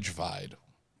image-vied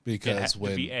because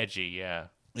when be edgy, yeah.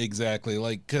 Exactly.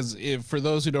 Like, because for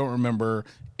those who don't remember,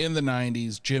 in the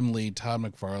 90s, Jim Lee, Todd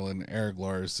McFarlane, Eric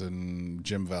Larson,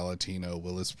 Jim Valentino,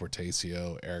 Willis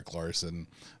Portacio, Eric Larson,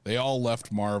 they all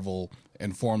left Marvel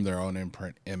and formed their own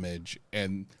imprint Image.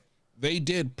 And they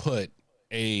did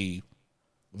they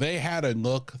had a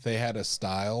look, they had a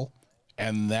style,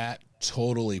 and that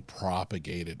totally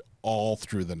propagated all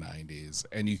through the 90s.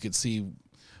 And you could see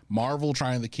Marvel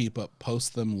trying to keep up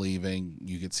post them leaving.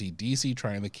 You could see DC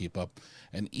trying to keep up,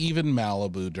 and even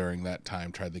Malibu during that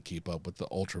time tried to keep up with the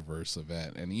Ultraverse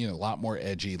event. And, a lot more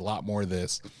edgy, a lot more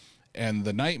this. And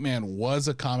the Nightman was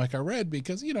a comic I read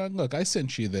because, look, I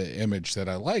sent you the image that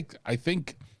I liked. I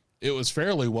think it was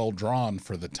fairly well drawn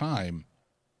for the time.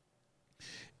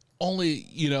 Only,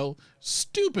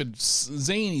 stupid,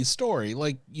 zany story,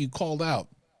 like you called out.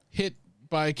 Hit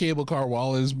by a cable car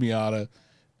while in his Miata,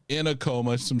 in a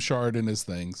coma, some shard in his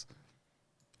things.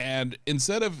 And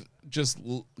instead of just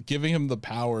giving him the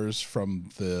powers from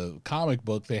the comic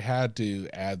book, they had to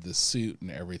add the suit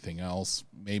and everything else.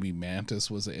 Maybe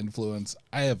Mantis was an influence.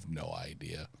 I have no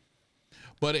idea.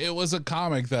 But it was a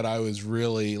comic that I was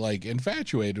really like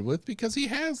infatuated with because he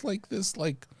has like this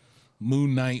like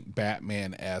Moon Knight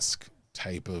Batman-esque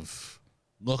type of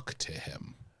look to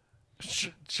him.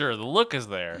 Sure, the look is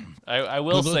there. I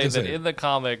will say that there. in the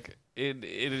comic, in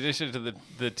addition to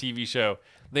the TV show,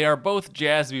 they are both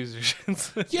jazz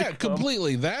musicians. Yeah,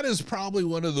 completely. That is probably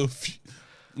one of the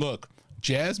look,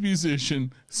 jazz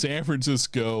musician, San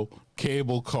Francisco,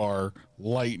 cable car,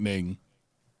 lightning,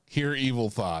 hear evil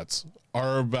thoughts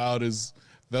are about as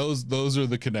those are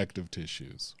the connective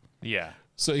tissues. Yeah.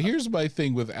 So here's my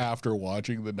thing with after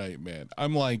watching The Nightman.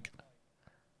 I'm like,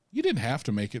 you didn't have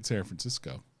to make it San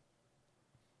Francisco.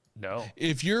 No.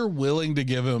 If you're willing to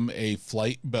give him a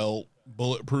flight belt,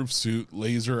 bulletproof suit,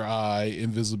 laser eye,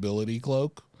 invisibility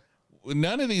cloak,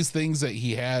 none of these things that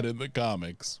he had in the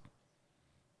comics,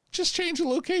 just change the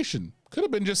location. Could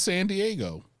have been just San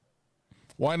Diego.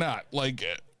 Why not? Like,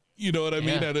 you know what I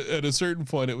mean? At a certain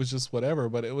point, it was just whatever,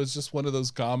 but it was just one of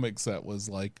those comics that was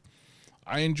like,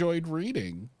 I enjoyed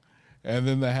reading. And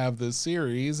then they have this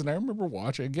series, and I remember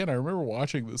watching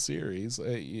the series.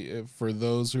 For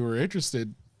those who are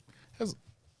interested, has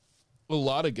a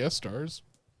lot of guest stars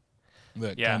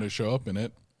that kind of show up in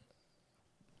it.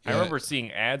 I remember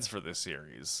seeing ads for this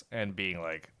series and being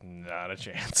like, not a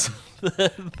chance.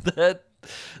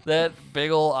 that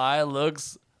big ol' eye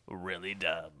looks really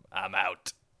dumb. I'm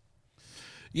out.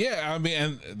 Yeah, I mean,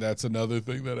 and that's another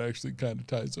thing that actually kind of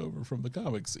ties over from the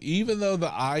comics. Even though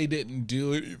the eye didn't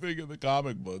do anything in the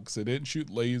comic books, it didn't shoot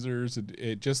lasers,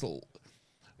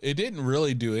 it didn't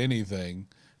really do anything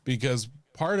because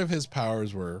part of his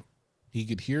powers were he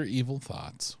could hear evil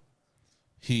thoughts.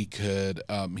 He could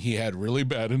he had really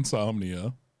bad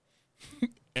insomnia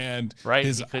and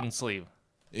he couldn't sleep.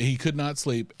 He could not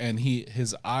sleep, and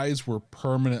his eyes were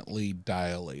permanently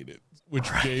dilated, which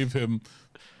gave him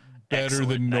better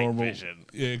than normal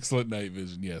excellent night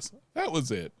vision. Yes, that was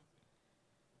it.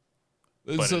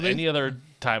 But so any other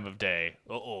time of day,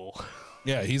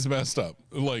 yeah, he's messed up.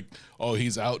 Like, oh,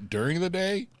 he's out during the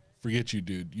day. Forget you,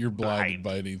 dude. You're blinded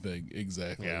by anything.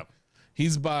 Exactly. Yeah.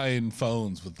 He's buying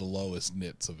phones with the lowest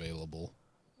nits available.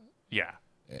 Yeah,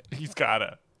 he's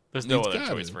gotta. There's no other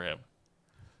choice for him.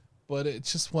 But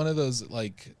it's just one of those.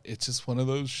 Like, it's just one of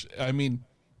those. I mean,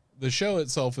 the show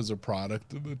itself is a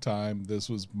product of the time. This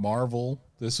was Marvel.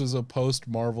 This was a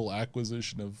post-Marvel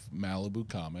acquisition of Malibu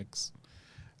Comics.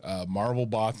 Marvel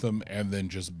bought them and then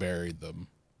just buried them.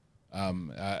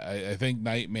 I think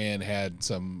Nightman had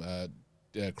some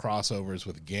crossovers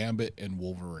with Gambit and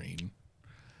Wolverine,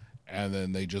 and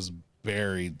then they just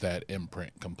buried that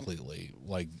imprint completely.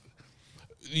 Like,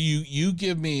 you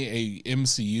give me a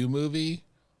MCU movie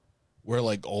where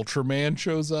like Ultraman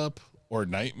shows up or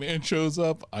Nightman shows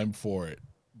up, I'm for it.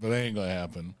 But that ain't gonna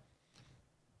happen.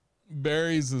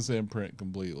 Buries this imprint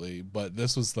completely, but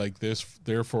this was like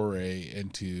their foray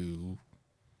into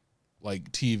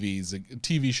like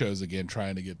TV shows again,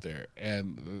 trying to get there.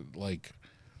 And like,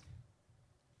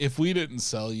 if we didn't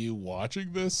sell you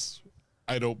watching this,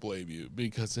 I don't blame you,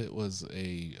 because it was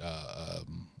a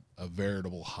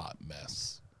veritable hot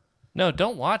mess. No,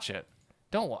 don't watch it.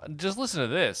 Just listen to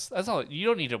this. That's all. You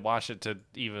don't need to watch it to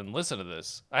even listen to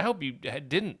this. I hope you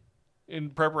didn't in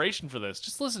preparation for this.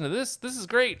 Just listen to this. This is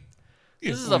great.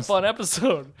 Yeah, this is a fun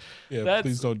episode. Yeah,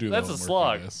 please don't do that. That's a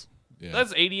slog. Yeah.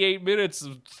 That's 88 minutes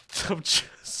of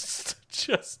just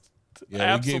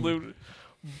absolute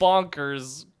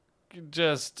bonkers,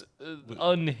 just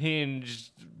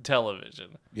unhinged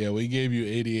television. Yeah, we gave you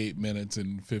 88 minutes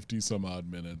and 50 some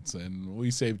odd minutes, and we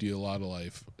saved you a lot of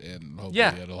life, and hopefully you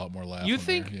had a lot more laughs. You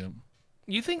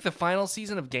think the final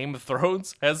season of Game of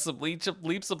Thrones has some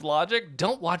leaps of logic?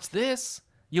 Don't watch this.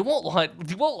 You won't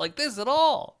like this at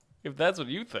all, if that's what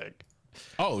you think.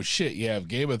 Oh shit, yeah, if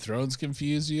Game of Thrones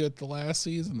confused you at the last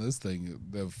season,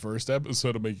 the first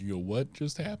episode will make you go, what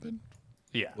just happened?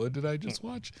 Yeah. What did I just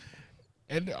watch?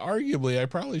 And arguably, I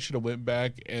probably should have went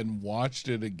back and watched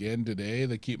it again today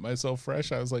to keep myself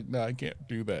fresh. I was like, no, I can't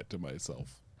do that to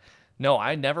myself. No,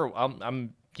 I never.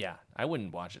 I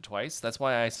wouldn't watch it twice. That's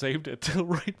why I saved it till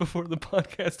right before the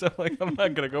podcast. I'm like, I'm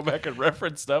not gonna go back and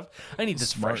reference stuff. I need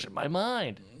this fresh in my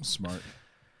mind. Smart.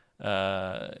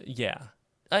 Yeah,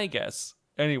 I guess.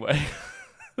 Anyway,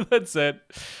 that's it.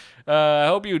 I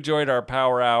hope you enjoyed our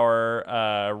Power Hour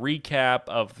recap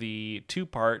of the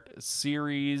two-part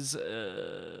series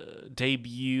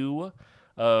debut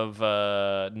of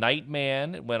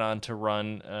Nightman. Went on to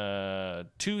run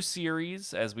 2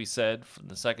 series, as we said, from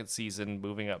the 2nd season,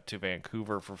 moving up to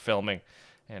Vancouver for filming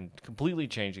and completely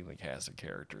changing the cast of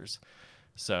characters.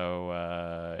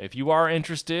 So if you are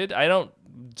interested,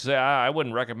 I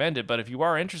wouldn't recommend it, but if you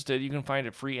are interested, you can find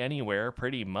it free anywhere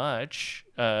pretty much.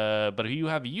 But if you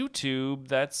have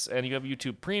YouTube, and you have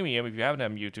YouTube Premium, if you haven't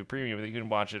had YouTube Premium, you can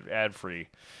watch it ad-free.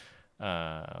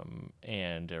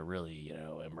 And really,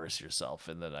 immerse yourself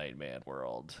in the Nightman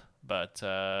world. But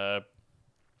I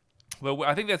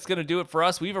think that's going to do it for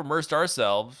us. We've immersed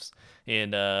ourselves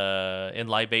in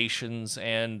Libations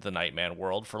and the Nightman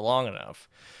world for long enough.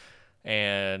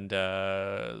 And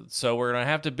so we're going to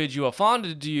have to bid you a fond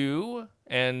adieu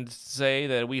and say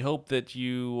that we hope that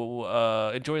you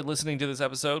enjoyed listening to this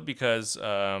episode because,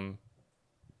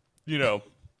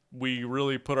 we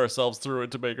really put ourselves through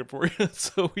it to make it for you.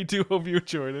 So we do hope you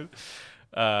enjoyed it.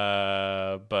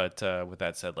 But with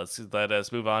that said, let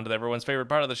us move on to everyone's favorite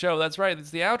part of the show. That's right, it's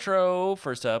the outro.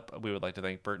 First up, we would like to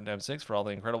thank Burton M6 for all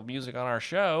the incredible music on our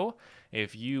show.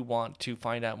 If you want to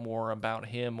find out more about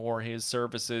him or his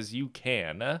services, you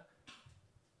can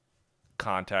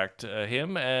contact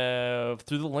him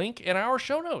through the link in our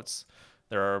show notes.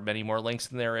 There are many more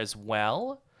links in there as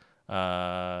well,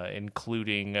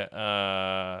 including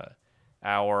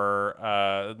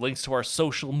our links to our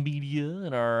social media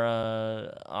and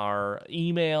our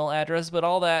email address, but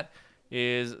all that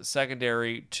is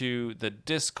secondary to the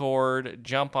Discord.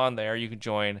 Jump on there. You can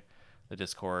join the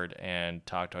Discord and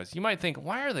talk to us. You might think,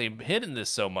 why are they hitting this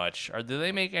so much? Do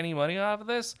they make any money off of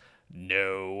this?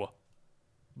 No.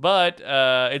 But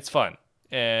it's fun.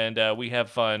 And we have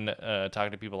fun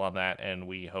talking to people on that, and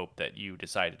we hope that you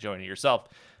decide to join it yourself.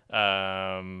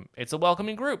 It's a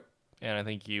welcoming group, and I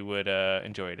think you would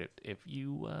enjoy it if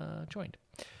you joined.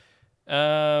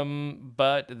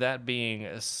 But that being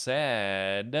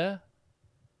said,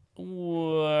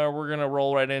 we're going to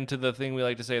roll right into the thing we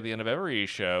like to say at the end of every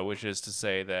show, which is to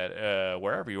say that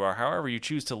wherever you are, however you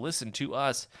choose to listen to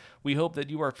us, we hope that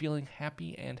you are feeling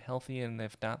happy and healthy, and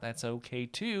if not, that's okay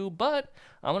too. But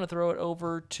I'm going to throw it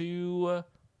over to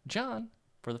John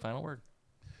for the final word.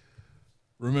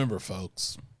 Remember,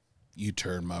 folks, you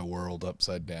turned my world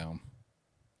upside down.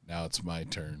 Now it's my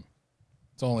turn.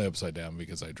 It's only upside down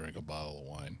because I drank a bottle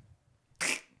of wine.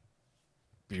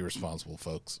 Be responsible,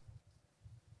 folks.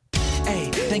 Hey,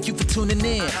 thank you for tuning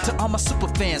in. To all my super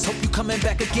fans, hope you coming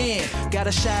back again. Got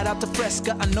a shout out to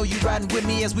Fresca, I know you riding with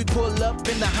me as we pull up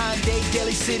in the Hyundai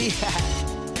Daly City.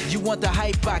 You want the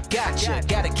hype, I gotcha.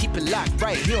 Gotta keep it locked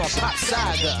right here on Pop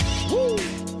Saga. Woo!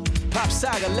 Pop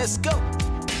Saga, let's go.